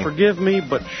morning. Forgive me,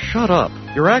 but shut up.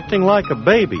 You're acting like a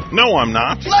baby. No, I'm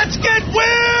not. Let's get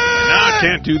weird! No, I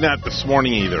can't do that this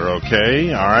morning either,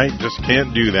 okay? All right, just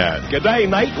can't do that. Good day,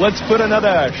 mate. Let's put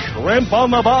another shrimp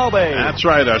on the barbie. That's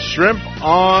right, a shrimp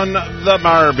on the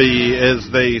barbie, as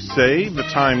they say. The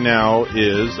time now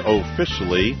is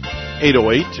officially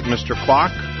 8:08. Mr.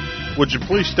 Clock, would you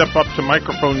please step up to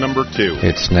microphone number 2?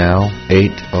 It's now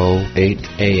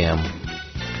 8:08 a.m.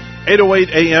 8:08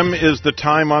 a.m. is the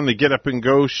time on the Get Up and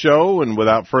Go show, and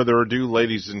without further ado,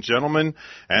 ladies and gentlemen,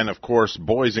 and of course,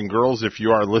 boys and girls, if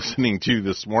you are listening to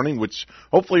this morning, which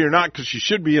hopefully you're not because you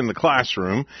should be in the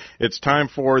classroom, it's time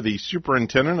for the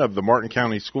Superintendent of the Martin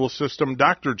County School System,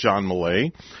 Dr. John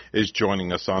Millay, is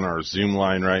joining us on our Zoom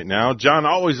line right now. John,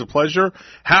 always a pleasure.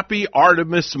 Happy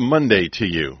Artemis Monday to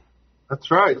you.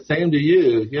 That's right. Same to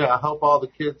you. Yeah, I hope all the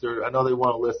kids I know they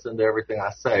want to listen to everything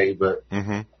I say, but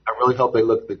I really hope they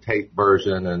look at the tape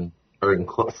version and are in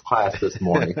class this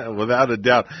morning. Without a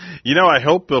doubt. You know, I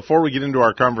hope before we get into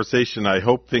our conversation, I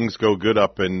hope things go good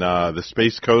up in the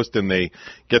Space Coast and they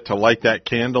get to light that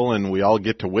candle and we all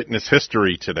get to witness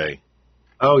history today.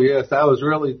 Oh, yes. I was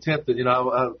really tempted. You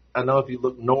know, I know if you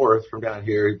look north from down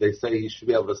here, they say you should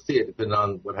be able to see it depending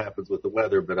on what happens with the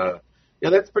weather, but yeah,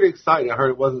 that's pretty exciting. I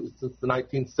heard it wasn't since the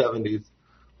 1970s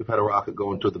we've had a rocket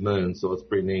going to the moon, so it's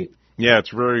pretty neat. Yeah,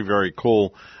 it's very, very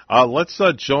cool. Let's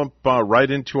jump right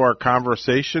into our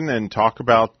conversation and talk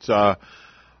about the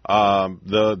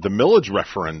millage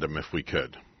referendum, if we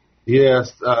could.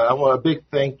 Yes, I want a big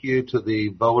thank you to the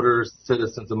voters,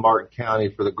 citizens of Martin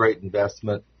County for the great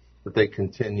investment that they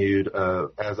continued.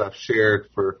 As I've shared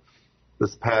for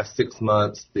this past 6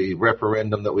 months, the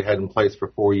referendum that we had in place for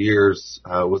 4 years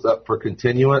was up for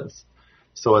continuance.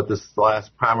 So at this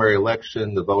last primary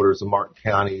election, the voters of Martin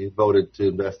County voted to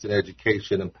invest in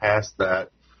education and passed that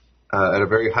at a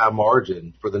very high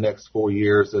margin for the next 4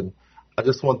 years. And I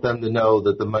just want them to know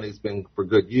that the money's been for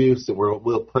good use, and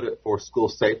we'll put it for school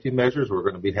safety measures. We're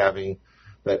going to be having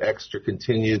that extra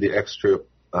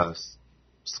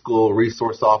school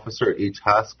resource officer at each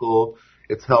high school.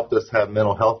 It's helped us have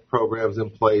mental health programs in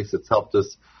place. It's helped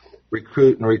us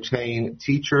recruit and retain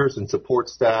teachers and support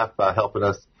staff by helping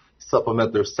us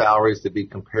supplement their salaries to be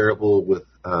comparable with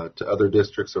to other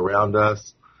districts around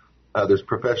us. There's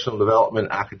professional development,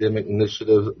 academic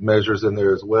initiative measures in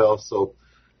there as well. So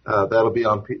that'll be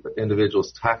on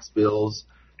individuals' tax bills.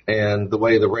 And the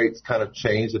way the rates kind of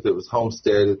changed, if it was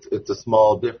homestead, it's a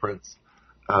small difference.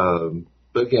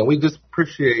 But again, we just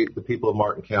appreciate the people of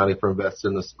Martin County for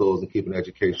investing in the schools and keeping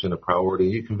education a priority.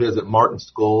 You can visit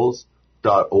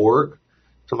martinschools.org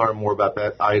to learn more about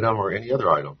that item or any other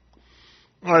item.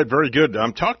 All right, very good.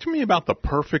 Talk to me about the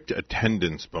perfect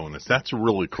attendance bonus. That's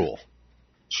really cool.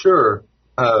 Sure.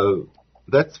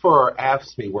 That's for our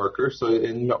AFSCME workers. So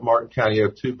in Martin County, you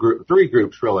have three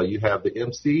groups, really. You have the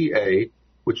MCEA,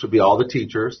 which would be all the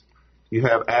teachers. You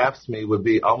have AFSCME, would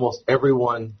be almost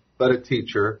everyone but a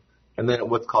teacher. And then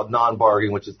what's called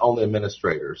non-bargaining, which is only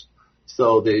administrators.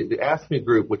 So the AFSCME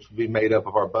group, which would be made up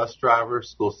of our bus drivers,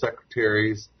 school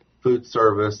secretaries, food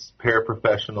service,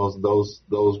 paraprofessionals,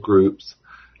 those groups,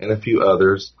 and a few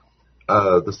others.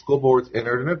 The school boards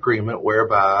entered an agreement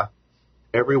whereby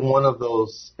every one of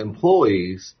those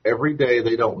employees, every day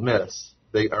they don't miss,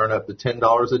 they earn up to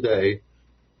 $10 a day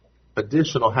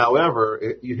additional.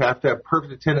 However, you have to have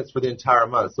perfect attendance for the entire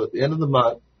month. So at the end of the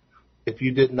month, if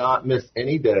you did not miss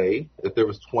any day, if there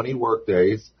was 20 work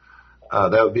days,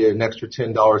 that would be an extra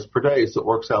 $10 per day. So it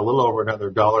works out a little over another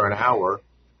 $1 an hour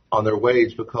on their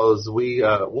wage because we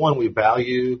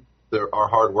value our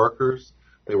hard workers.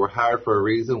 They were hired for a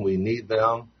reason. We need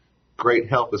them. Great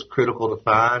help is critical to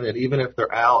find. And even if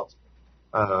they're out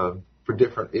for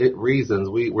different reasons,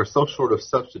 we're so short of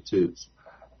substitutes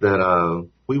that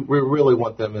we really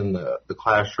want them in the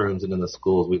classrooms and in the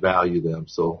schools. We value them.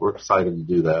 So we're excited to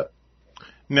do that.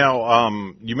 Now,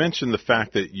 you mentioned the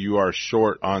fact that you are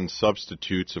short on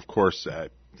substitutes. Of course,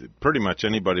 pretty much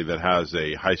anybody that has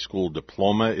a high school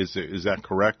diploma, is that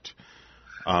correct?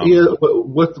 Yeah,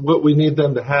 what we need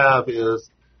them to have is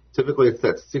typically it's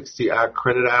that 60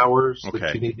 credit hours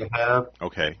that you need to have.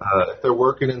 Okay. If they're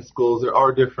working in schools, there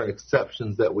are different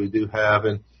exceptions that we do have,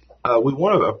 and we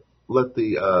want to let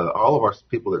all of our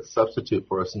people that substitute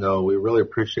for us know we really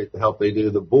appreciate the help they do.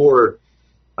 The board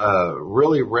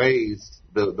really raised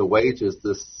the wages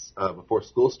before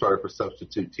school started for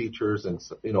substitute teachers and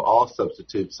all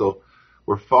substitutes. So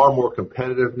we're far more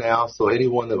competitive now. So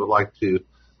anyone that would like to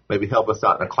maybe help us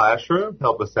out in a classroom,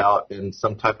 help us out in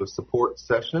some type of support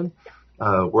session,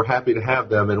 we're happy to have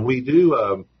them. And we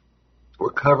do,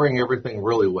 we're covering everything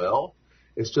really well.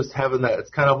 It's just having that, it's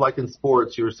kind of like in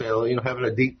sports, you were saying, having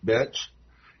a deep bench.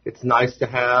 It's nice to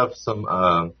have some,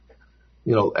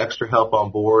 extra help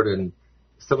on board. And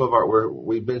some of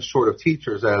we've been short of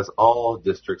teachers, as all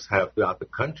districts have throughout the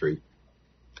country.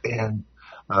 And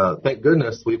thank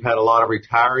goodness we've had a lot of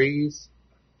retirees,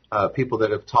 people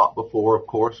that have taught before, of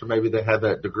course, or maybe they have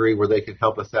that degree where they can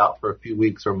help us out for a few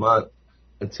weeks or month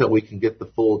until we can get the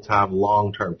full-time,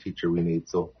 long-term teacher we need.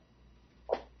 So,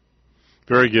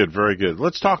 very good, very good.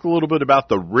 Let's talk a little bit about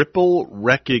the Ripple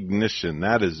recognition.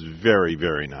 That is very,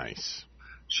 very nice.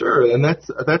 Sure, and that's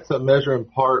a measure in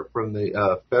part from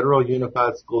the Federal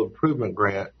Unified School Improvement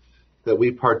Grant that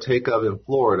we partake of in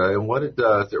Florida. And what it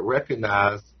does, it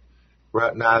recognizes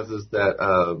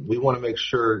that we want to make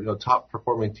sure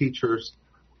top-performing teachers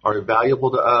are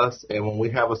valuable to us, and when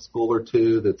we have a school or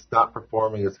two that's not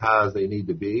performing as high as they need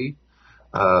to be,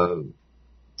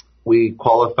 we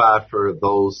qualify for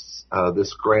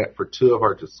this grant for two of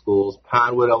our schools,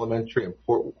 Pinewood Elementary and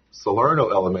Port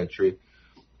Salerno Elementary.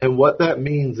 And what that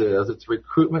means is it's a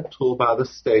recruitment tool by the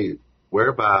state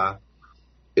whereby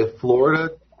if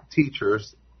Florida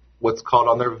teachers, what's called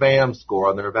on their VAM score,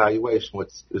 on their evaluation, which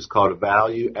is called a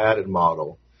value-added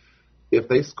model, if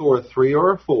they score a 3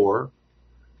 or a 4,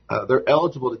 they're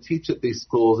eligible to teach at these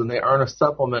schools, and they earn a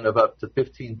supplement of up to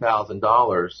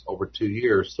 $15,000 over 2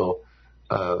 years. So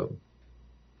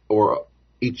or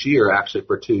each year actually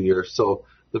for 2 years. So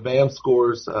the BAM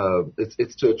scores,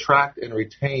 it's to attract and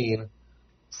retain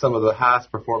some of the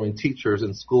highest performing teachers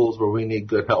in schools where we need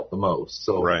good help the most.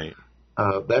 So right.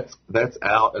 That's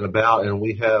out and about, and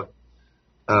we have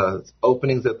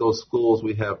openings at those schools.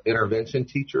 We have intervention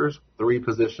teachers, 3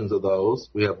 positions of those.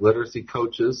 We have literacy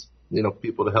coaches,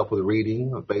 people to help with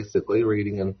reading, basically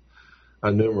reading and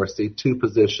numeracy, 2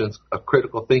 positions, a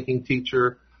critical thinking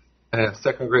teacher, and a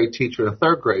 2nd grade teacher and a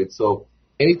 3rd grade. So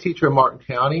any teacher in Martin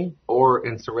County or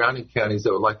in surrounding counties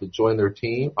that would like to join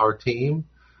our team,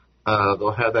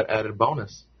 they'll have that added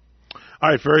bonus. All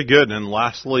right, very good. And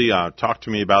lastly, talk to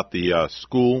me about the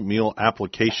school meal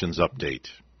applications update.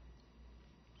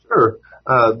 Sure.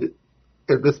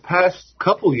 This past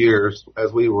couple years,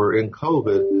 as we were in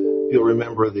COVID, you'll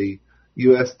remember the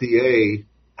USDA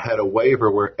had a waiver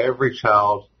where every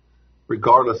child,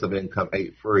 regardless of income,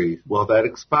 ate free. Well, that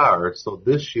expired. So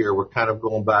this year we're kind of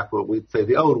going back what we'd say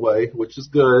the old way, which is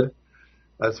good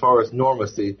as far as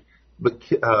normacy. But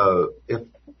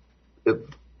if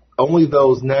only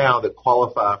those now that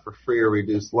qualify for free or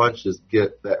reduced lunches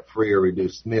get that free or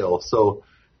reduced meal. So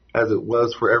as it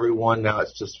was for everyone, now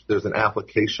it's just there's an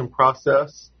application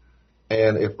process.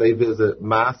 And if they visit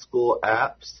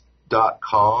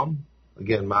myschoolapps.com,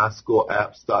 again,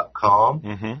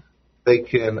 myschooapps.com, they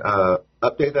can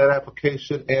update that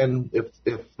application. And if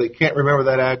they can't remember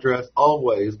that address,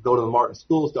 always go to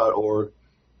martinschools.org,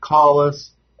 call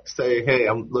us, say, hey,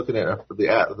 I'm looking at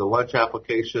the lunch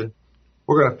application.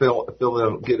 We're going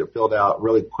to get it filled out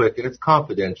really quick, and it's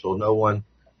confidential. No one,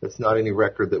 it's not any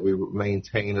record that we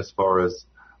maintain as far as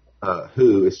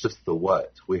who. It's just the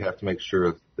what. We have to make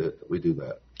sure that we do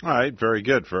that. All right, very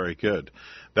good, very good.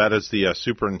 That is the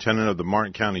Superintendent of the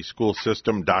Martin County School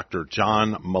System, Dr.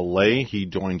 John Millay. He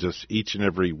joins us each and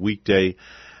every weekday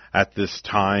at this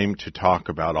time to talk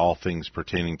about all things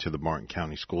pertaining to the Martin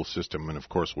County School System. And, of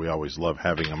course, we always love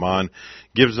having him on.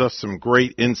 Gives us some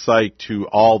great insight to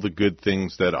all the good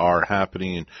things that are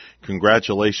happening. And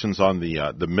congratulations on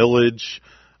the millage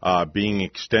being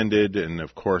extended. And,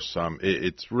 of course,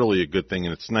 it's really a good thing.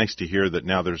 And it's nice to hear that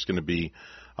now there's going to be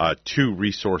 2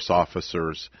 resource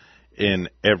officers in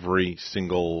every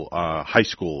single high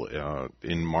school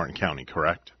in Martin County,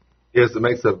 correct? Yes, it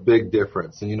makes a big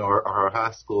difference. And, our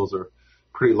high schools are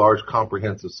pretty large,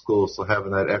 comprehensive schools, so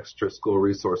having that extra school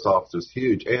resource officer is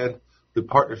huge. And through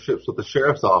partnerships with the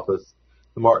Sheriff's Office,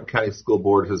 the Martin County School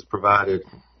Board has provided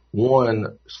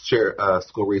 1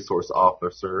 school resource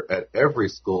officer at every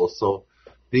school. So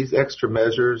these extra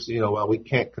measures, while we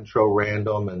can't control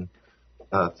random and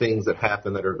things that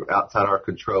happen that are outside our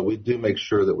control, we do make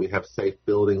sure that we have safe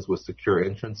buildings with secure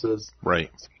entrances,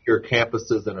 right, secure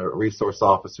campuses, and a resource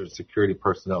officer and security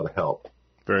personnel to help.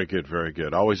 Very good, very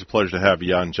good. Always a pleasure to have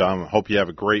you on, John. Hope you have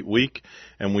a great week,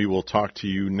 and we will talk to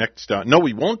you next. No,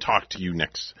 we won't talk to you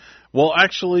next. Well,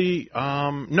 actually,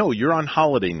 no, you're on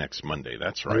holiday next Monday.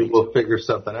 That's right. We'll figure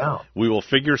something out. We will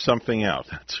figure something out.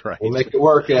 That's right. We'll make it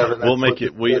work, Evan. That's we'll make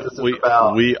it.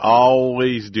 We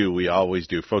always do. We always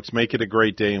do. Folks, make it a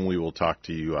great day, and we will talk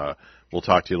to you. We'll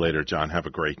talk to you later, John. Have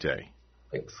a great day.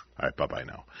 Thanks. All right, bye-bye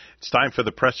now. It's time for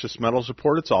the Precious Metals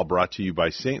Report. It's all brought to you by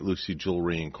St. Lucie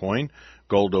Jewelry and Coin.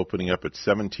 Gold opening up at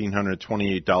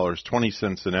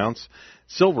 $1,728.20 an ounce.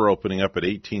 Silver opening up at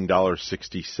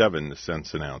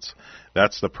 $18.67 an ounce.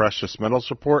 That's the Precious Metals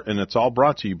Report, and it's all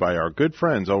brought to you by our good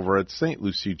friends over at St.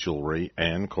 Lucie Jewelry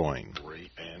and Coin.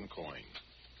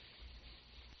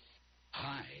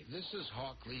 Hi, this is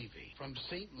Hawk Levy from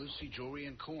St. Lucie Jewelry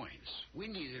and Coins. We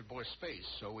needed more space,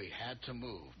 so we had to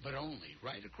move, but only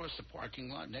right across the parking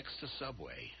lot next to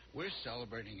Subway. We're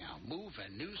celebrating our move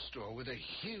and new store with a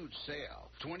huge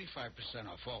sale. 25%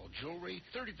 off all jewelry,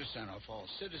 30% off all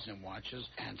Citizen watches,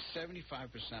 and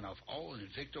 75% off all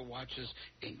Invicta watches,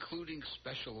 including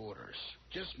special orders.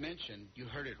 Just mention you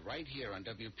heard it right here on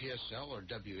WPSL or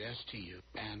WSTU,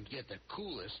 and get the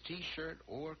coolest T-shirt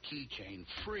or keychain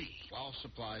free while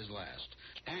supplies last.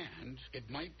 And it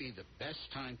might be the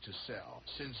best time to sell,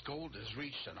 since gold has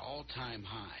reached an all-time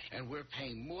high, and we're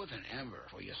paying more than ever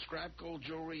for your scrap gold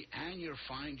jewelry and your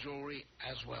fine jewelry,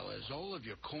 as well as all of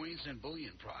your coins and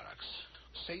bullion products.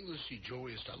 St. Lucie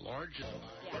Jewelry is the largest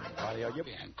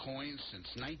and coins since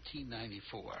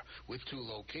 1994, with 2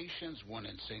 locations, one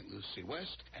in St. Lucie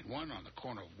West and one on the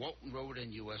corner of Walton Road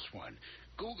and US 1.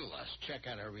 Google us, check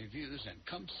out our reviews, and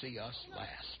come see us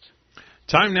last.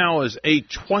 Time now is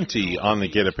 8:20 on the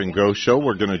Get Up and Go show.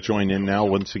 We're going to join in now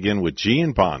once again with G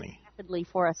and Bonnie.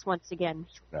 For us once again.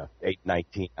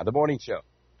 8:19. The morning show.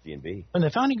 D&B. From the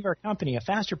founding of our company, A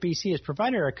Faster PC has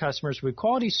provided our customers with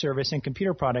quality service and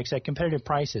computer products at competitive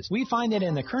prices. We find that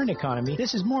in the current economy,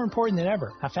 this is more important than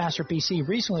ever. A Faster PC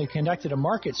recently conducted a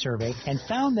market survey and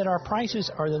found that our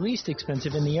prices are the least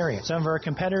expensive in the area. Some of our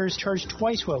competitors charge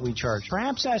twice what we charge.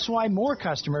 Perhaps that's why more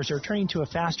customers are turning to A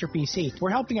Faster PC. We're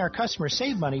helping our customers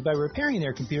save money by repairing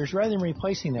their computers rather than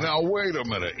replacing them. Now, wait a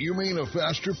minute. You mean A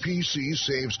Faster PC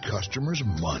saves customers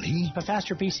money? A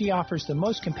Faster PC offers the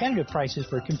most competitive prices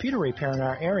for computer repair in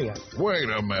our area. Wait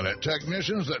a minute.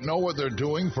 Technicians that know what they're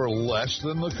doing for less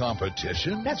than the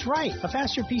competition? That's right. A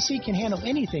Faster PC can handle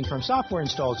anything from software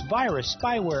installs, virus,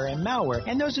 spyware, and malware,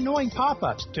 and those annoying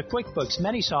pop-ups to QuickBooks,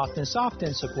 Manysoft, and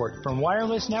SoftEnd support, from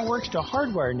wireless networks to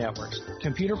hardware networks.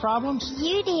 Computer problems?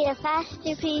 You need A Faster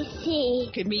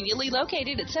PC. Conveniently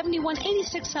located at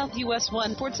 7186 South US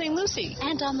 1, Port St. Lucie,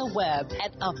 and on the web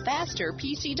at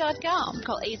afasterpc.com.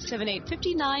 Call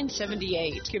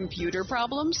 878-5978. Computer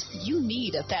problems? You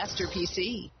need A Faster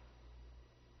PC.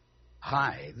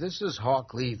 Hi, this is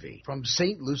Hawk Levy from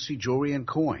St. Lucie Jewelry and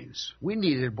Coins. We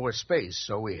needed more space,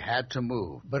 so we had to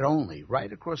move, but only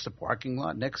right across the parking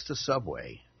lot next to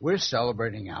Subway. We're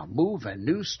celebrating our move and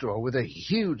new store with a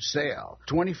huge sale.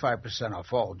 25%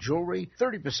 off all jewelry,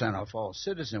 30% off all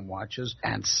Citizen watches,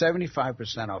 and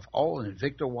 75% off all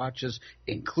Invicta watches,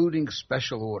 including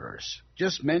special orders.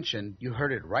 Just mention you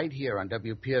heard it right here on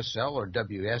WPSL or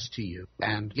WSTU,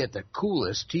 and get the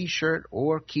coolest T-shirt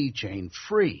or keychain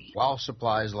free while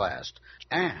supplies last.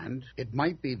 And it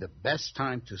might be the best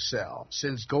time to sell,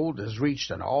 since gold has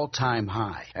reached an all-time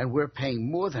high, and we're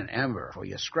paying more than ever for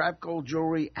your scrap gold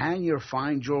jewelry and your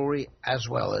fine jewelry, as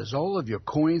well as all of your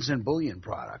coins and bullion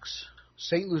products.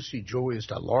 St. Lucie Jewelry is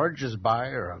the largest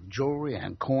buyer of jewelry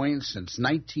and coins since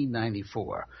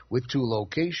 1994, with 2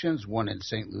 locations, one in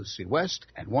St. Lucie West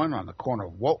and one on the corner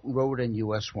of Walton Road and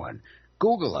US 1.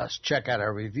 Google us, check out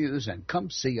our reviews, and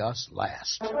come see us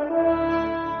last.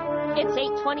 It's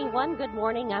 8:21. Good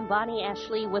morning. I'm Bonnie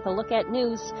Ashley with a look at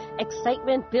news.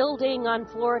 Excitement building on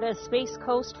Florida's Space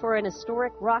Coast for an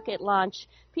historic rocket launch.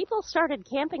 People started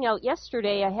camping out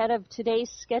yesterday ahead of today's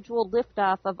scheduled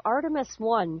liftoff of Artemis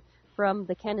 1 from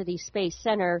the Kennedy Space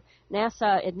Center.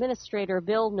 NASA Administrator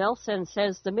Bill Nelson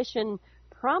says the mission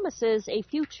promises a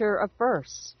future of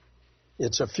firsts.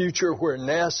 It's a future where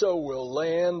NASA will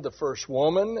land the first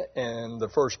woman and the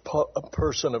first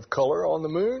person of color on the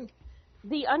moon.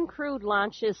 The uncrewed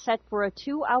launch is set for a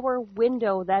 2-hour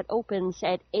window that opens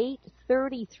at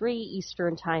 8:33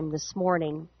 Eastern Time this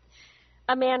morning.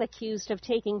 A man accused of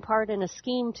taking part in a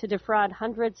scheme to defraud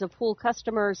hundreds of pool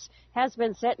customers has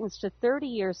been sentenced to 30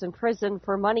 years in prison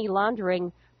for money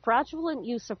laundering, fraudulent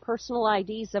use of personal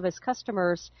IDs of his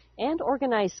customers, and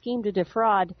organized scheme to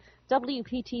defraud.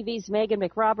 WPTV's Megan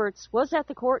McRoberts was at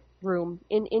the courtroom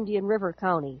in Indian River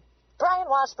County. Brian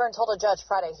Washburn told a judge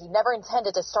Friday he never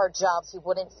intended to start jobs he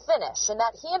wouldn't finish, and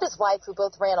that he and his wife, who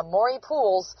both ran Amori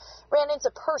Pools, ran into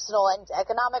personal and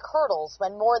economic hurdles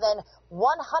when more than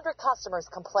 100 customers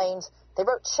complained they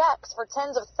wrote checks for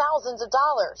tens of thousands of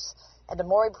dollars. And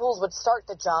Amori Pools would start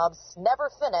the jobs, never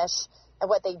finish, and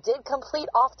what they did complete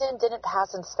often didn't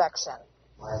pass inspection.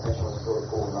 My intention was to go to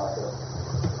pool, not to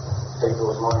take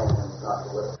those money and not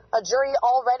deliver. A jury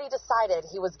already decided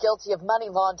he was guilty of money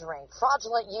laundering,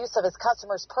 fraudulent use of his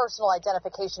customers' personal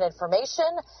identification information,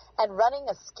 and running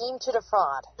a scheme to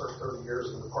defraud. 30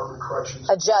 years in the Department of Corrections.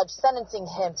 A judge sentencing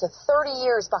him to 30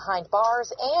 years behind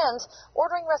bars and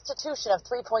ordering restitution of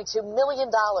 $3.2 million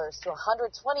to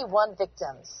 121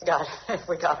 victims. God, if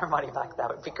we got our money back, that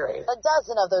would be great. A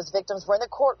dozen of those victims were in the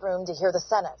courtroom to hear the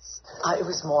sentence. It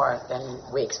was more than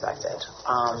we expected,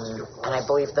 and I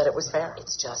believe that it was fair.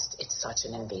 It's such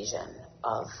an invasion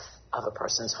of a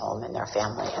person's home and their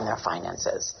family and their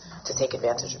finances to take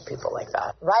advantage of people like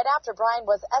that. Right after Brian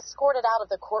was escorted out of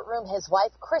the courtroom, his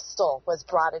wife, Crystal, was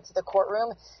brought into the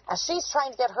courtroom as she's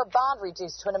trying to get her bond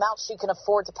reduced to an amount she can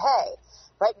afford to pay.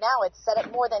 Right now, it's set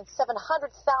at more than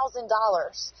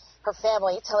 $700,000. Her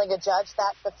family telling a judge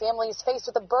that the family is faced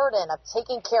with the burden of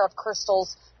taking care of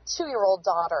Crystal's 2-year-old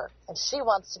daughter, and she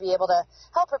wants to be able to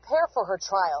help prepare for her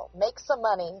trial, make some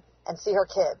money, and see her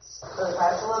kids. For the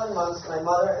past 11 months, my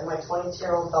mother and my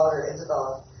 22-year-old daughter,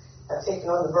 Isabella, have taken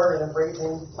on the burden of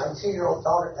raising my 2-year-old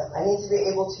daughter. I need to be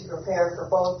able to prepare for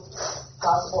both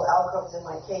possible outcomes in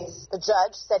my case. The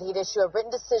judge said he'd issue a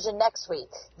written decision next week.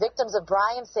 Victims of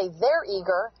Brian say they're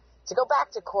eager to go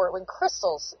back to court when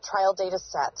Crystal's trial date is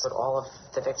set. But all of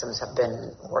the victims have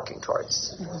been working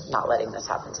towards not letting this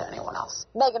happen to anyone else.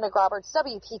 Megan McRoberts,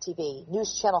 WPTV,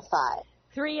 News Channel 5.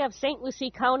 3 of St. Lucie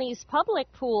County's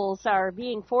public pools are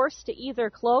being forced to either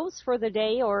close for the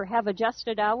day or have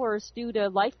adjusted hours due to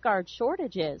lifeguard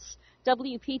shortages.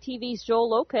 WPTV's Joel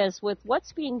Lopez with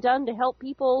what's being done to help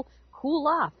people cool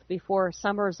off before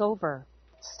summer's over.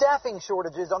 Staffing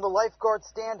shortages on the lifeguard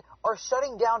stand are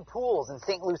shutting down pools in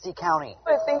St. Lucie County.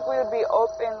 I think we would be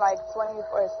open like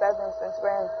 24/7 since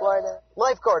we're in Florida.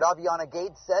 Lifeguard Aviana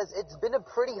Gates says it's been a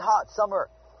pretty hot summer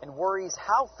and worries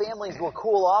how families will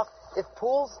cool off if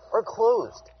pools are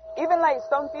closed. Even like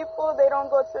some people, they don't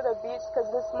go to the beach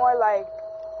because it's more like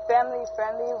family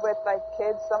friendly with like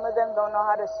kids. Some of them don't know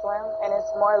how to swim and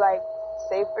it's more like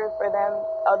safer for them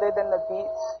other than the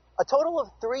beach. A total of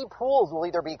 3 pools will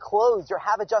either be closed or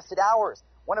have adjusted hours,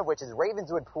 one of which is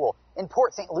Ravenswood Pool in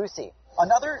Port St. Lucie.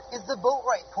 Another is the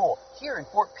Boatwright Pool here in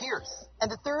Fort Pierce.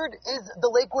 And the third is the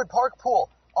Lakewood Park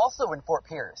Pool, also in Fort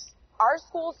Pierce. Our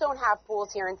schools don't have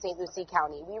pools here in St. Lucie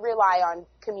County. We rely on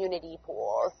community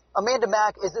pools. Amanda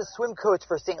Mack is a swim coach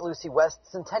for St. Lucie West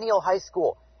Centennial High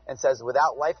School and says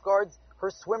without lifeguards,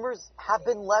 her swimmers have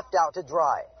been left out to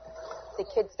dry. The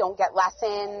kids don't get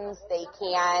lessons. They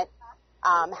can't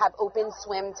have open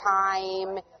swim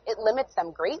time. It limits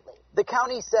them greatly. The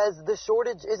county says the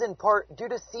shortage is in part due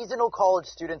to seasonal college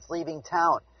students leaving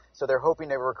town. So they're hoping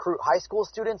to recruit high school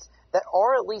students that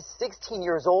are at least 16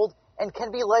 years old and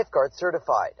can be lifeguard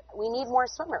certified. We need more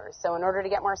swimmers. So in order to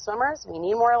get more swimmers, we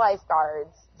need more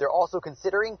lifeguards. They're also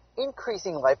considering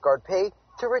increasing lifeguard pay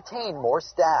to retain more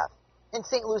staff. In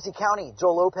St. Lucie County,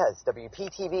 Joel Lopez,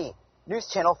 WPTV, News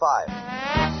Channel 5.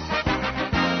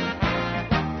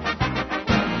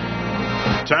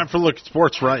 Time for a look at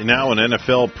sports right now, and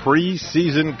NFL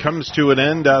preseason comes to an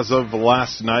end as of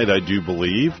last night, I do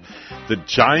believe. The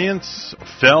Giants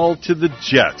fell to the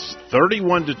Jets,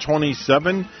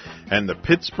 31-27, and the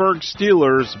Pittsburgh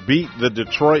Steelers beat the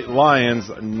Detroit Lions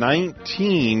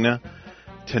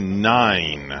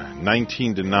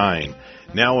 19-9.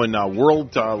 Now in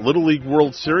Little League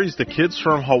World Series, the kids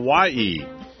from Hawaii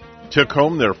took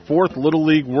home their 4th Little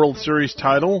League World Series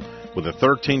title with a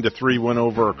 13-3 win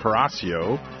over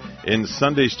Carrasco in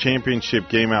Sunday's championship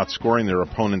game, outscoring their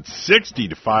opponents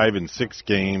 60-5 in 6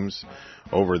 games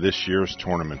over this year's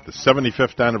tournament. The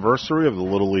 75th anniversary of the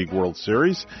Little League World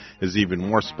Series is even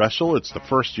more special. It's the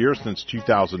first year since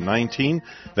 2019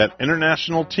 that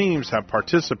international teams have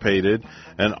participated,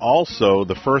 and also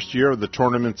the first year of the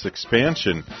tournament's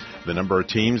expansion. The number of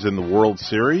teams in the World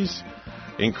Series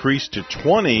increased to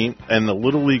 20, and the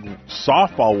Little League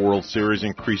Softball World Series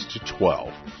increased to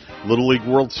 12. Little League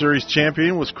World Series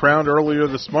champion was crowned earlier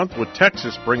this month, with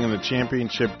Texas bringing the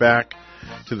championship back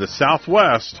to the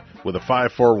Southwest with a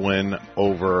 5-4 win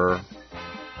over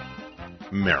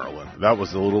Maryland. That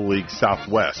was the Little League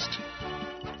Southwest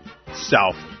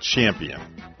South champion.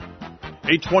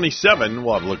 8:27,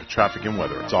 we'll have a look at traffic and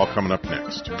weather. It's all coming up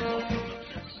next.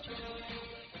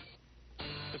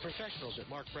 Professionals at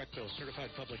Mark Breckville Certified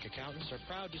Public Accountants are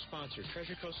proud to sponsor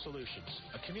Treasure Coast Solutions,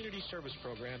 a community service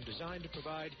program designed to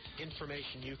provide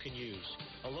information you can use,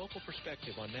 a local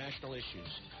perspective on national issues,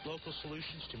 local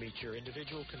solutions to meet your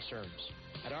individual concerns.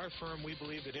 At our firm, we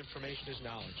believe that information is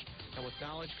knowledge, and with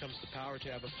knowledge comes the power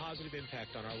to have a positive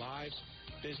impact on our lives,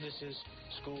 businesses,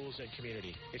 schools, and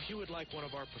community. If you would like one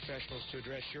of our professionals to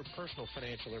address your personal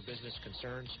financial or business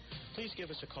concerns, please give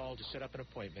us a call to set up an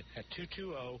appointment at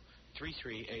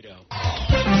 220-3380.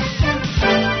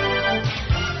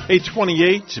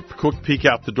 8:28, a quick peek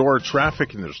out the door of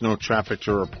traffic, and there's no traffic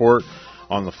to report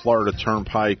on the Florida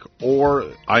Turnpike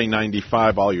or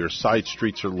I-95. All your side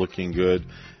streets are looking good,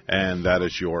 and that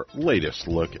is your latest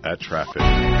look at traffic.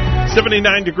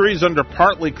 79 degrees under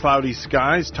partly cloudy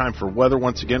skies. Time for weather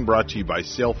once again, brought to you by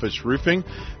Sailfish Roofing,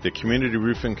 the community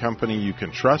roofing company you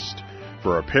can trust.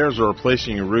 For repairs or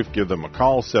replacing your roof, give them a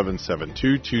call,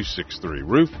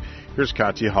 772-263-ROOF. Here's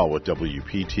Katya Hall with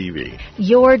WPTV.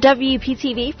 Your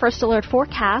WPTV First Alert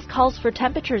forecast calls for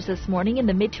temperatures this morning in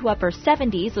the mid to upper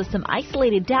 70s with some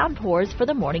isolated downpours for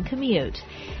the morning commute.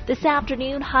 This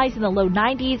afternoon, highs in the low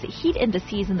 90s, heat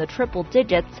indices in the triple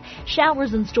digits,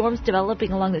 showers and storms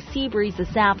developing along the sea breeze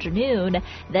this afternoon,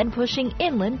 then pushing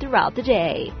inland throughout the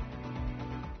day.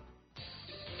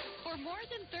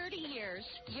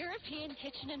 European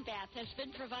Kitchen and Bath has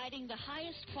been providing the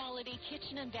highest quality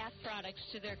kitchen and bath products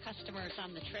to their customers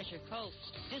on the Treasure Coast.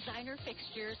 Designer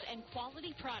fixtures and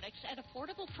quality products at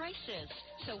affordable prices.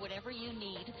 So whatever you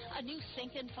need, a new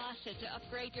sink and faucet to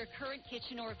upgrade your current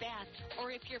kitchen or bath,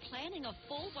 or if you're planning a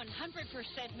full 100%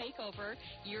 makeover,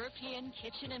 European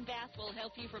Kitchen and Bath will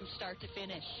help you from start to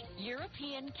finish.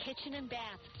 European Kitchen and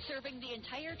Bath, serving the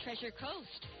entire Treasure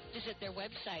Coast. Visit their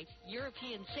website,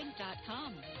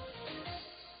 EuropeanSink.com.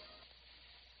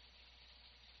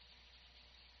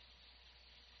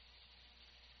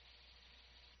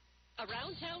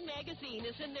 Town Magazine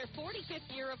is in their 45th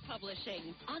year of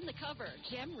publishing. On the cover,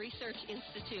 GEM Research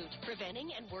Institute,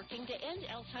 preventing and working to end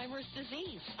Alzheimer's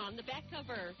disease. On the back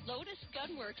cover, Lotus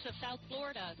Gunworks of South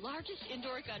Florida, largest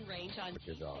indoor gun range on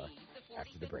TV.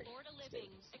 After the break.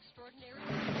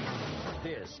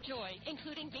 This Joy,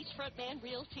 including Beachfront Man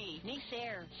Realty, Nice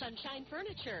Air, Sunshine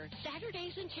Furniture,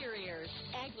 Saturday's Interiors,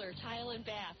 Agler Tile and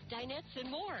Bath, Dinettes and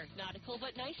more. Nautical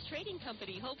but nice trading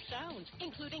company Hope Sound,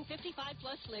 including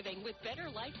 55-plus living with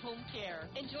Better Life Home Care.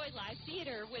 Enjoy live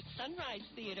theater with Sunrise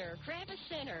Theater, Kravis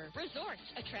Center, resorts,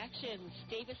 attractions,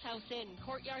 Davis House Inn,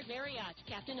 Courtyard Marriott,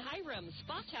 Captain Hiram,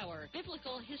 Spa Tower,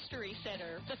 Biblical History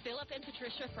Center, the Philip and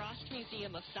Patricia Frost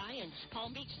Museum of Science,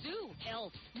 Palm Beach Zoo,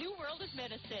 Elf, New World of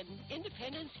Medicine,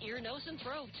 Independence, Ear, Nose, and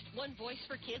Throat, One Voice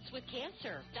for Kids with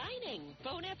Cancer, Dining,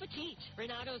 Bon Appetit,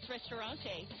 Renato's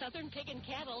Restaurante, Southern Pig and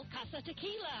Cattle, Casa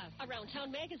Tequila. Around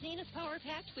Town Magazine is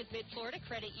power-packed with Mid-Florida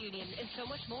Credit Union and so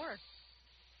much more.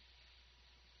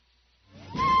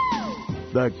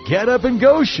 The Get Up and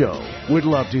Go Show would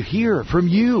love to hear from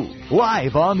you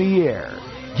live on the air.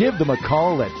 Give them a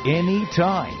call at any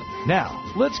time.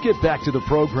 Now, let's get back to the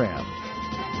program.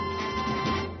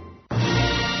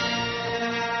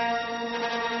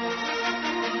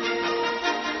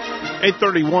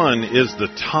 8:31 is the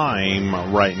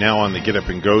time right now on the Get Up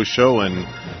and Go Show, and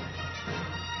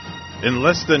in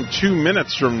less than 2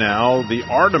 minutes from now, the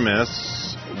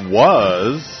Artemis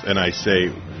was, and I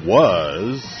say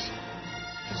was,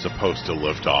 supposed to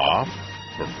lift off,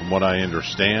 but from what I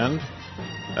understand,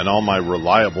 and all my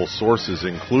reliable sources,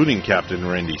 including Captain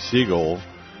Randy Segal,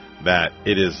 that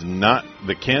it is not,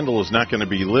 the candle is not going to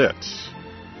be lit.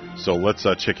 So let's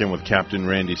check in with Captain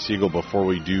Randy Segal before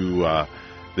we do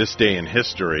this day in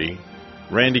history.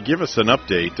 Randy, give us an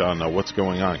update on what's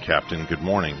going on, Captain. Good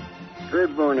morning.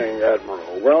 Good morning,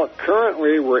 Admiral. Well,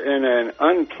 currently we're in an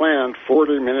unplanned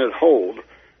 40-minute hold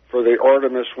for the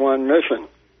Artemis 1 mission.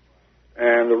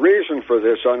 And the reason for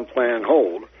this unplanned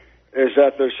hold is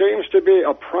that there seems to be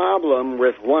a problem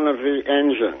with one of the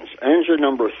engines. Engine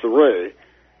number 3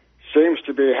 seems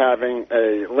to be having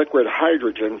a liquid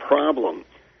hydrogen problem,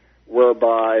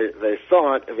 whereby they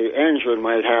thought the engine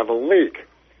might have a leak.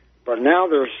 But now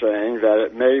they're saying that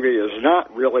it maybe is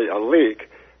not really a leak,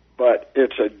 but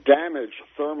it's a damaged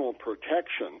thermal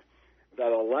protection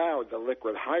that allowed the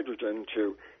liquid hydrogen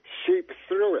to seep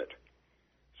through it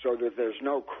so that there's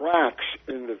no cracks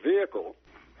in the vehicle.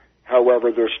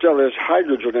 However, there still is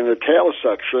hydrogen in the tail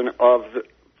section of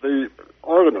the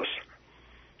Artemis.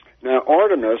 Now,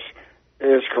 Artemis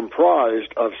is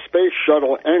comprised of space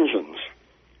shuttle engines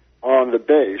on the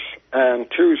base and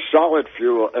 2 solid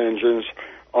fuel engines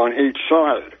on each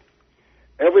side.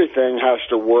 Everything has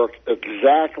to work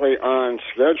exactly on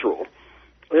schedule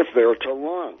if they're to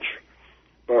launch.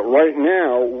 But right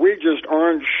now, we just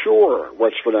aren't sure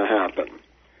what's going to happen.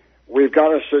 We've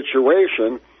got a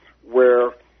situation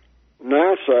where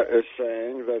NASA is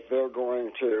saying that they're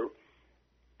going to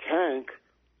tank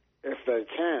if they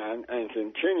can and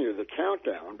continue the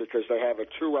countdown because they have a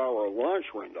 2-hour launch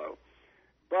window.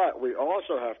 But we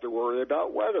also have to worry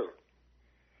about weather.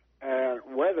 And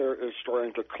weather is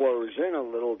starting to close in a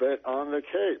little bit on the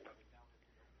Cape.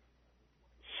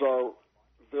 So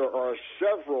there are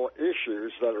several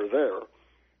issues that are there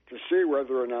to see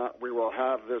whether or not we will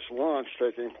have this launch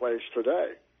taking place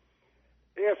today.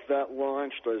 If that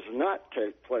launch does not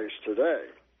take place today,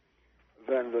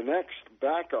 then the next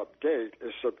backup date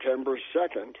is September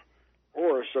 2nd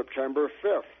or September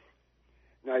 5th.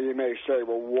 Now you may say,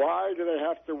 well, why do they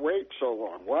have to wait so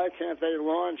long? Why can't they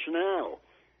launch now?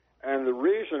 And the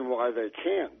reason why they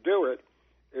can't do it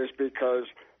is because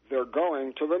they're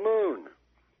going to the moon.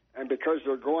 And because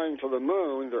they're going to the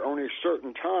moon, there are only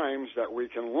certain times that we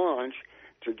can launch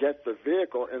to get the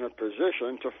vehicle in a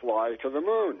position to fly to the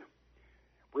moon.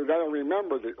 We've got to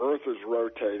remember the Earth is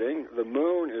rotating, the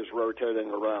moon is rotating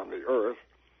around the Earth,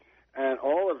 and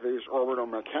all of these orbital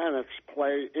mechanics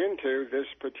play into this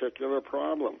particular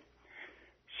problem.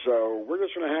 So we're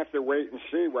just going to have to wait and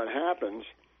see what happens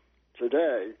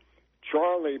today.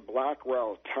 Charlie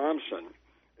Blackwell Thompson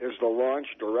is the launch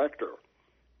director,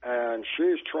 and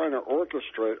she's trying to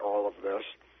orchestrate all of this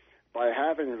by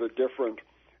having the different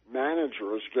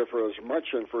managers give her as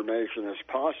much information as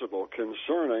possible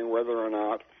concerning whether or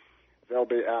not they'll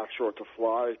be actual to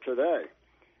fly today.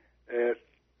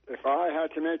 If I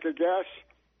had to make a guess,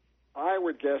 I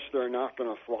would guess they're not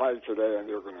going to fly today and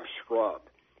they're going to scrub.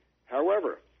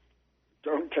 However,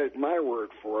 don't take my word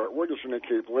for it. We're just going to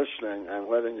keep listening and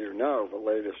letting you know the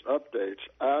latest updates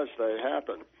as they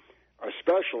happen,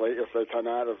 especially if they come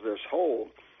out of this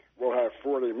hole. We'll have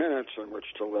 40 minutes in which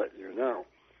to let you know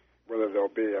whether there'll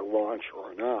be a launch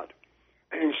or not.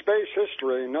 space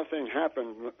history, nothing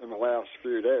happened in the last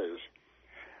few days.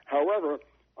 However,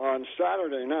 on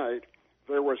Saturday night,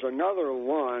 there was another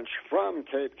launch from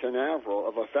Cape Canaveral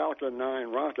of a Falcon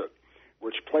 9 rocket,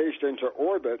 which placed into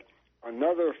orbit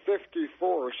another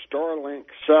 54 Starlink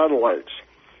satellites.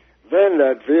 Then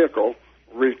that vehicle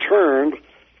returned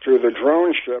to the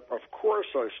drone ship, Of Course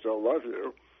I Still Love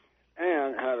You,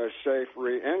 and had a safe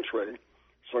re-entry.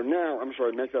 So now,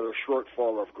 make that a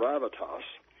shortfall of gravitas,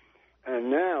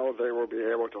 and now they will be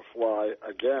able to fly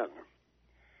again.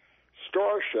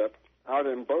 Starship out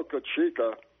in Boca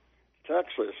Chica,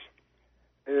 Texas,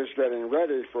 is getting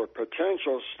ready for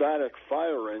potential static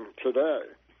firing today.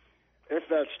 If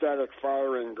that static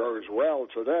firing goes well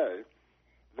today,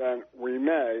 then we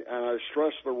may, and I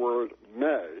stress the word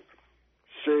may,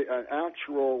 see an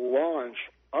actual launch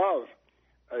of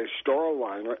a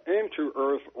Starliner into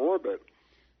Earth orbit,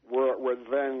 where it would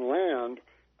then land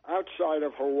outside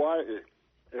of Hawaii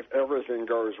if everything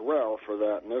goes well for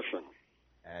that mission.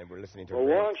 And we're listening to the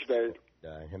launch date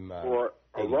for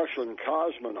a Russian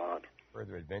cosmonaut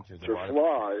further adventures to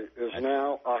fly is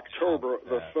now October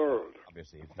the 3rd.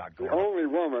 Obviously, it's not the only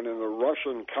woman in the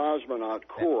Russian cosmonaut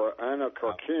corps, Anna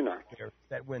Karkina,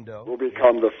 that window will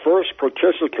become the first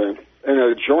participant in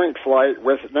a joint flight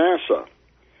with NASA.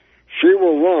 She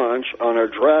will launch on a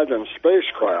Dragon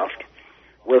spacecraft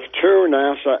with 2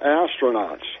 NASA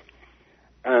astronauts,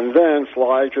 and then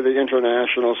fly to the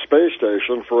International Space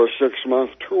Station for a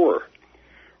 6-month tour.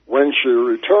 When she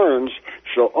returns,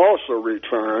 she'll also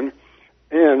return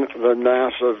in the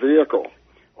NASA vehicle.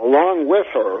 Along with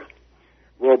her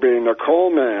will be Nicole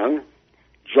Mann,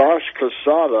 Josh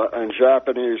Casada, and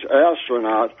Japanese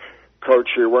astronaut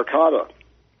Koichi Wakata.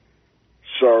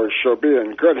 So she'll be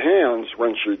in good hands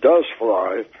when she does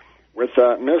fly with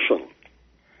that mission.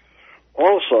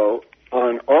 Also,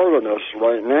 on Artemis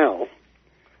right now,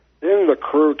 in the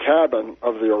crew cabin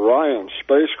of the Orion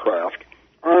spacecraft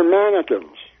are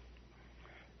mannequins.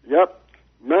 Yep,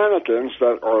 mannequins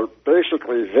that are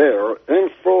basically there in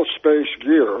full space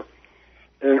gear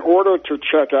in order to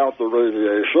check out the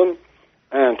radiation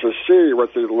and to see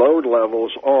what the load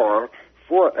levels are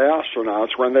for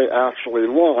astronauts when they actually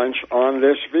launch on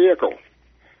this vehicle.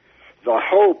 The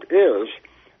hope is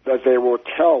that they will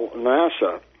tell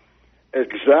NASA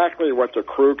exactly what the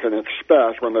crew can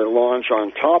expect when they launch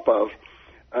on top of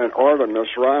an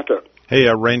Artemis rocket. Hey,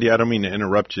 Randy, I don't mean to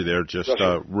interrupt you there. Just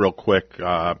real quick,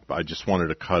 I just wanted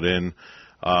to cut in.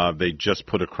 They just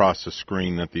put across the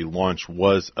screen that the launch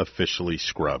was officially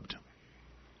scrubbed.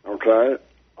 Okay.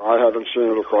 I haven't seen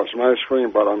it across my screen,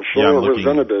 but I'm sure it was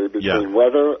going to be between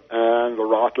weather and the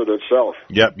rocket itself.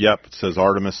 Yep. It says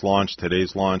Artemis launch.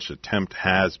 Today's launch attempt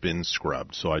has been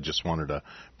scrubbed. So I just wanted to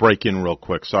break in real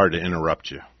quick. Sorry to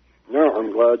interrupt you. No,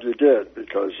 I'm glad you did,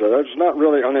 because that's not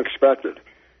really unexpected.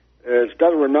 It's got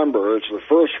to remember, it's the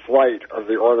first flight of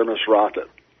the Artemis rocket.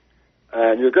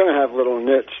 And you're going to have little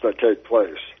nits that take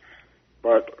place.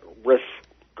 But with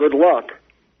good luck,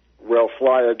 we'll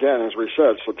fly again, as we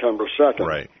said, September 2nd.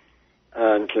 Right.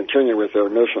 And continue with their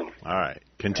mission. All right.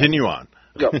 Continue on.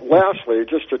 Lastly,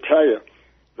 just to tell you,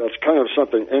 that's kind of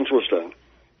something interesting,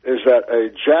 is that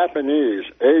a Japanese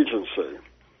agency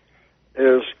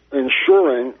is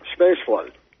insuring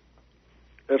spaceflight.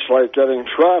 It's like getting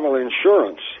travel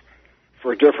insurance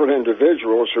for different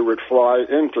individuals who would fly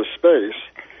into space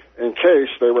in case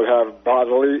they would have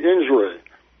bodily injury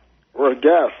or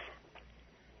death.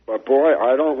 But boy,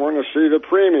 I don't want to see the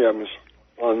premiums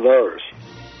on those.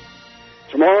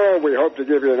 Tomorrow, we hope to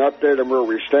give you an update on where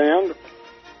we stand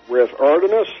with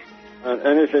Artemis and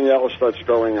anything else that's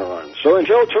going on. So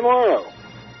until tomorrow,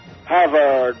 have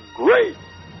a great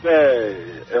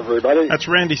day, everybody. That's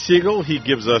Randy Segal. He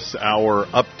gives us our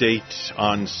update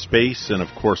on space and,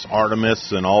 of course,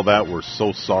 Artemis and all that. We're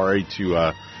so sorry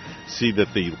to see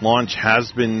that the launch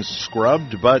has been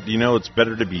scrubbed, but, you know, it's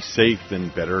better to be safe than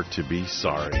better to be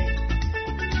sorry.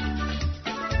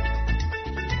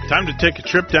 Time to take a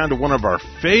trip down to one of our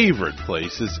favorite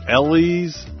places,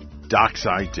 Ellie's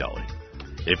Dockside Deli.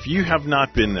 If you have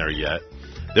not been there yet,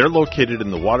 they're located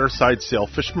in the Waterside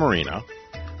Sailfish Marina.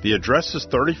 The address is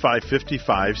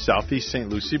 3555 Southeast St.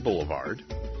 Lucie Boulevard.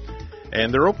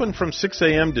 And they're open from 6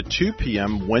 a.m. to 2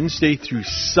 p.m. Wednesday through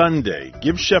Sunday.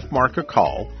 Give Chef Mark a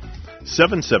call,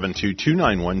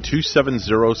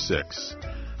 772-291-2706.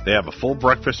 They have a full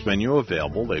breakfast menu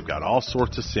available. They've got all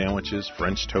sorts of sandwiches,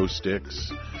 French toast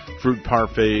sticks, fruit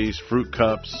parfaits, fruit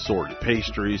cups, assorted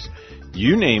pastries.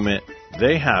 You name it,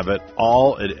 they have it,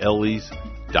 all at Ellie's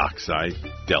Dockside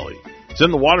Deli. It's in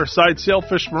the Waterside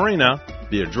Sailfish Marina.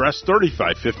 The address,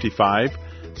 3555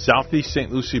 Southeast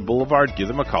St. Lucie Boulevard. Give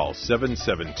them a call,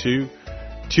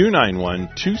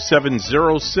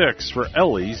 291-2706 for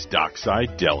Ellie's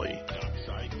Dockside Deli.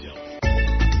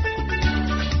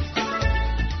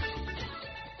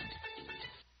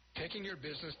 Taking your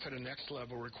business to the next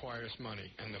level requires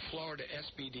money, and the Florida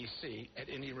SBDC at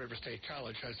Indian River State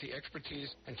College has the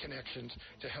expertise and connections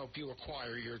to help you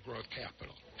acquire your growth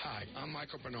capital. Hi, I'm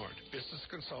Michael Bernard, business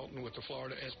consultant with the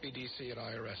Florida SBDC at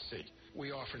IRSC.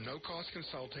 We offer no-cost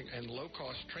consulting and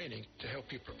low-cost training to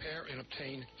help you prepare and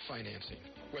obtain financing.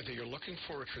 Whether you're looking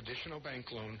for a traditional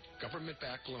bank loan,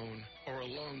 government-backed loan, or a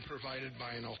loan provided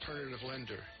by an alternative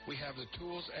lender, we have the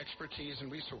tools, expertise,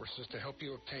 and resources to help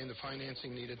you obtain the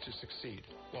financing needed to succeed.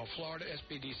 While Florida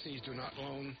SBDCs do not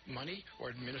loan money or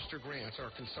administer grants,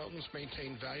 our consultants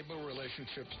maintain valuable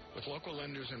relationships with local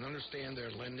lenders and understand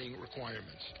their lending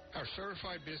requirements. Our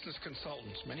certified business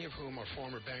consultants, many of whom are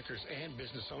former bankers and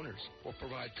business owners, will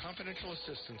provide confidential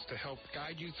assistance to help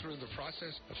guide you through the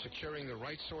process of securing the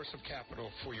right source of capital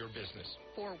for your business.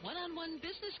 For one-on-one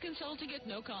business consulting at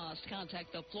no cost,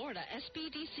 contact the Florida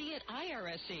SBDC at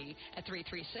IRSC at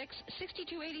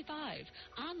 336-6285.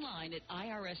 Online at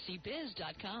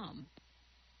irscbiz.com.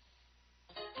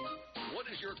 What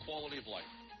is your quality of life?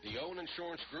 The Owen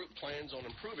Insurance Group plans on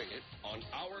improving it on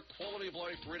our Quality of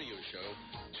Life radio show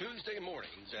Tuesday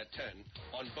mornings at 10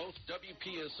 on both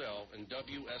WPSL and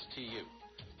WSTU.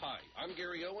 Hi, I'm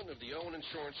Gary Owen of the Owen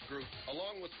Insurance Group.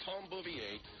 Along with Tom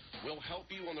Bouvier, we'll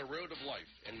help you on the road of life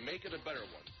and make it a better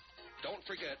one. Don't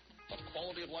forget a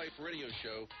Quality of Life radio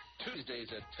show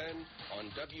Tuesdays at 10 on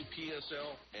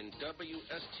WPSL and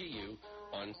WSTU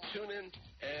on TuneIn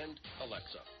and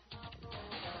Alexa.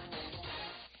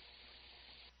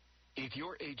 If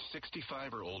you're age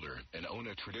 65 or older and own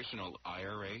a traditional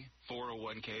IRA,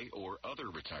 401k, or other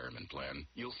retirement plan,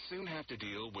 you'll soon have to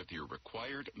deal with your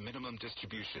required minimum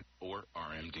distribution, or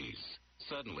RMDs.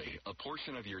 Suddenly, a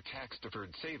portion of your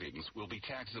tax-deferred savings will be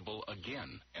taxable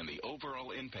again, and the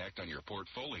overall impact on your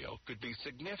portfolio could be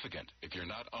significant if you're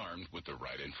not armed with the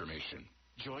right information.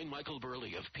 Join Michael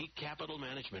Burley of Peak Capital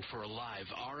Management for a live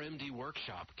RMD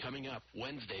workshop coming up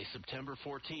Wednesday, September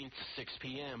 14th, 6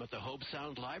 p.m. at the Hobe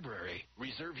Sound Library.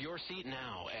 Reserve your seat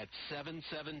now at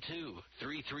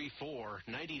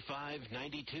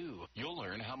 772-334-9592. You'll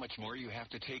learn how much more you have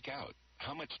to take out,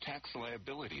 how much tax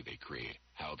liability they create,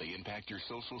 how they impact your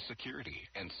Social Security,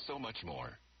 and so much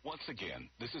more. Once again,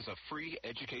 this is a free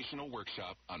educational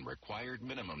workshop on required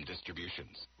minimum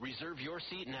distributions. Reserve your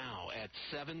seat now at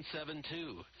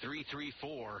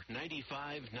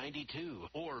 772-334-9592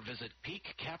 or visit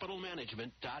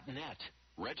peakcapitalmanagement.net.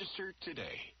 Register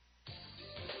today.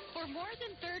 For more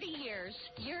than 30 years,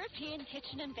 European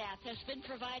Kitchen and Bath has been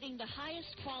providing the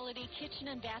highest quality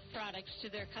kitchen and bath products to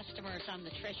their customers on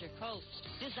the Treasure Coast.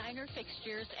 Designer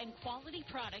fixtures and quality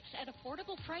products at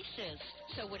affordable prices.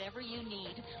 So whatever you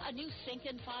need, a new sink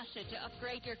and faucet to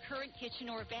upgrade your current kitchen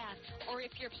or bath, or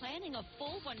if you're planning a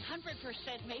full 100%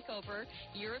 makeover,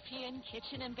 European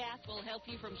Kitchen and Bath will help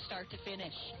you from start to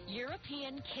finish.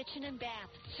 European Kitchen and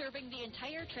Bath, serving the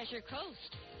entire Treasure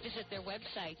Coast. Visit their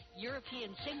website,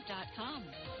 EuropeanSink.com.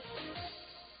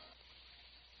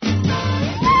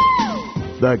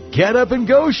 The Get Up and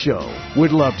Go Show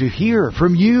would love to hear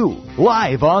from you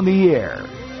live on the air.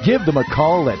 Give them a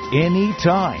call at any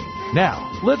time.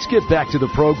 Now, let's get back to the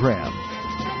program.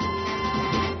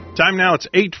 Time now, it's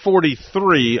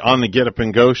 8:43 on the Get Up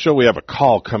and Go Show. We have a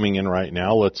call coming in right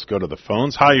now. Let's go to the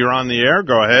phones. Hi, you're on the air.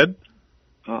 Go ahead.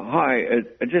 Hi.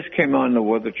 It just came on the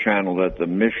Weather Channel that the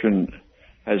mission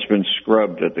has been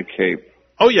scrubbed at the Cape.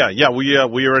 Oh, yeah. We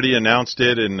already announced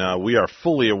it, and we are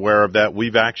fully aware of that.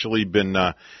 We've actually been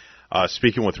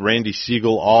speaking with Randy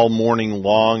Segal all morning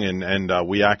long, and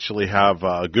we actually have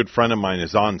a good friend of mine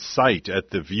is on site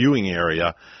at the viewing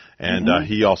area, and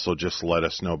he also just let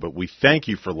us know. But we thank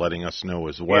you for letting us know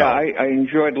as well. Yeah, I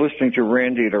enjoyed listening to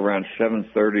Randy at around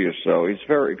 7:30 or so. He's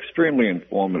extremely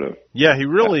informative. Yeah, he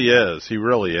really is. He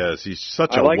really is. He's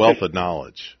such a wealth of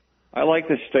knowledge. I like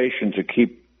the station to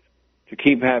keep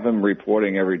have him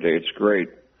reporting every day. It's great.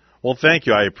 Well, thank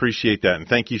you. I appreciate that, and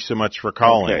thank you so much for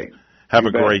calling. Okay. Have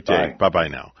a great day. Bye-bye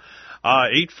now.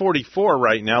 8:44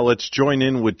 right now. Let's join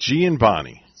in with G and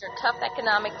Bonnie. These are tough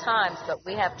economic times, but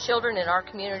we have children in our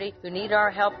community who need our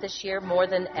help this year more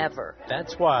than ever.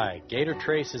 That's why Gator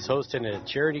Trace is hosting a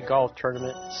charity golf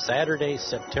tournament Saturday,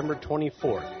 September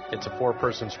 24th. It's a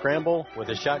four-person scramble with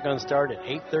a shotgun start at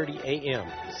 8:30 a.m.,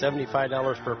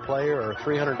 $75 per player or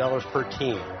 $300 per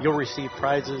team. You'll receive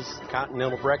prizes,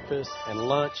 continental breakfast, and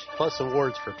lunch, plus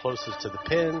awards for closest to the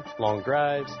pin, long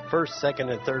drives, first, second,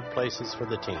 and third places for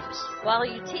the teams. While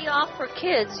you tee off for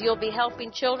kids, you'll be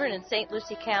helping children in St.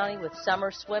 Lucie County County with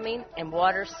summer swimming and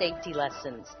water safety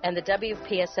lessons, and the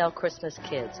WPSL Christmas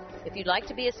Kids. If you'd like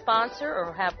to be a sponsor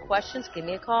or have questions, give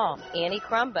me a call. Annie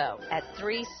Crumbo at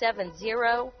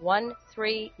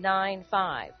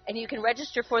 370-1395. And you can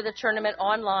register for the tournament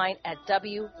online at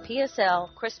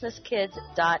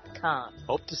WPSLChristmasKids.com.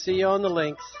 Hope to see you on the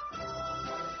links.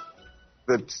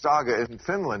 The saga in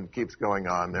Finland keeps going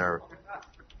on. Their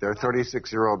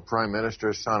 36-year-old Prime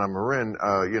Minister, Sanna Marin,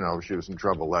 she was in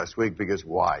trouble last week because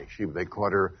why? They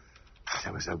caught her,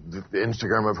 there was the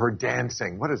Instagram of her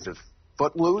dancing. What is this,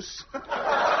 Footloose?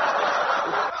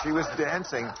 She was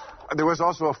dancing. There was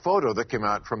also a photo that came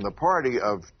out from the party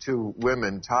of two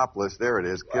women topless, there it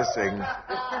is, kissing.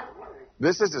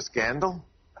 This is a scandal?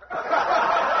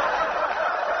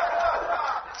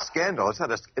 Scandal.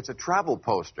 It's a travel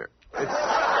poster.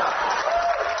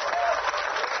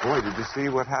 Boy, did you see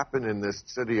what happened in this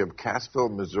city of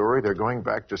Cassville, Missouri? They're going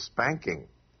back to spanking.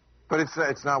 But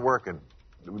it's not working.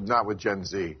 Not with Gen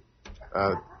Z.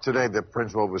 Today, the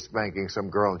principal was spanking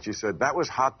some girl, and she said, "That was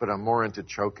hot, but I'm more into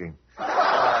choking."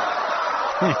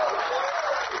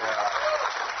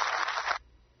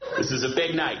 This is a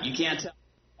big night. You can't tell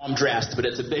I'm dressed, but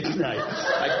it's a big night.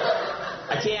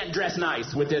 I can't dress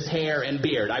nice with this hair and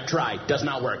beard. I've tried. Does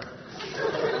not work.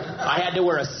 I had to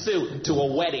wear a suit to a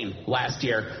wedding last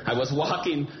year. I was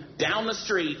walking down the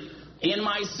street in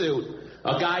my suit.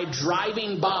 A guy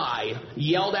driving by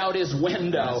yelled out his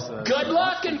window, "Good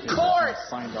luck in court!"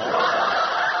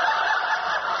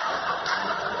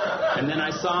 And then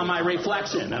I saw my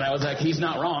reflection, and I was like, he's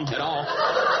not wrong at all.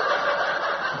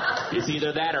 It's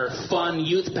either that or fun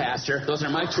youth pastor. Those are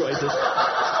my choices.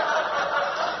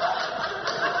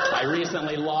 I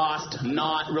recently lost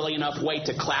not really enough weight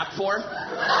to clap for.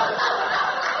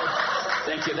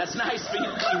 Thank you. That's nice.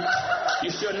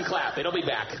 You shouldn't clap. It'll be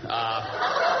back.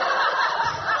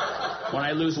 When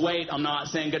I lose weight, I'm not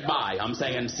saying goodbye. I'm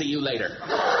saying see you later.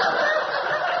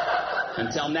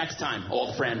 Until next time,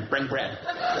 old friend, bring bread.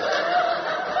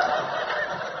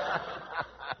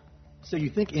 So you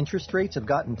think interest rates have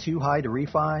gotten too high to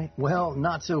refi? Well,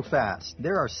 not so fast.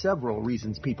 There are several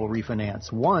reasons people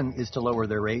refinance. One is to lower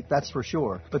their rate, that's for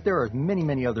sure. But there are many,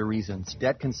 many other reasons.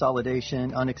 Debt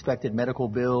consolidation, unexpected medical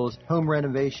bills, home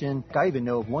renovation. I even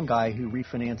know of one guy who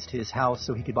refinanced his house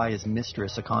so he could buy his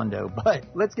mistress a condo. But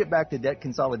let's get back to debt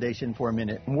consolidation for a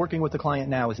minute. I'm working with a client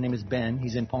now. His name is Ben.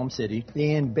 He's in Palm City.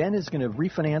 And Ben is going to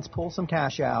refinance, pull some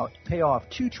cash out, pay off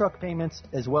 2 truck payments,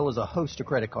 as well as a host of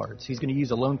credit cards. He's going to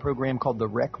use a loan program called the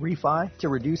REC Refi to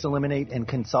reduce, eliminate, and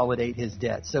consolidate his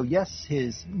debt. So yes,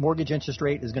 his mortgage interest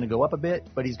rate is going to go up a bit,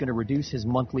 but he's going to reduce his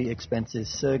monthly expenses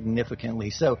significantly.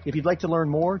 So if you'd like to learn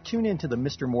more, tune in to the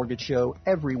Mr. Mortgage Show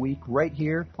every week right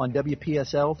here on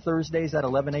WPSL, Thursdays at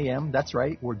 11 a.m. That's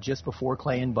right, we're just before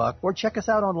Clay and Buck. Or check us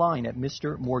out online at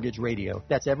Mr. Mortgage Radio.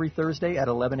 That's every Thursday at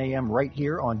 11 a.m. right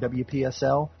here on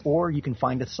WPSL. Or you can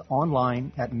find us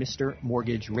online at Mr.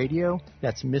 Mortgage Radio.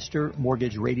 That's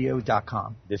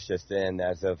MrMortgageRadio.com. This just in,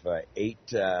 as of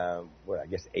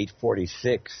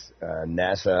 8:46,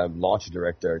 NASA launch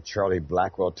director Charlie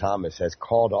Blackwell Thomas has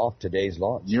called off today's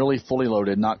launch. Nearly fully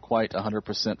loaded, not quite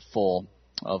 100% full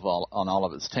on all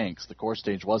of its tanks. The core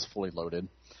stage was fully loaded.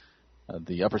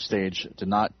 The upper stage did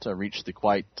not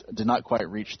quite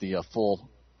reach the full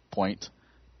point,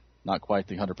 not quite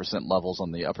the 100% levels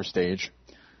on the upper stage.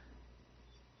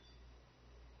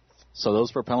 So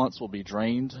those propellants will be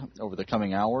drained over the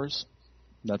coming hours.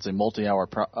 That's a multi-hour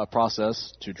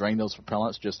process to drain those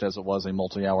propellants, just as it was a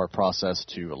multi-hour process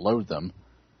to load them.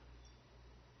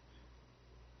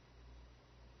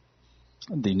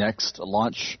 The next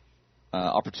launch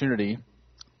opportunity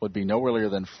would be no earlier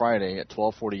than Friday at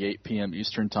 12:48 p.m.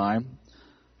 Eastern Time.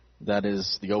 That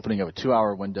is the opening of a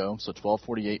 2-hour window, so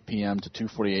 12:48 p.m. to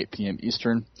 2:48 p.m.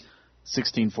 Eastern,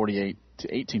 16:48 to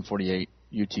 18:48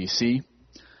 UTC.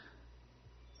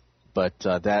 But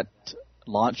that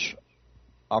launch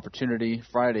opportunity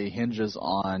Friday hinges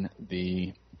on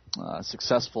the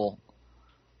successful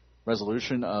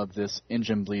resolution of this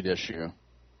engine bleed issue,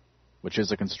 which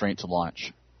is a constraint to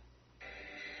launch.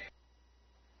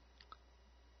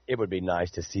 It would be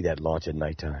nice to see that launch at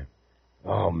nighttime.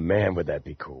 Oh, man, would that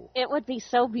be cool. It would be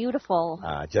so beautiful.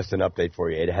 Just an update for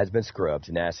you. It has been scrubbed.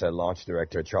 NASA launch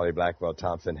director Charlie Blackwell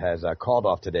Thompson has called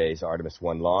off today's Artemis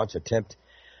 1 launch attempt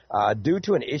due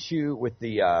to an issue with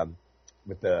the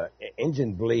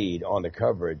engine bleed on the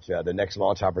coverage. The next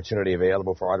launch opportunity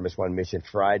available for Artemis 1 mission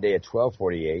Friday at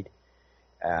 12:48.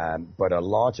 But a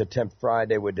launch attempt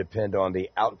Friday would depend on the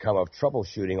outcome of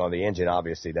troubleshooting on the engine,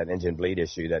 obviously, that engine bleed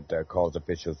issue that caused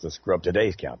officials to scrub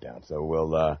today's countdown. So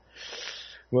we'll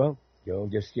You'll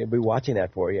be watching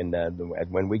that for you, and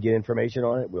when we get information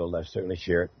on it, we'll certainly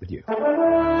share it with you.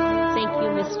 Thank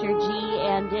you, Mr. G.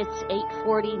 And it's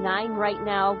 8:49 right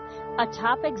now. A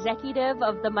top executive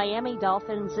of the Miami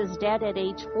Dolphins is dead at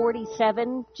age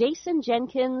 47. Jason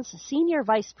Jenkins, Senior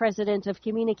Vice President of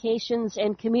Communications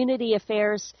and Community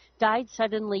Affairs, died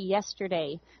suddenly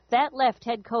yesterday. That left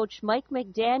head coach Mike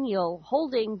McDaniel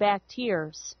holding back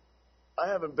tears. I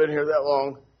haven't been here that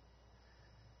long,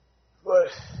 but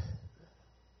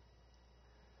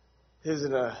his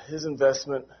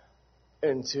investment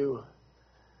into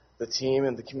the team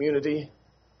and the community,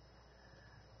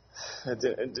 it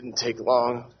didn't take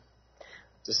long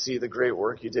to see the great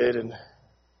work you did. And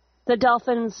the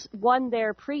Dolphins won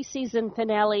their preseason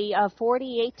finale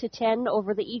 48-10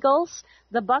 over the Eagles.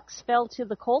 The Bucs fell to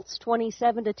the Colts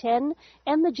 27-10,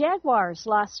 and the Jaguars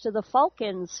lost to the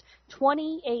Falcons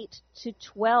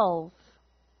 28-12.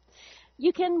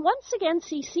 You can once again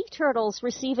see sea turtles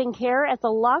receiving care at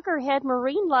the Loggerhead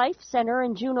Marine Life Center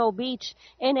in Juno Beach.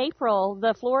 In April,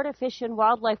 the Florida Fish and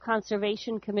Wildlife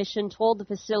Conservation Commission told the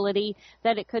facility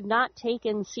that it could not take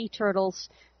in sea turtles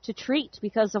to treat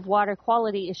because of water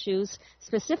quality issues,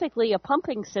 specifically a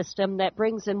pumping system that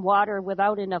brings in water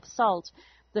without enough salt.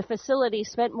 The facility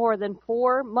spent more than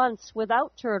 4 months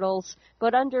without turtles,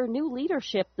 but under new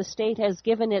leadership, the state has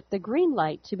given it the green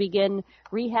light to begin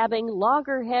rehabbing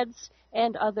loggerheads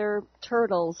and other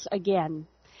turtles again.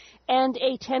 And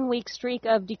a 10-week streak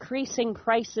of decreasing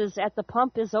prices at the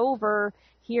pump is over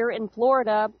here in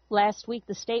Florida. Last week,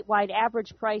 the statewide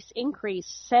average price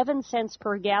increased 7 cents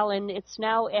per gallon. It's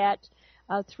now at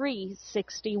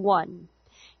 $3.61.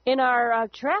 In our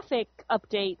traffic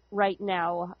update right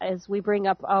now, as we bring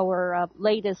up our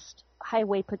latest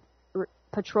highway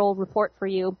patrol report for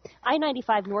you,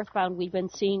 I-95 northbound, we've been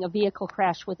seeing a vehicle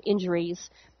crash with injuries.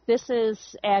 This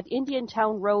is at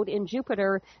Indiantown Road in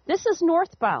Jupiter. This is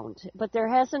northbound, but there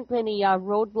hasn't been any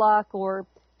roadblock or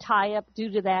tie-up due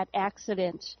to that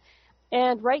accident.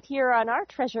 And right here on our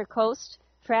Treasure Coast,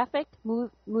 traffic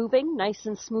moving nice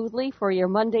and smoothly for your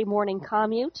Monday morning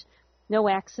commute. No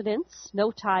accidents,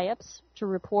 no tie-ups to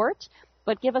report,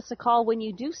 but give us a call when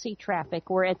you do see traffic.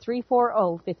 We're at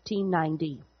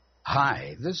 340-1590.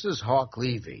 Hi, this is Hawk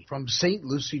Levy from St.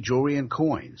 Lucie Jewelry and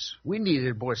Coins. We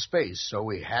needed more space, so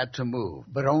we had to move,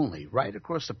 but only right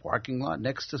across the parking lot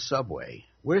next to Subway.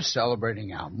 We're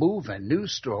celebrating our move and new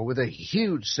store with a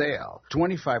huge sale.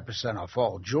 25% off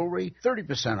all jewelry,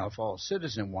 30% off all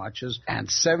Citizen watches, and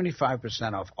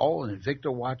 75% off all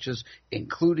Invicta watches,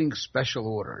 including special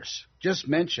orders. Just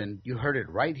mention you heard it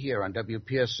right here on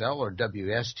WPSL or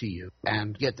WSTU,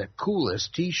 and get the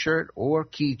coolest T-shirt or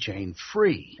keychain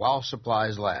free while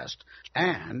supplies last.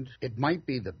 And it might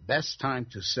be the best time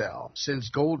to sell, since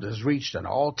gold has reached an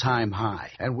all-time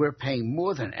high, and we're paying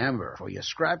more than ever for your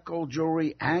scrap gold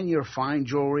jewelry and your fine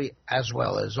jewelry, as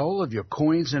well as all of your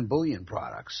coins and bullion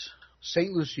products.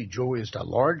 St. Lucie Jewelry is the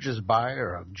largest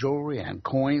buyer of jewelry and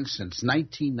coins since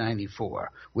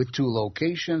 1994, with 2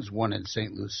 locations, one in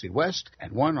St. Lucie West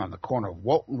and one on the corner of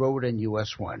Walton Road and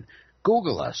US 1.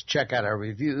 Google us, check out our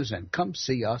reviews, and come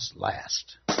see us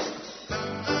last.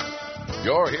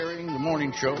 You're hearing the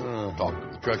morning show, Talk to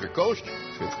the Treasure Coast,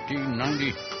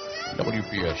 1590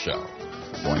 WPSL.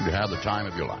 Going to have the time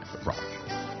of your life, I promise.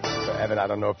 So, Evan, I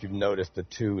don't know if you've noticed the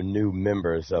 2 new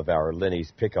members of our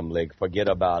Lenny's Pick'em League, Forget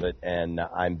About It and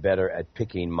I'm Better at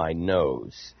Picking My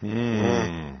Nose.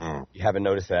 You haven't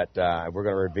noticed that? We're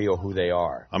going to reveal who they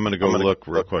are. I'm going to go look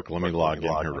real quick. Let me log in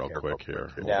here real quick here.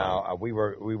 Now, we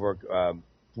were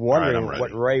wondering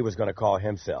what Ray was going to call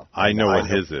himself. I know what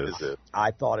his is. I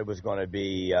thought it was going to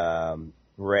be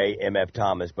Ray M.F.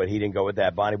 Thomas, but he didn't go with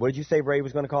that. Bonnie, what did you say Ray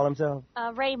was going to call himself?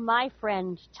 Ray, my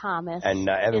friend Thomas. And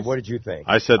Evan, what did you think?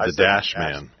 I said the Dash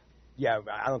Man. Yeah,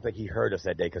 I don't think he heard us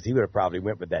that day because he would have probably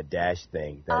went with that Dash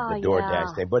thing, the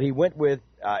DoorDash thing. But he went with,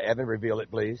 Evan, reveal it,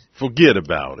 please. Forget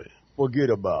about it. Forget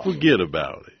about it. Forget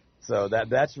about it. So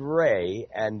that's Ray,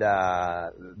 and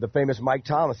the famous Mike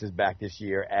Thomas is back this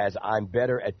year as I'm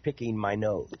Better at Picking My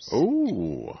Nose.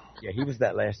 Ooh. Yeah, he was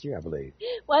that last year, I believe.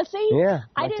 Well, see, yeah,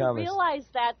 I didn't realize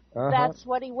that that's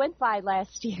what he went by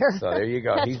last year. So there you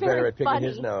go. He's better at picking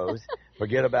his nose.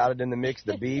 Forget about it in the mix.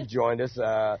 The Beeve joined us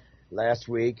last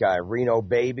week. Reno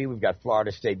Baby. We've got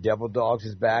Florida State Devil Dogs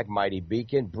is back. Mighty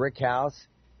Beacon. Brick House.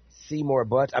 Seymour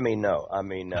Butts. No.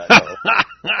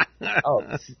 Oh,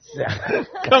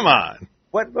 come on.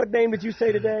 What name did you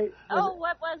say today? What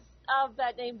was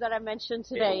that name that I mentioned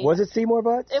today? Was it Seymour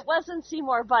Butts? It wasn't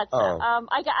Seymour Butts. Oh.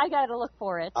 I got to look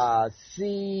for it.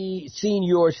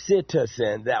 Senior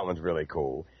Citizen. That one's really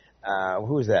cool.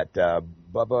 Who's that?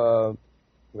 Bubba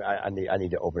I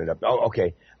need to open it up. Oh,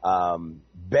 okay.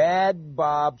 Bad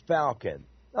Bob Falcon.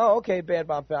 Oh, okay, Bad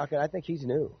Bob Falcon. I think he's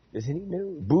new. Isn't he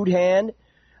new? Boot Hand.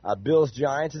 Bills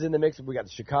Giants is in the mix. We got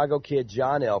the Chicago kid,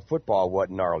 John L. Football, what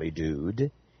gnarly dude.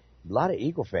 A lot of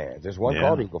Eagle fans. There's one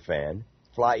called Eagle fan.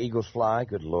 Fly, Eagles, fly.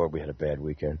 Good Lord, we had a bad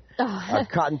weekend.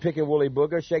 Cotton Picking Woolly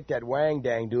Booger. Shake that wang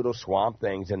dang doodle. Swamp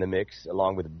Things in the mix,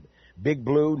 along with Big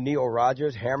Blue, Neil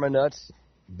Rogers, Hammer Nuts.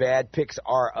 Bad Picks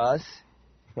Are Us.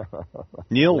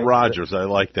 Neil Rogers, I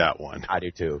like that one. I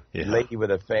do too. Yeah. Lady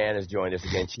with a Fan has joined us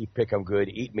again. Chief Pick'em Good.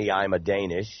 Eat Me, I'm a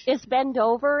Danish. Is Bend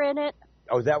Over in it?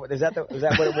 Oh, is that what it was? That's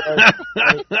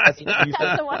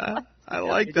the one. I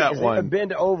like that one.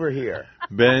 Bend Over here.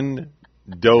 Ben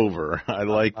Dover. I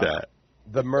like that.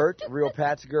 The Mert, Real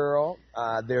Pat's Girl.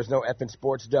 There's No Effing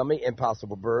Sports Dummy.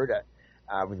 Impossible Bird.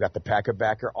 We've got the Packer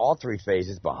Backer. All three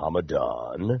phases. Bahama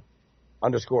Don.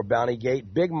 _ Bounty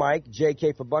Gate. Big Mike.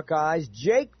 JK for Buckeyes.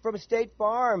 Jake from State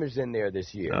Farm is in there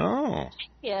this year. Oh.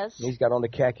 Yes. He's got on the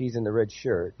khakis and the red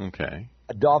shirt. Okay.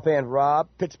 Dolph and Rob.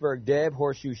 Pittsburgh Deb.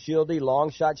 Horseshoe Shieldy. Long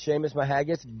Shot. Seamus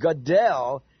Mahaggis.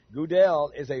 Goodell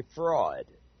is a fraud.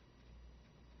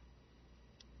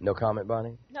 No comment,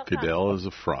 Bonnie? No Goodell is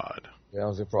a fraud.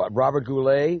 Goodell is a fraud. Robert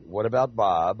Goulet. What about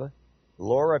Bob?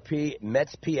 Laura P.,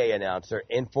 Mets PA announcer,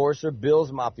 Enforcer,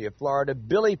 Bills Mafia, Florida,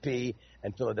 Billy P.,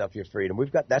 and Philadelphia Freedom.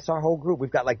 That's our whole group.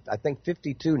 We've got I think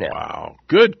 52 now. Wow.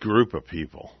 Good group of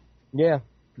people. Yeah.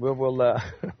 We'll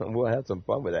have some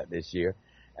fun with that this year.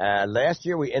 Last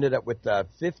year we ended up with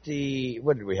 50,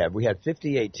 what did we have? We had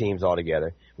 58 teams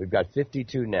altogether. We've got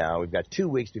 52 now. We've got 2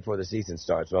 weeks before the season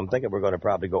starts. So I'm thinking we're going to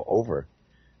probably go over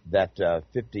that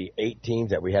 58 teams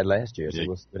that we had last year. So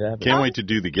we'll see what happens. Can't wait to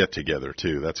do the get-together,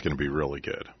 too. That's going to be really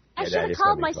good. I should have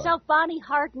called myself Bonnie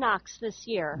Hard Knocks this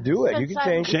year. Do it. You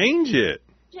can change it.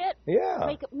 Yeah.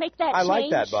 Make that change. I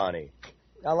like that, Bonnie.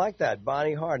 I like that.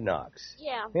 Bonnie Hard Knocks.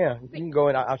 Yeah. Yeah. You can go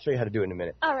in. I'll show you how to do it in a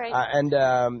minute. All right. And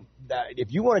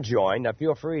if you want to join,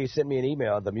 feel free. Send me an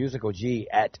email,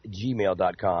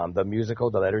 themusicalg@gmail.com. The musical,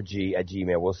 the letter G at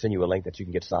Gmail. We'll send you a link that you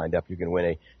can get signed up. You can win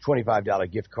a $25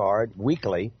 gift card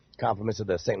weekly, compliments of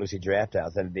the St. Lucie Draft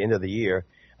House. And at the end of the year,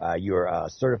 you're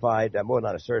certified, well,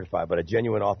 not a certified, but a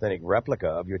genuine, authentic replica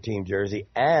of your team jersey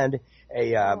and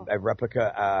a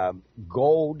replica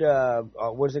gold,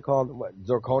 what is it called?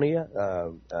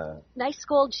 Zirconia? Nice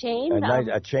gold chain.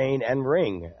 A chain and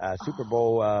ring. Super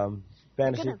Bowl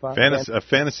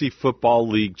Fantasy Football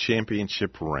League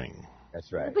Championship ring.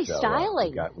 That's right. It'll be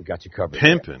styling. We got you covered.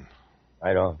 Pimping.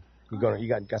 I know. You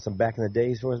got some back in the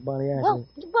days for us, Bonnie? Well,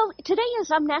 today is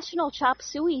National Chop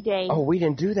Suey Day. Oh, we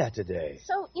didn't do that today.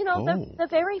 So, the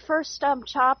very first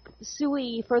chop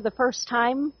suey for the first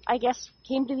time, I guess,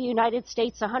 came to the United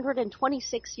States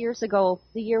 126 years ago.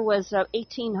 The year was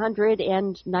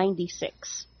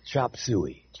 1896. Chop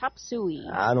suey. Chop suey.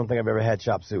 I don't think I've ever had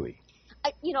chop suey.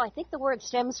 I think the word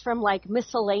stems from,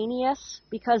 miscellaneous,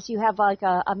 because you have,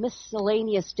 a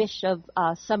miscellaneous dish of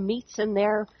some meats in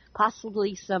there,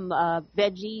 possibly some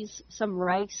veggies, some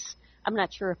rice. I'm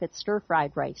not sure if it's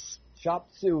stir-fried rice. Chop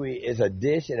suey is a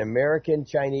dish in American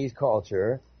Chinese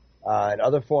culture and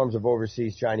other forms of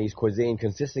overseas Chinese cuisine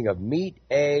consisting of meat,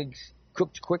 eggs,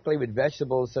 cooked quickly with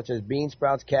vegetables such as bean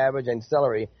sprouts, cabbage, and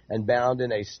celery, and bound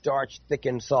in a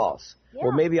starch-thickened sauce. Yeah.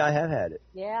 Well, maybe I have had it.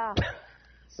 Yeah.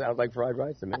 Sounds like fried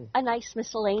rice to me. A nice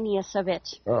miscellaneous of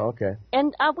it. Oh, okay.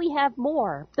 And we have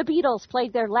more. The Beatles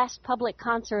played their last public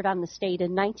concert on the stage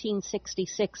in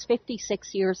 1966,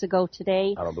 56 years ago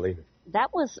today. I don't believe it.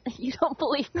 That was, you don't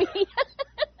believe me?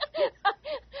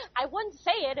 I wouldn't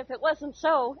say it if it wasn't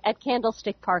so. At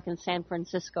Candlestick Park in San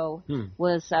Francisco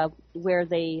was where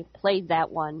they played that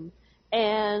one.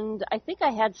 And I think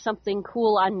I had something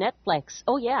cool on Netflix.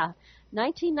 Oh, yeah.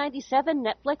 1997,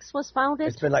 Netflix was founded.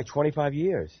 It's been like 25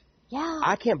 years. Yeah.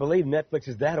 I can't believe Netflix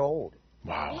is that old.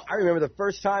 Wow. I remember the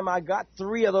first time I got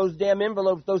 3 of those damn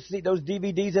envelopes, those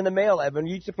DVDs in the mail, Evan.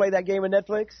 You used to play that game with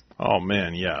Netflix? Oh,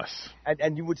 man, yes.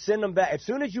 And you would send them back. As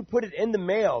soon as you put it in the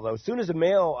mail, though, as soon as the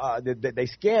mail, they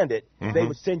scanned it, they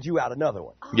would send you out another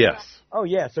one. Yes. Oh,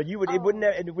 yeah. So you would it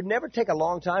would never take a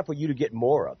long time for you to get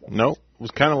more of them. Nope. It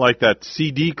was kind of like that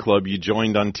CD club you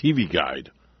joined on TV Guide.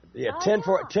 Yeah, 10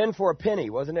 for a penny,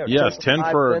 wasn't it? Yes, 10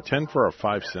 for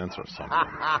 5 cents or something.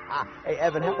 Hey,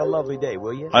 Evan, have a lovely day,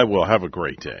 will you? I will. Have a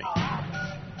great day.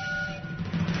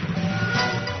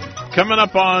 Coming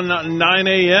up on 9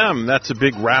 a.m., that's a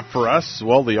big wrap for us.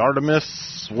 Well, the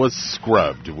Artemis was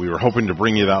scrubbed. We were hoping to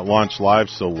bring you that launch live,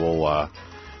 so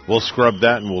we'll We'll scrub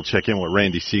that, and we'll check in with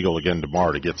Randy Segal again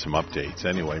tomorrow to get some updates.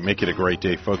 Anyway, make it a great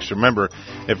day, folks. Remember,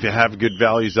 if you have good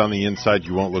values on the inside,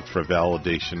 you won't look for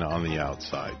validation on the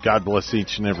outside. God bless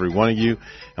each and every one of you,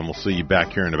 and we'll see you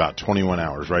back here in about 21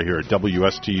 hours right here at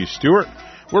WSTU Stewart.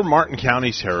 We're Martin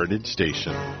County's Heritage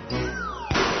Station.